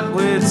heart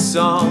with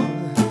song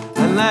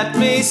and let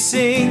me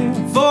sing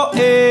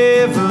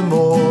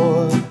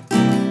forevermore.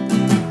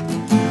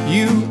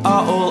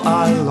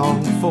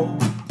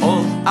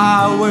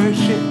 I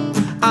worship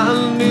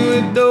and to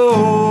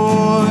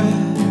adore.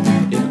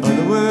 In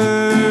other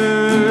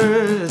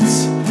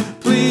words,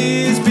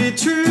 please be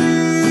true.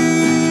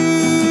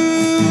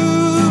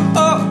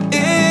 Oh,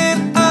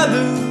 in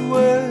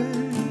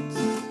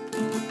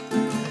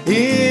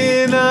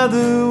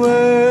other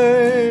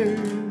words,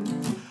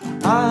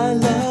 I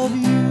love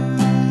you.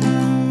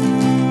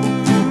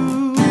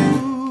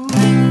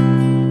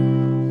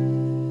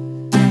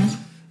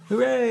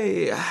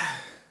 Hooray!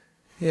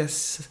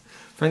 Yes,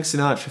 Frank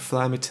Sinatra,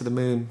 Fly Me to the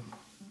Moon.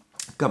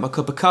 Got my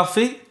cup of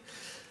coffee,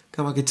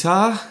 got my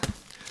guitar,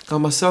 got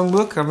my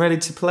songbook, I'm ready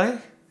to play.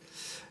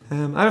 I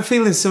have a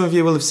feeling some of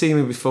you will have seen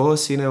me before,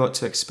 so you know what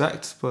to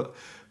expect, but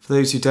for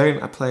those who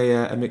don't, I play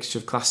a mixture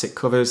of classic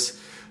covers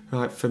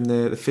right from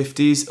the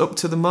 50s up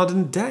to the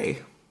modern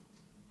day.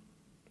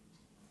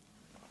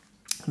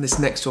 And this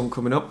next one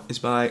coming up is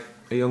by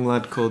a young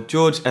lad called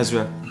George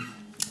Ezra,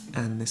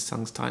 and this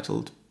song's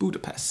titled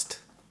Budapest.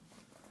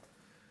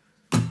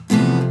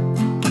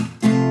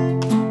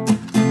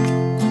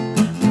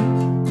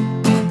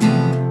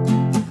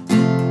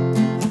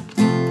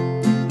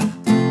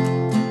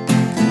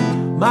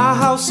 My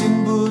house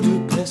in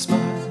Budapest, my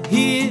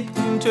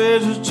hidden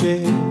treasure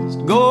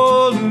chest,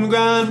 golden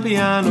grand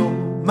piano,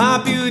 my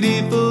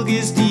beautiful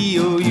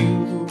Castillo,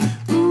 you,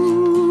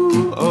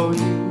 ooh, oh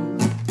you,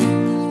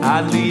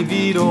 I'd leave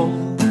it all.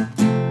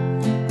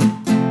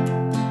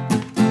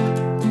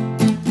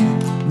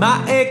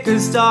 My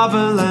acres of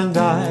land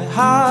I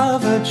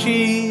have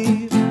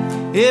achieved.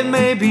 It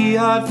may be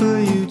hard for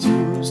you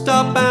to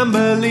stop and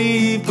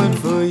believe, but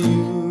for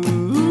you,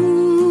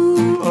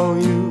 oh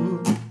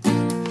you,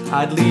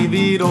 I'd leave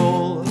it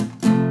all.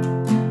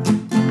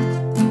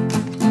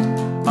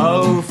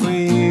 Oh, for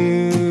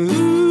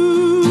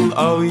you,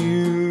 oh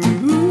you,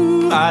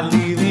 I'd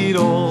leave it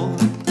all.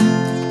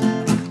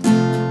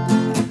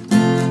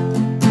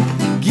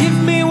 Give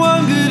me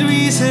one good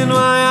reason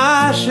why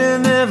I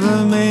should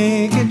never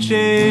make a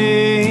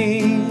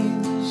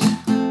change.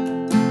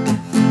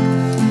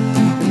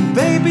 And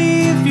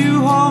baby, if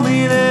you hold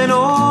me, then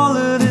all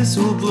of this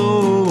will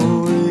blow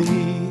away.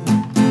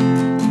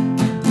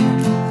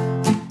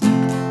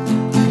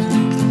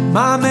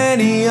 My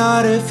many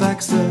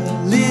artifacts, the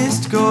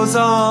list goes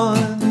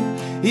on.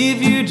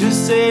 If you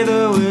just say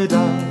the word,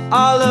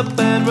 I'll up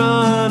and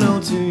run. Oh,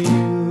 to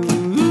you,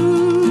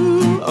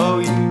 oh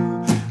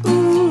you,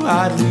 ooh,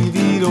 I'd leave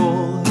it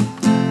all.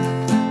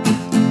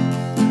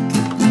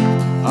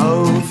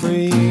 Oh, for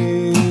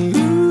you,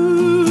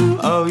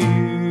 oh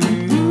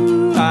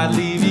you, I'd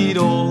leave it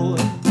all.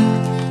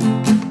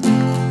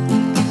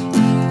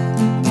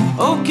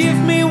 Oh, give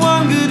me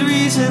one good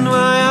reason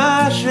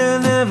why I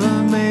should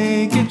never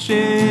make a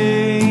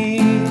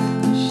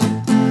change.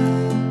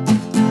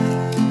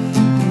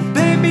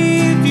 Baby,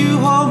 if you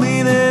hold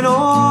me, then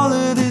all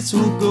of this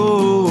will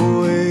go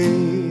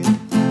away.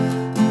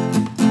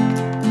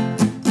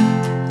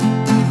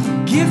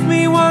 Give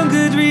me one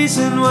good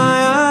reason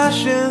why I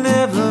should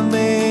never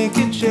make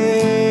a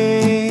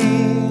change.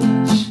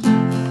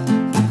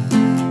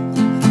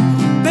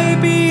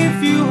 Baby,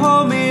 if you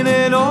hold me,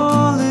 then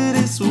all of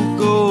this will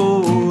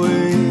go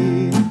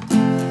away.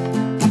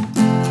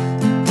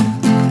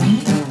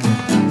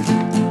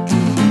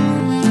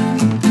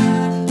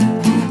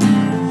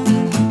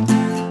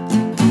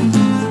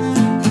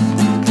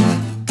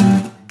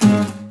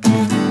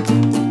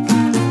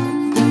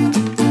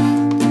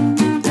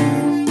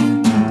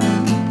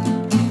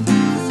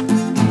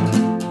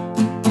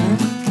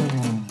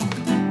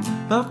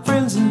 My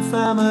friends and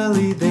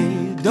family,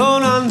 they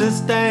don't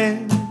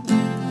understand.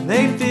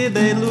 They fear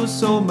they lose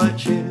so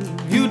much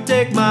if you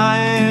take my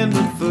hand.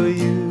 But for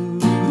you,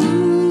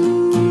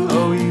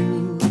 oh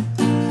you,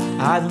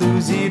 I'd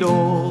lose it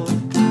all.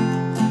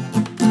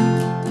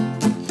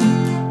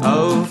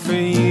 Oh, for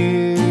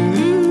you,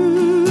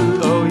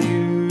 oh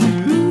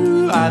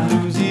you, I'd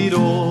lose it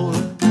all.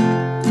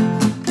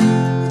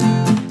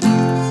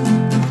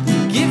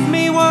 Give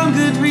me one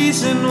good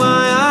reason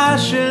why I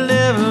should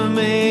never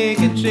make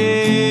a change.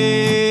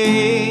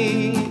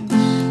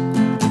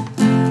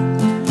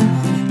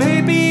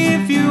 Baby,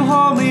 if you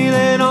hold me,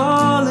 then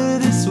all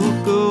of this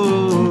will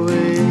go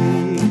away.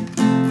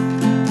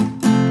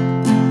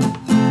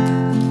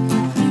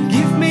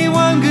 Give me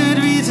one good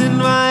reason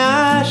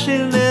why I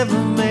should never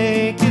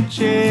make a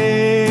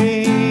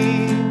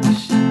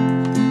change.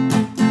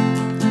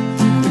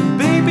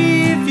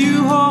 Baby, if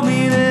you hold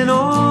me, then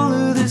all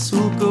of this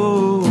will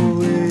go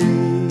away.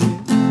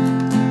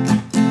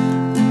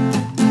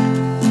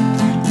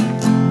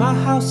 My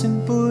house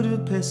in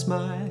Budapest,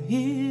 my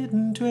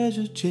hidden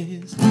treasure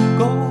chest,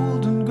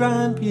 golden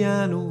grand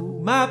piano,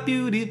 my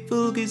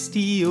beautiful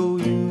Castillo,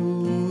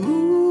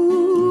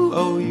 you,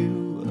 oh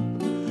you,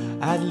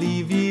 I'd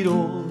leave it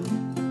all.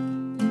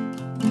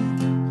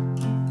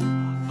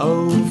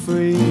 Oh, for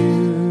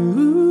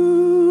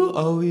you,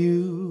 oh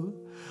you,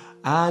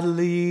 I'd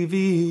leave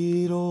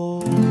it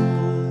all.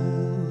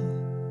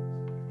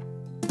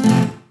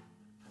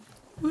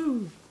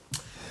 Woo.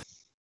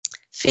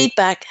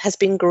 Feedback has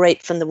been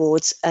great from the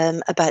wards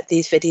about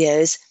these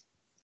videos.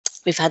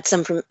 We've had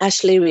some from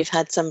Ashley, we've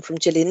had some from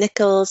Gillian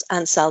Nichols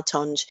and Sal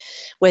Tonge,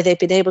 where they've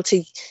been able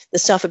to, the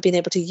staff have been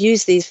able to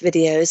use these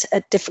videos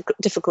at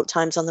difficult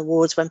times on the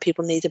wards when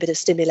people need a bit of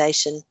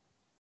stimulation.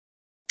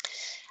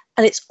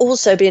 And it's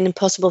also been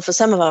impossible for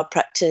some of our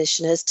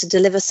practitioners to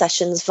deliver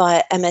sessions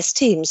via MS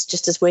Teams,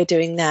 just as we're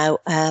doing now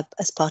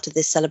as part of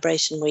this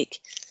celebration week.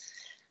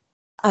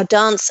 Our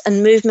dance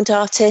and movement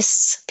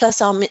artists, plus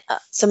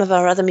some of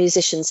our other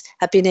musicians,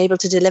 have been able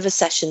to deliver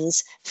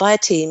sessions via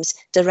Teams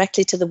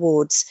directly to the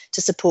wards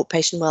to support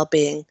patient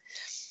wellbeing.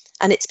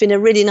 And it's been a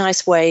really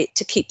nice way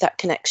to keep that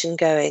connection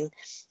going,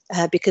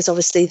 because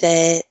obviously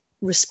they're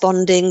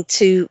responding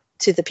to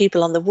the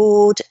people on the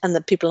ward, and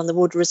the people on the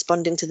ward are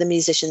responding to the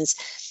musicians.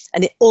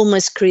 And it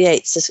almost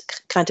creates this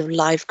kind of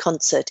live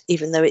concert,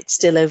 even though it's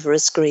still over a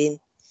screen.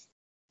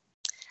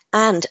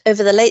 And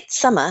over the late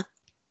summer,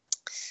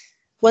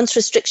 once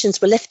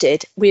restrictions were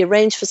lifted, we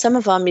arranged for some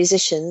of our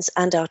musicians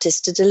and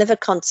artists to deliver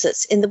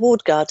concerts in the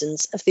ward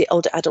gardens of the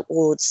older adult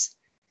wards,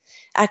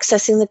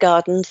 accessing the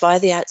garden via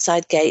the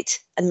outside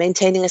gate and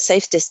maintaining a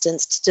safe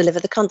distance to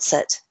deliver the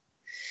concert.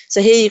 So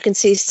here you can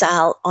see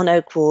Sal on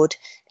Oak Ward.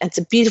 It's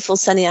a beautiful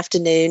sunny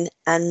afternoon,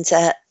 and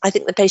I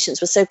think the patients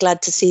were so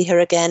glad to see her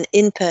again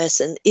in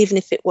person, even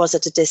if it was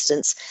at a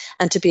distance,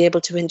 and to be able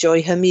to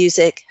enjoy her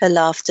music, her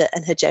laughter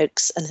and her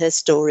jokes and her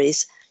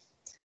stories.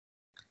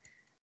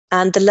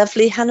 And the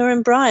lovely Hannah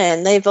and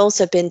Brian, they've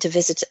also been to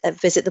visit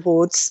the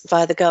wards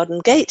via the garden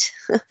gate.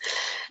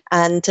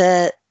 And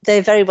they're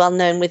very well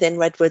known within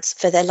Redwoods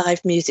for their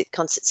live music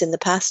concerts in the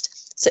past.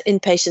 So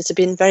inpatients have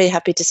been very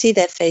happy to see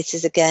their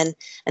faces again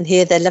and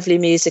hear their lovely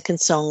music and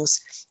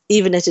songs,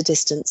 even at a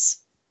distance.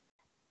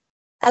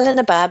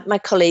 Eleanor Babb, my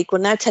colleague, will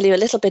now tell you a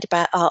little bit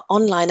about our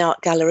online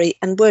art gallery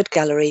and word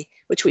gallery,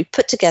 which we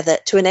put together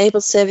to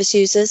enable service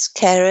users,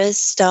 carers,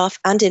 staff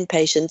and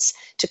inpatients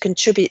to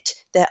contribute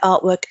their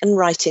artwork and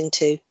writing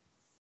to.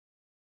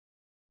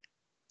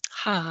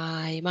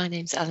 Hi, my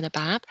name's Eleanor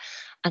Babb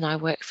and I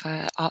work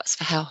for Arts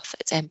for Health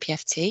at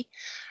MPFT,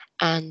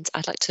 and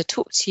I'd like to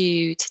talk to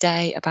you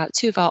today about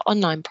two of our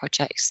online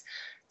projects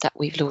that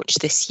we've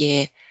launched this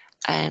year,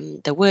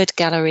 the word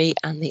gallery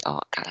and the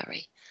art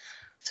gallery.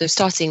 So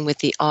starting with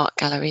the art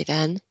gallery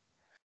then,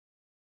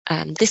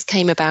 this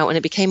came about when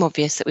it became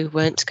obvious that we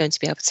weren't going to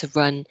be able to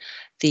run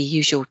the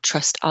usual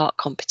Trust Art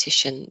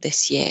competition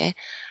this year.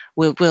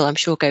 We'll I'm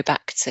sure, go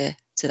back to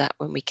that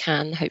when we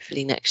can,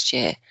 hopefully next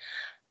year.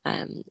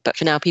 But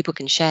for now, people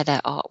can share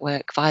their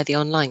artwork via the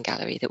online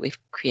gallery that we've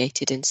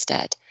created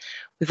instead.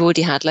 We've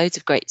already had loads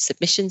of great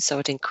submissions, so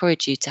I'd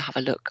encourage you to have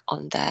a look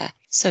on there.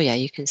 So yeah,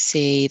 you can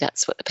see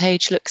that's what the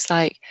page looks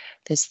like.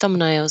 There's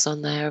thumbnails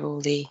on there of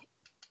all the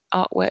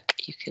artwork.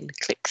 You can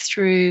click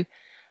through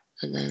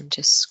and then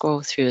just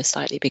scroll through a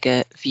slightly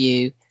bigger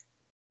view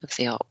of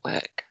the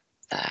artwork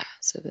there.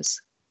 So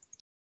there's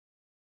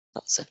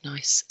lots of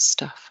nice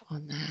stuff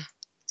on there.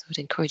 So I'd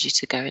encourage you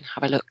to go and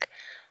have a look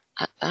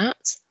at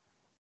that.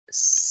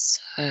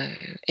 So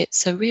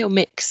it's a real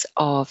mix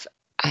of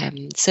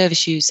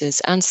service users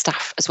and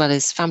staff, as well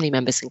as family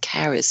members and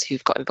carers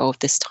who've got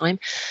involved this time.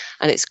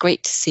 And it's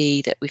great to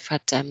see that we've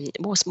had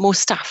more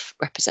staff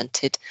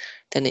represented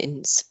than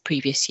in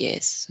previous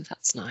years, so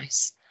that's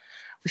nice.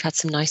 We've had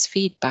some nice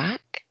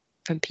feedback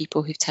from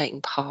people who've taken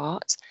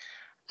part.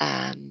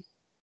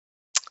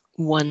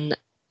 One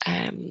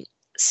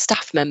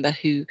staff member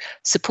who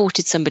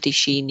supported somebody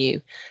she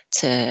knew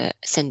to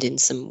send in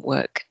some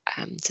work,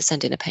 to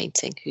send in a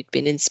painting, who'd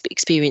been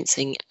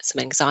experiencing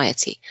some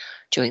anxiety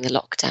during the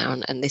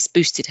lockdown, and this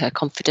boosted her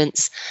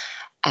confidence,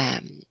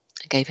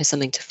 gave her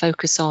something to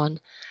focus on,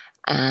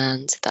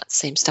 and that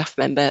same staff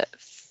member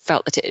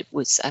felt that it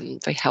was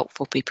very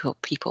helpful for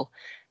people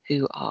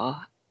who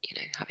are,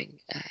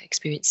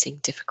 experiencing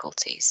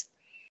difficulties.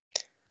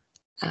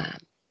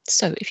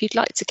 So if you'd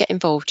like to get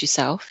involved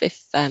yourself,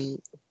 if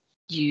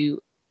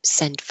you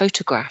send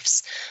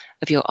photographs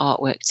of your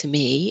artwork to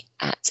me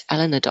at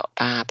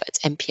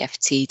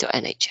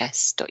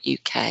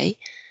eleanor.babb@mpft.nhs.uk,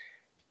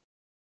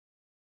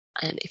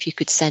 and if you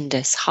could send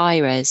us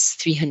high-res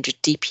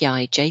 300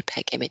 DPI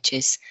JPEG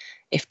images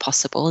if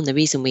possible. And the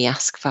reason we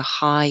ask for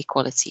high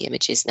quality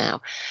images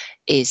now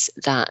is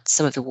that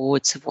some of the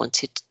wards have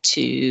wanted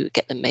to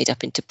get them made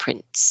up into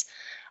prints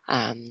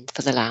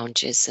for the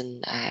lounges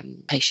and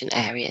patient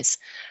areas.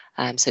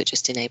 So it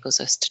just enables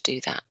us to do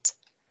that.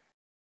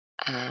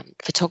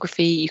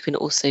 Photography, you can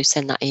also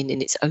send that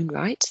in its own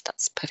right.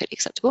 That's perfectly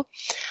acceptable.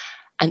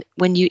 And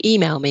when you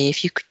email me,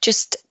 if you could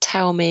just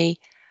tell me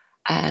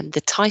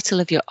the title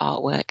of your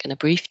artwork and a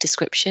brief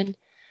description,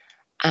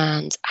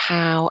 and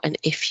how and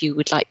if you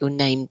would like your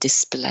name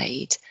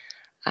displayed.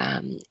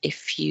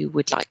 If you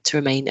would like to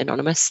remain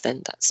anonymous,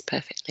 then that's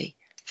perfectly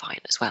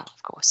fine as well,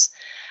 of course.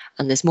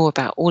 And there's more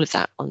about all of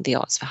that on the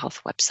Arts for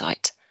Health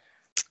website.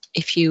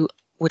 If you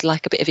would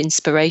like a bit of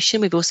inspiration,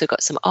 we've also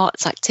got some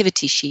arts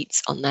activity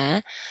sheets on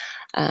there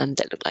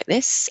that look like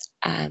this.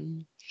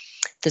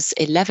 There's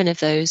 11 of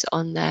those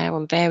on there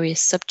on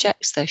various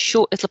subjects. They're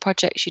short little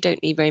projects. You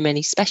don't need very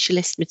many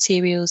specialist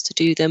materials to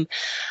do them.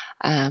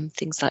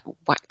 Things like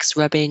wax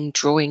rubbing,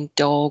 drawing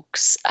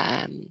dogs,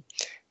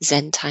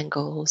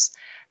 Zentangles.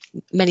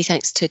 Many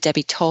thanks to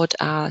Debbie Todd,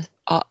 our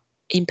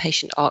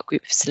inpatient art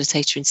group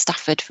facilitator in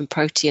Stafford from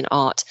Protean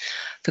Art,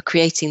 for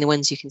creating the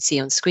ones you can see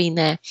on screen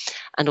there,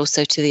 and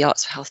also to the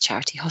Arts for Health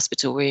charity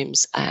hospital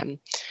rooms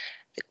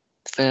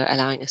for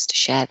allowing us to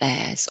share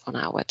theirs on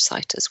our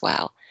website as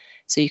well.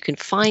 So you can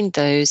find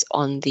those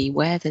on the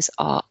Where There's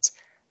Art,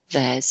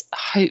 There's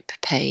Hope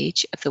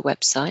page of the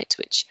website,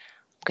 which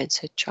I'm going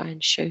to try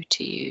and show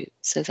to you.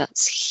 So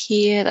that's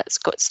here, that's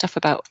got stuff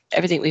about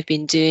everything we've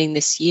been doing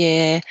this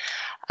year.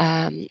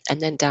 And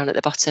then down at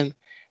the bottom,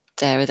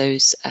 there are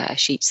those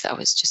sheets that I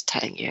was just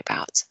telling you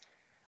about.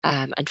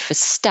 And for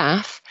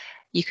staff,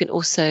 you can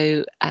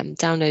also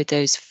download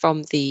those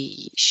from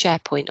the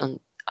SharePoint on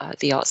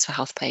the Arts for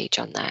Health page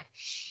on there.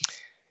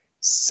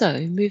 So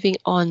moving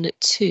on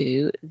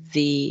to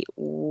the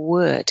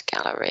word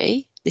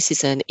gallery. This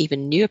is an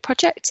even newer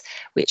project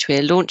which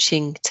we're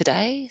launching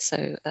today,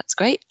 so that's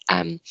great.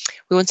 We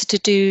wanted to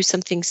do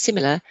something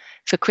similar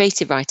for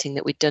creative writing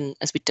that we'd done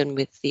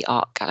with the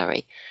art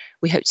gallery.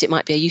 We hoped it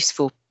might be a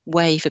useful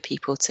way for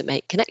people to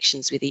make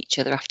connections with each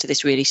other after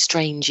this really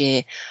strange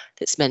year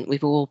that's meant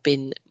we've all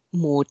been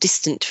more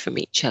distant from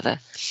each other.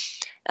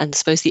 And I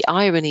suppose the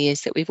irony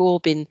is that we've all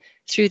been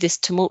through this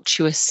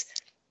tumultuous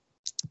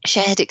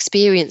shared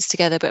experience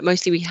together, but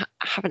mostly we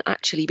haven't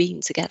actually been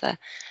together.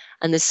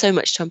 And there's so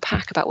much to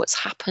unpack about what's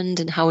happened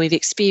and how we've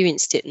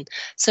experienced it, and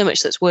so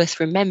much that's worth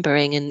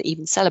remembering and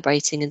even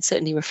celebrating and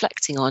certainly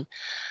reflecting on.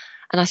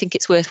 And I think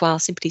it's worthwhile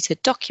simply to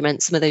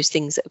document some of those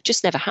things that have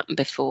just never happened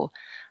before,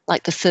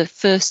 like the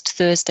first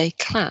Thursday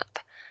clap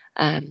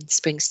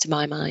springs to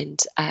my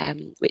mind,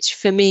 which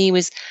for me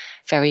was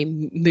very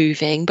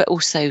moving, but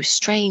also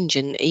strange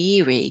and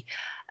eerie.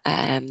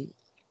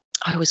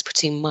 I was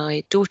putting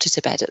my daughter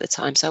to bed at the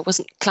time, so I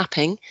wasn't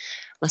clapping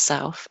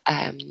myself,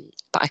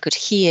 but I could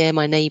hear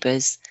my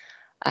neighbours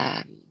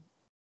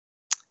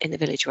in the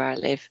village where I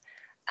live,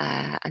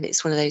 and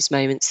it's one of those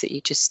moments that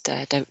you just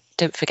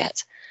don't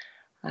forget.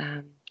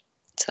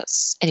 So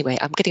that's, anyway,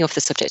 I'm getting off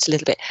the subject a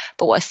little bit,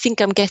 but what I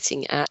think I'm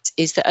getting at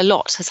is that a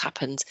lot has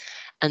happened,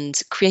 and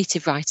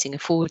creative writing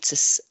affords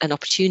us an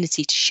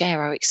opportunity to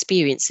share our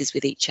experiences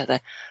with each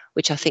other,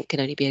 which I think can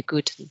only be a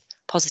good and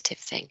positive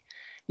thing.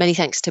 Many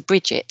thanks to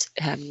Bridget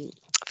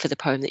for the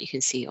poem that you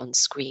can see on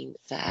screen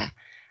there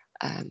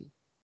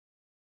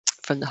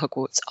from the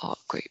Hogwarts Art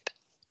Group.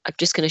 I'm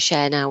just going to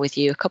share now with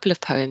you a couple of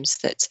poems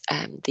that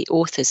the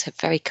authors have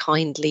very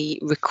kindly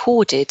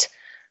recorded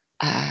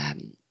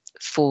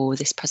for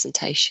this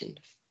presentation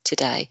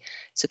today.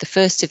 So the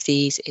first of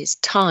these is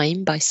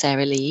Time by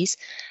Sarah Lees,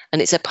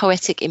 and it's a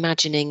poetic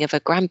imagining of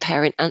a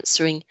grandparent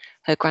answering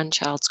her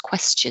grandchild's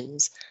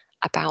questions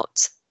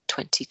about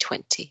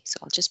 2020. So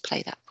I'll just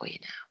play that for you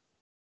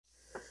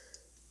now.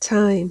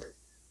 Time.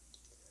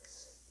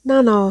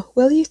 Nana,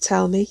 will you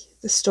tell me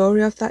the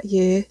story of that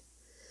year,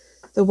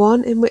 the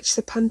one in which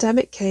the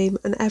pandemic came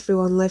and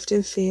everyone lived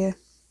in fear?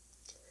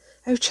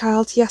 Oh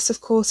child, yes,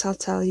 of course I'll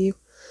tell you,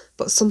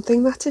 but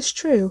something that is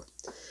true.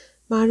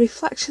 My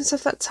reflections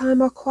of that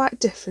time are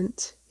quite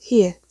different.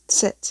 Here,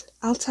 sit,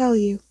 I'll tell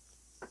you.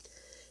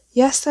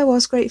 Yes, there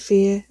was great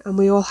fear, and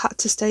we all had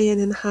to stay in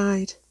and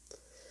hide.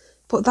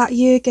 But that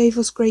year gave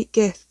us great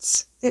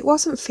gifts. It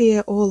wasn't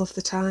fear all of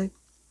the time.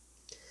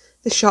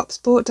 The shops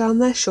brought down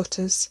their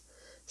shutters,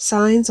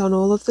 signs on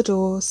all of the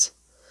doors.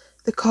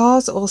 The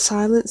cars all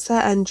silenced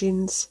their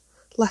engines,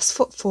 less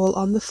footfall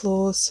on the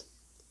floors.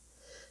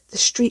 The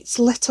streets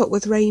lit up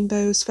with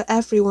rainbows for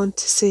everyone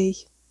to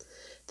see.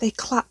 They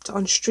clapped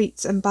on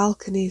streets and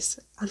balconies,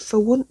 and for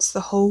once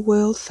the whole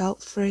world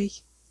felt free.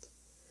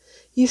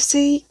 You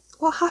see,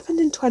 what happened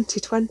in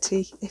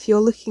 2020, if you're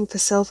looking for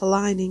silver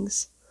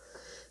linings?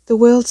 The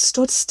world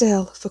stood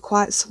still for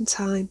quite some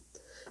time.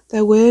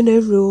 There were no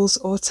rules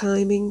or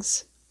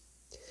timings.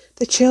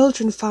 The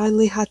children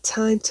finally had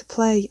time to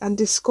play and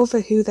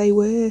discover who they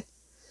were.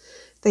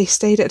 They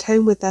stayed at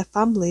home with their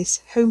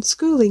families.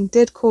 Homeschooling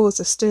did cause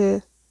a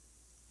stir.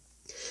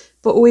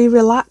 But we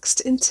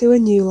relaxed into a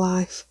new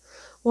life,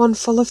 one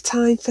full of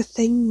time for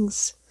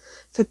things,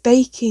 for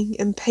baking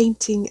and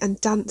painting and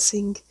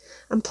dancing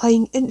and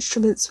playing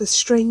instruments with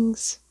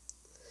strings.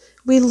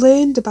 We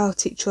learned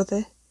about each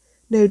other,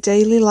 no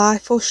daily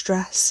life or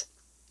stress.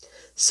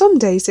 Some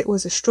days it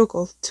was a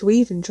struggle to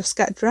even just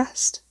get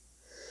dressed.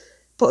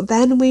 But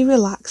then we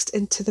relaxed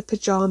into the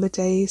pyjama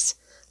days.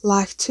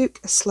 Life took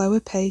a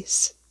slower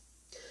pace.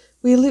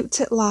 We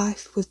looked at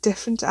life with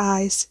different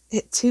eyes.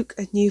 It took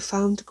a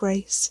newfound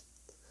grace.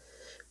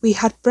 We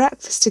had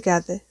breakfast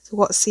together for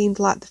what seemed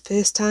like the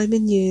first time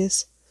in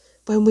years.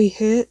 When we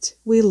hurt,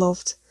 we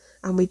loved,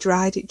 and we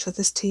dried each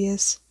other's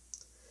tears.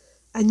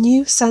 A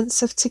new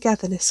sense of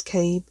togetherness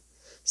came,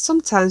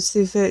 sometimes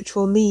through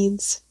virtual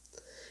means.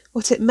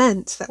 But it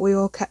meant that we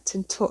all kept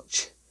in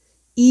touch,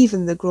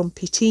 even the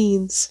grumpy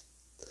teens.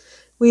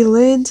 We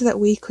learned that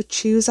we could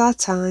choose our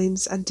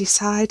times and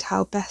decide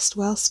how best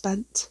well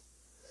spent.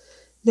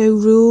 No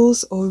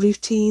rules or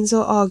routines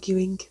or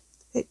arguing,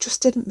 it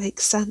just didn't make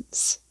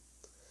sense.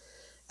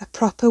 A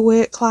proper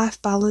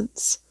work-life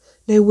balance,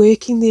 no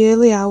working the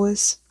early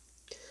hours.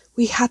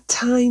 We had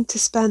time to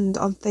spend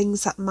on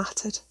things that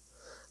mattered,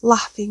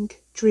 laughing,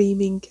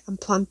 dreaming and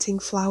planting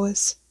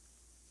flowers.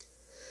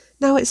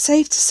 Now it's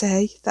safe to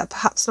say that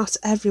perhaps not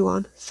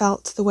everyone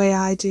felt the way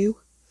I do,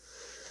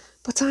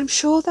 but I'm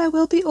sure there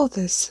will be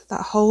others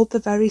that hold the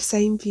very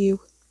same view.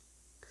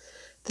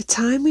 The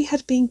time we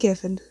had been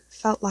given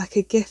felt like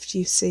a gift,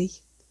 you see.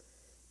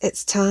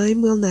 It's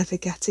time we'll never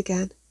get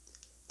again.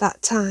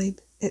 That time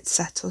it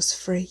set us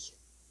free.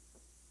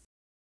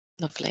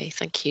 Lovely.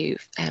 Thank you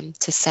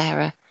to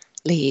Sarah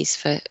Lees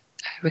for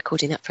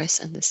recording that for us.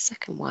 And the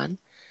second one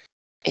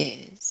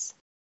is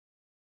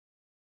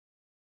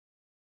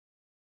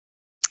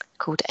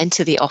called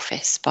Enter the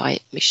Office by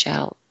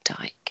Michelle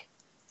Dyke.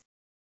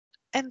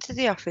 Enter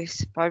the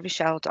Office by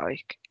Michelle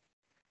Dyke.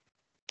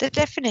 The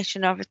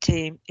definition of a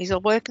team is all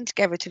working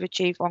together to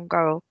achieve one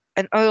goal,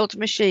 an oiled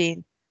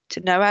machine, to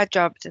know our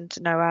jobs and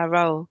to know our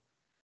role.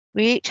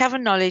 We each have a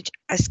knowledge,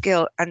 a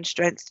skill and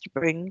strength to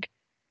bring,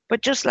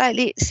 but just like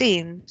it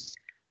seems,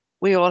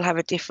 we all have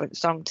a different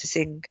song to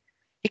sing.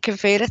 It can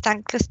feel a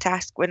thankless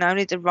task when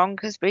only the wrong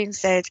has been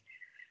said.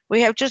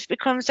 We have just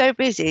become so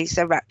busy,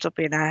 so wrapped up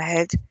in our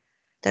head.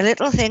 The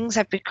little things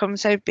have become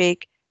so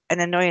big,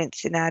 an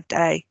annoyance in our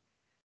day,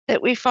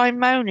 that we find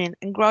moaning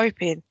and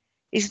griping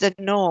is the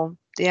norm,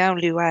 the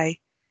only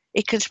way.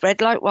 It can spread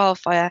like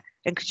wildfire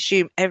and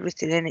consume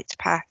everything in its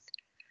path.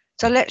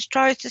 So let's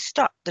try to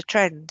stop the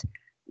trend.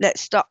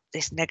 Let's stop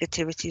this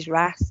negativity's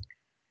wrath.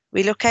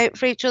 We look out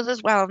for each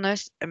other's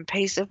wellness and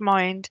peace of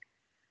mind.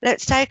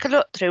 Let's take a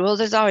look through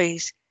others'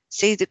 eyes,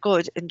 see the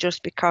good and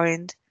just be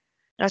kind.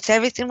 Not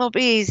everything will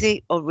be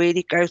easy or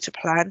really go to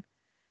plan,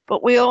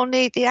 but we all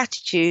need the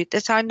attitude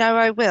that I know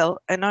I will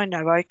and I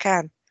know I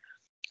can.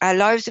 Our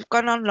lives have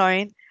gone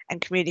online and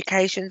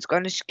communication's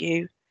gone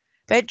askew.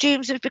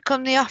 Bedrooms have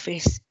become the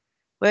office.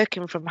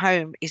 Working from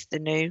home is the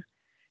new.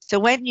 So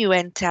when you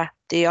enter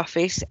the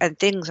office and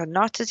things are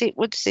not as it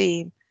would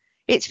seem,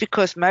 it's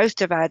because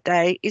most of our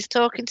day is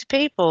talking to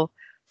people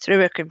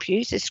through a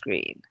computer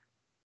screen.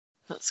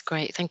 That's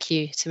great. Thank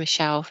you to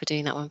Michelle for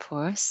doing that one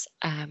for us.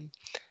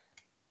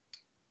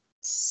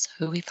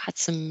 So we've had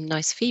some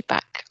nice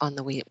feedback on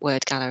the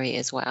word gallery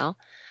as well.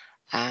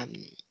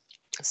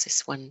 There's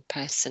this one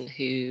person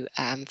who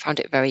found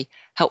it very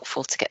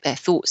helpful to get their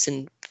thoughts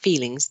and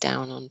feelings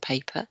down on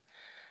paper.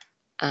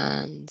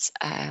 And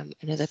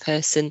another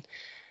person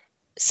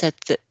said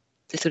that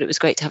they thought it was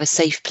great to have a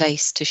safe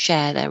place to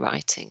share their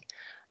writing,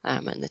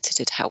 and that it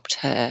had helped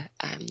her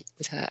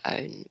with her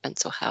own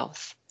mental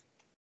health.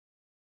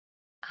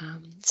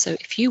 So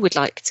if you would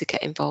like to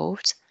get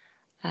involved,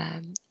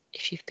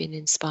 if you've been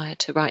inspired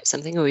to write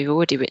something or you've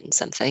already written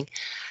something,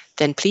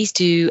 then please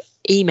do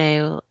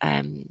email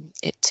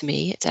it to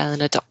me at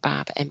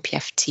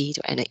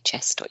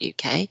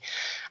eleanor.babb@mpft.nhs.uk.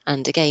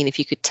 And again, if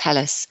you could tell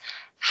us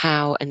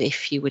how and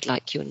if you would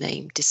like your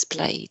name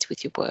displayed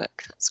with your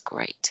work, that's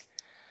great.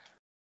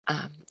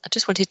 I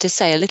just wanted to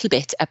say a little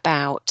bit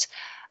about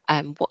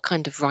what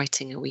kind of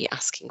writing are we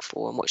asking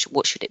for and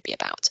what should it be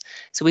about.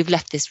 So we've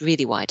left this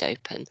really wide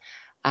open.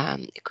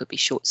 It could be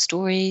short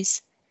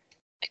stories,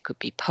 it could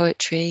be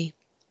poetry,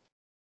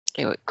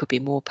 or it could be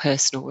more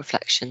personal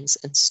reflections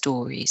and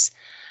stories.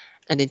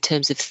 And in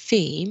terms of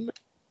theme,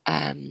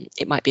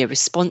 it might be a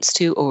response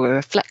to or a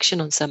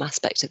reflection on some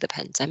aspect of the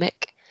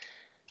pandemic.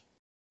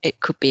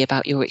 It could be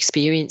about your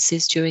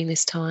experiences during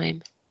this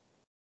time.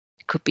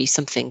 It could be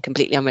something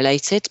completely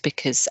unrelated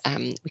because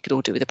we could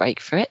all do with a break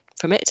from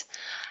it.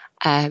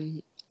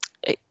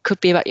 It could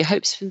be about your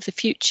hopes for the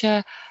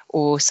future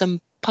or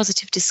some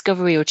positive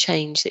discovery or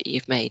change that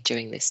you've made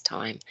during this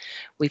time.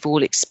 We've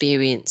all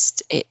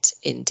experienced it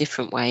in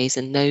different ways,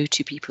 and no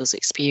two people's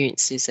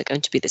experiences are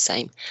going to be the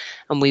same.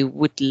 And we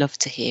would love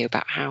to hear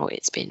about how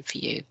it's been for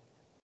you.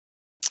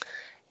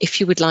 If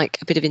you would like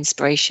a bit of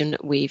inspiration,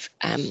 we've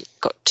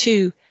got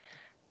 2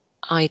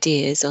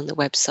 ideas on the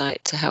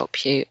website to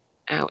help you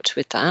out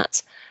with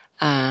that.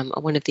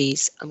 One of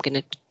these I'm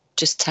going to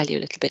just tell you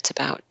a little bit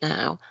about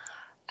now,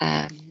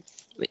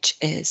 which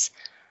is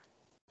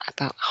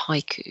about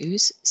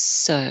haikus.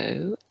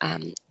 So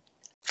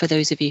for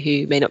those of you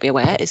who may not be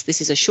aware,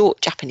 this is a short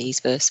Japanese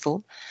verse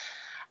form.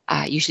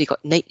 It's usually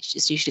got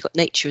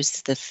nature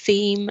as the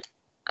theme,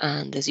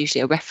 and there's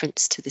usually a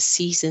reference to the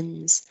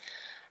seasons,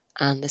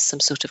 and there's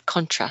some sort of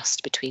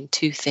contrast between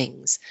 2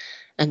 things.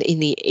 And in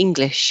the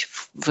English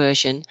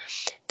version,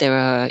 there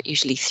are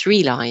usually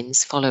 3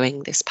 lines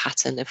following this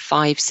pattern of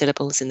 5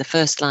 syllables in the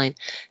first line,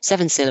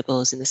 7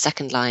 syllables in the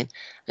second line,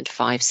 and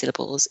 5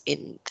 syllables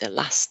in the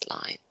last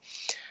line.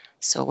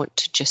 So I want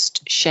to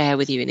just share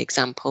with you an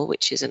example,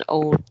 which is an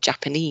old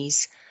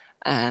Japanese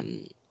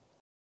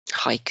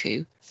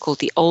haiku called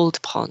The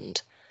Old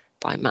Pond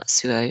by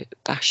Matsuo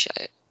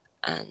Basho.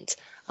 And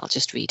I'll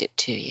just read it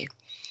to you.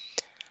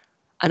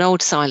 An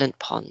old silent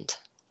pond.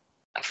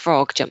 A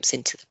frog jumps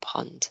into the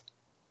pond.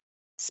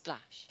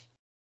 Splash.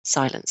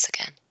 Silence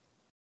again.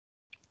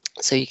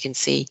 So you can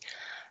see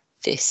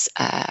this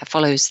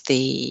follows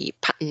the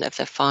pattern of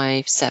the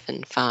 5,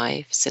 7,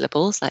 5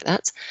 syllables like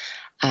that.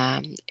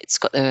 It's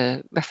got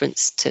the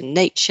reference to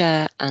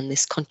nature and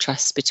this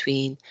contrast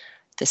between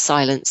the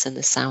silence and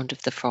the sound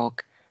of the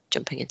frog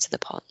jumping into the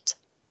pond.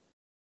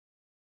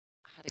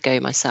 I had a go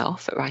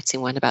myself at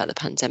writing one about the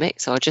pandemic,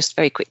 so I'll just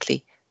very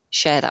quickly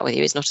share that with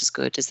you. It's not as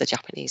good as the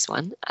Japanese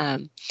one.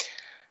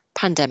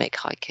 Pandemic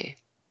haiku.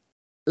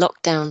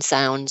 Lockdown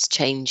sounds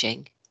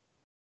changing.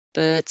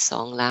 Bird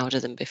song louder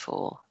than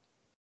before.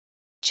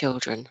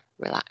 Children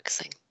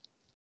relaxing.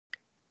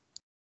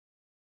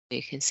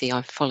 You can see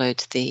I've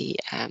followed the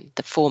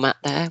format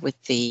there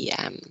with the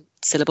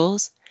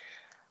syllables.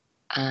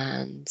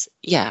 And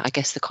yeah, I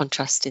guess the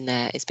contrast in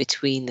there is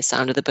between the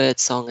sound of the bird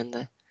song and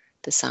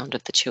the sound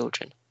of the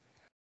children.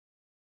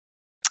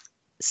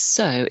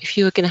 So if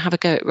you were going to have a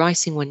go at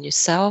writing one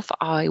yourself,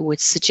 I would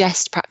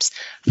suggest perhaps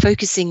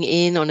focusing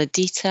in on a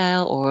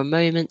detail or a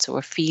moment or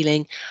a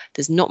feeling.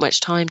 There's not much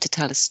time to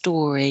tell a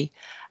story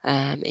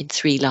in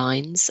 3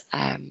 lines.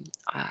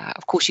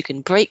 Of course, you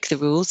can break the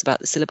rules about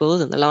the syllables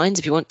and the lines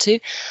if you want to.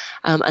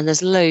 And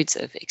there's loads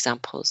of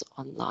examples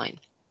online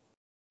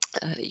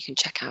that you can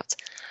check out.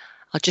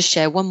 I'll just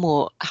share one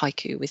more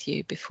haiku with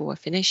you before I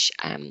finish,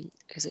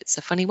 because it's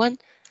a funny one.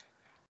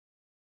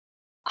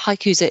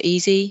 Haikus are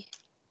easy,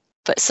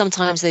 but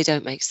sometimes they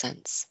don't make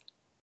sense.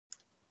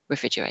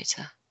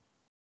 Refrigerator.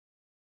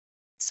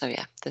 So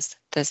yeah,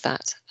 there's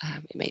that.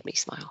 It made me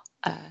smile.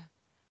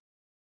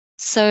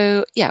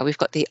 So yeah, we've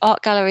got the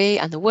art gallery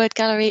and the word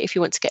gallery. If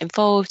you want to get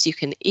involved, you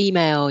can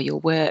email your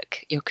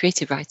work, your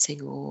creative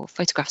writing or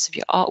photographs of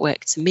your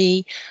artwork to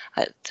me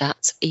at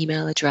that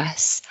email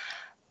address.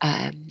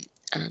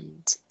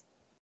 And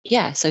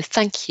yeah, so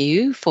thank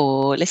you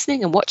for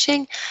listening and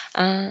watching,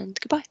 and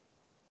goodbye.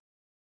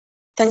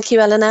 Thank you,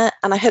 Eleanor,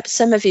 and I hope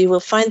some of you will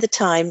find the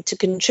time to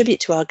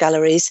contribute to our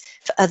galleries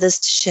for others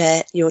to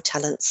share your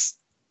talents.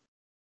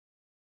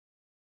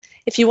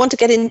 If you want to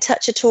get in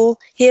touch at all,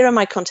 here are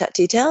my contact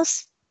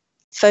details,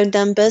 phone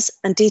numbers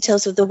and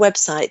details of the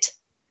website,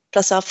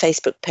 plus our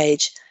Facebook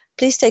page.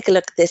 Please take a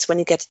look at this when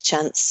you get a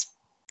chance.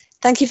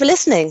 Thank you for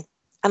listening,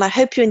 and I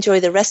hope you enjoy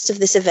the rest of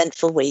this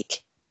eventful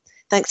week.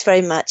 Thanks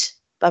very much.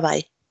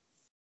 Bye-bye.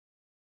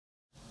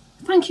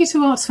 Thank you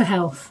to Arts for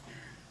Health.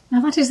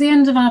 Now that is the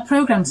end of our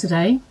programme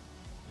today.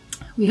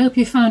 We hope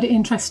you found it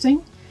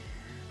interesting.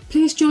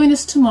 Please join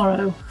us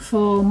tomorrow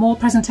for more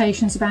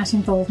presentations about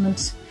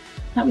involvement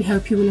that we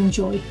hope you will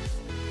enjoy.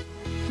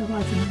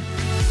 Bye-bye for now.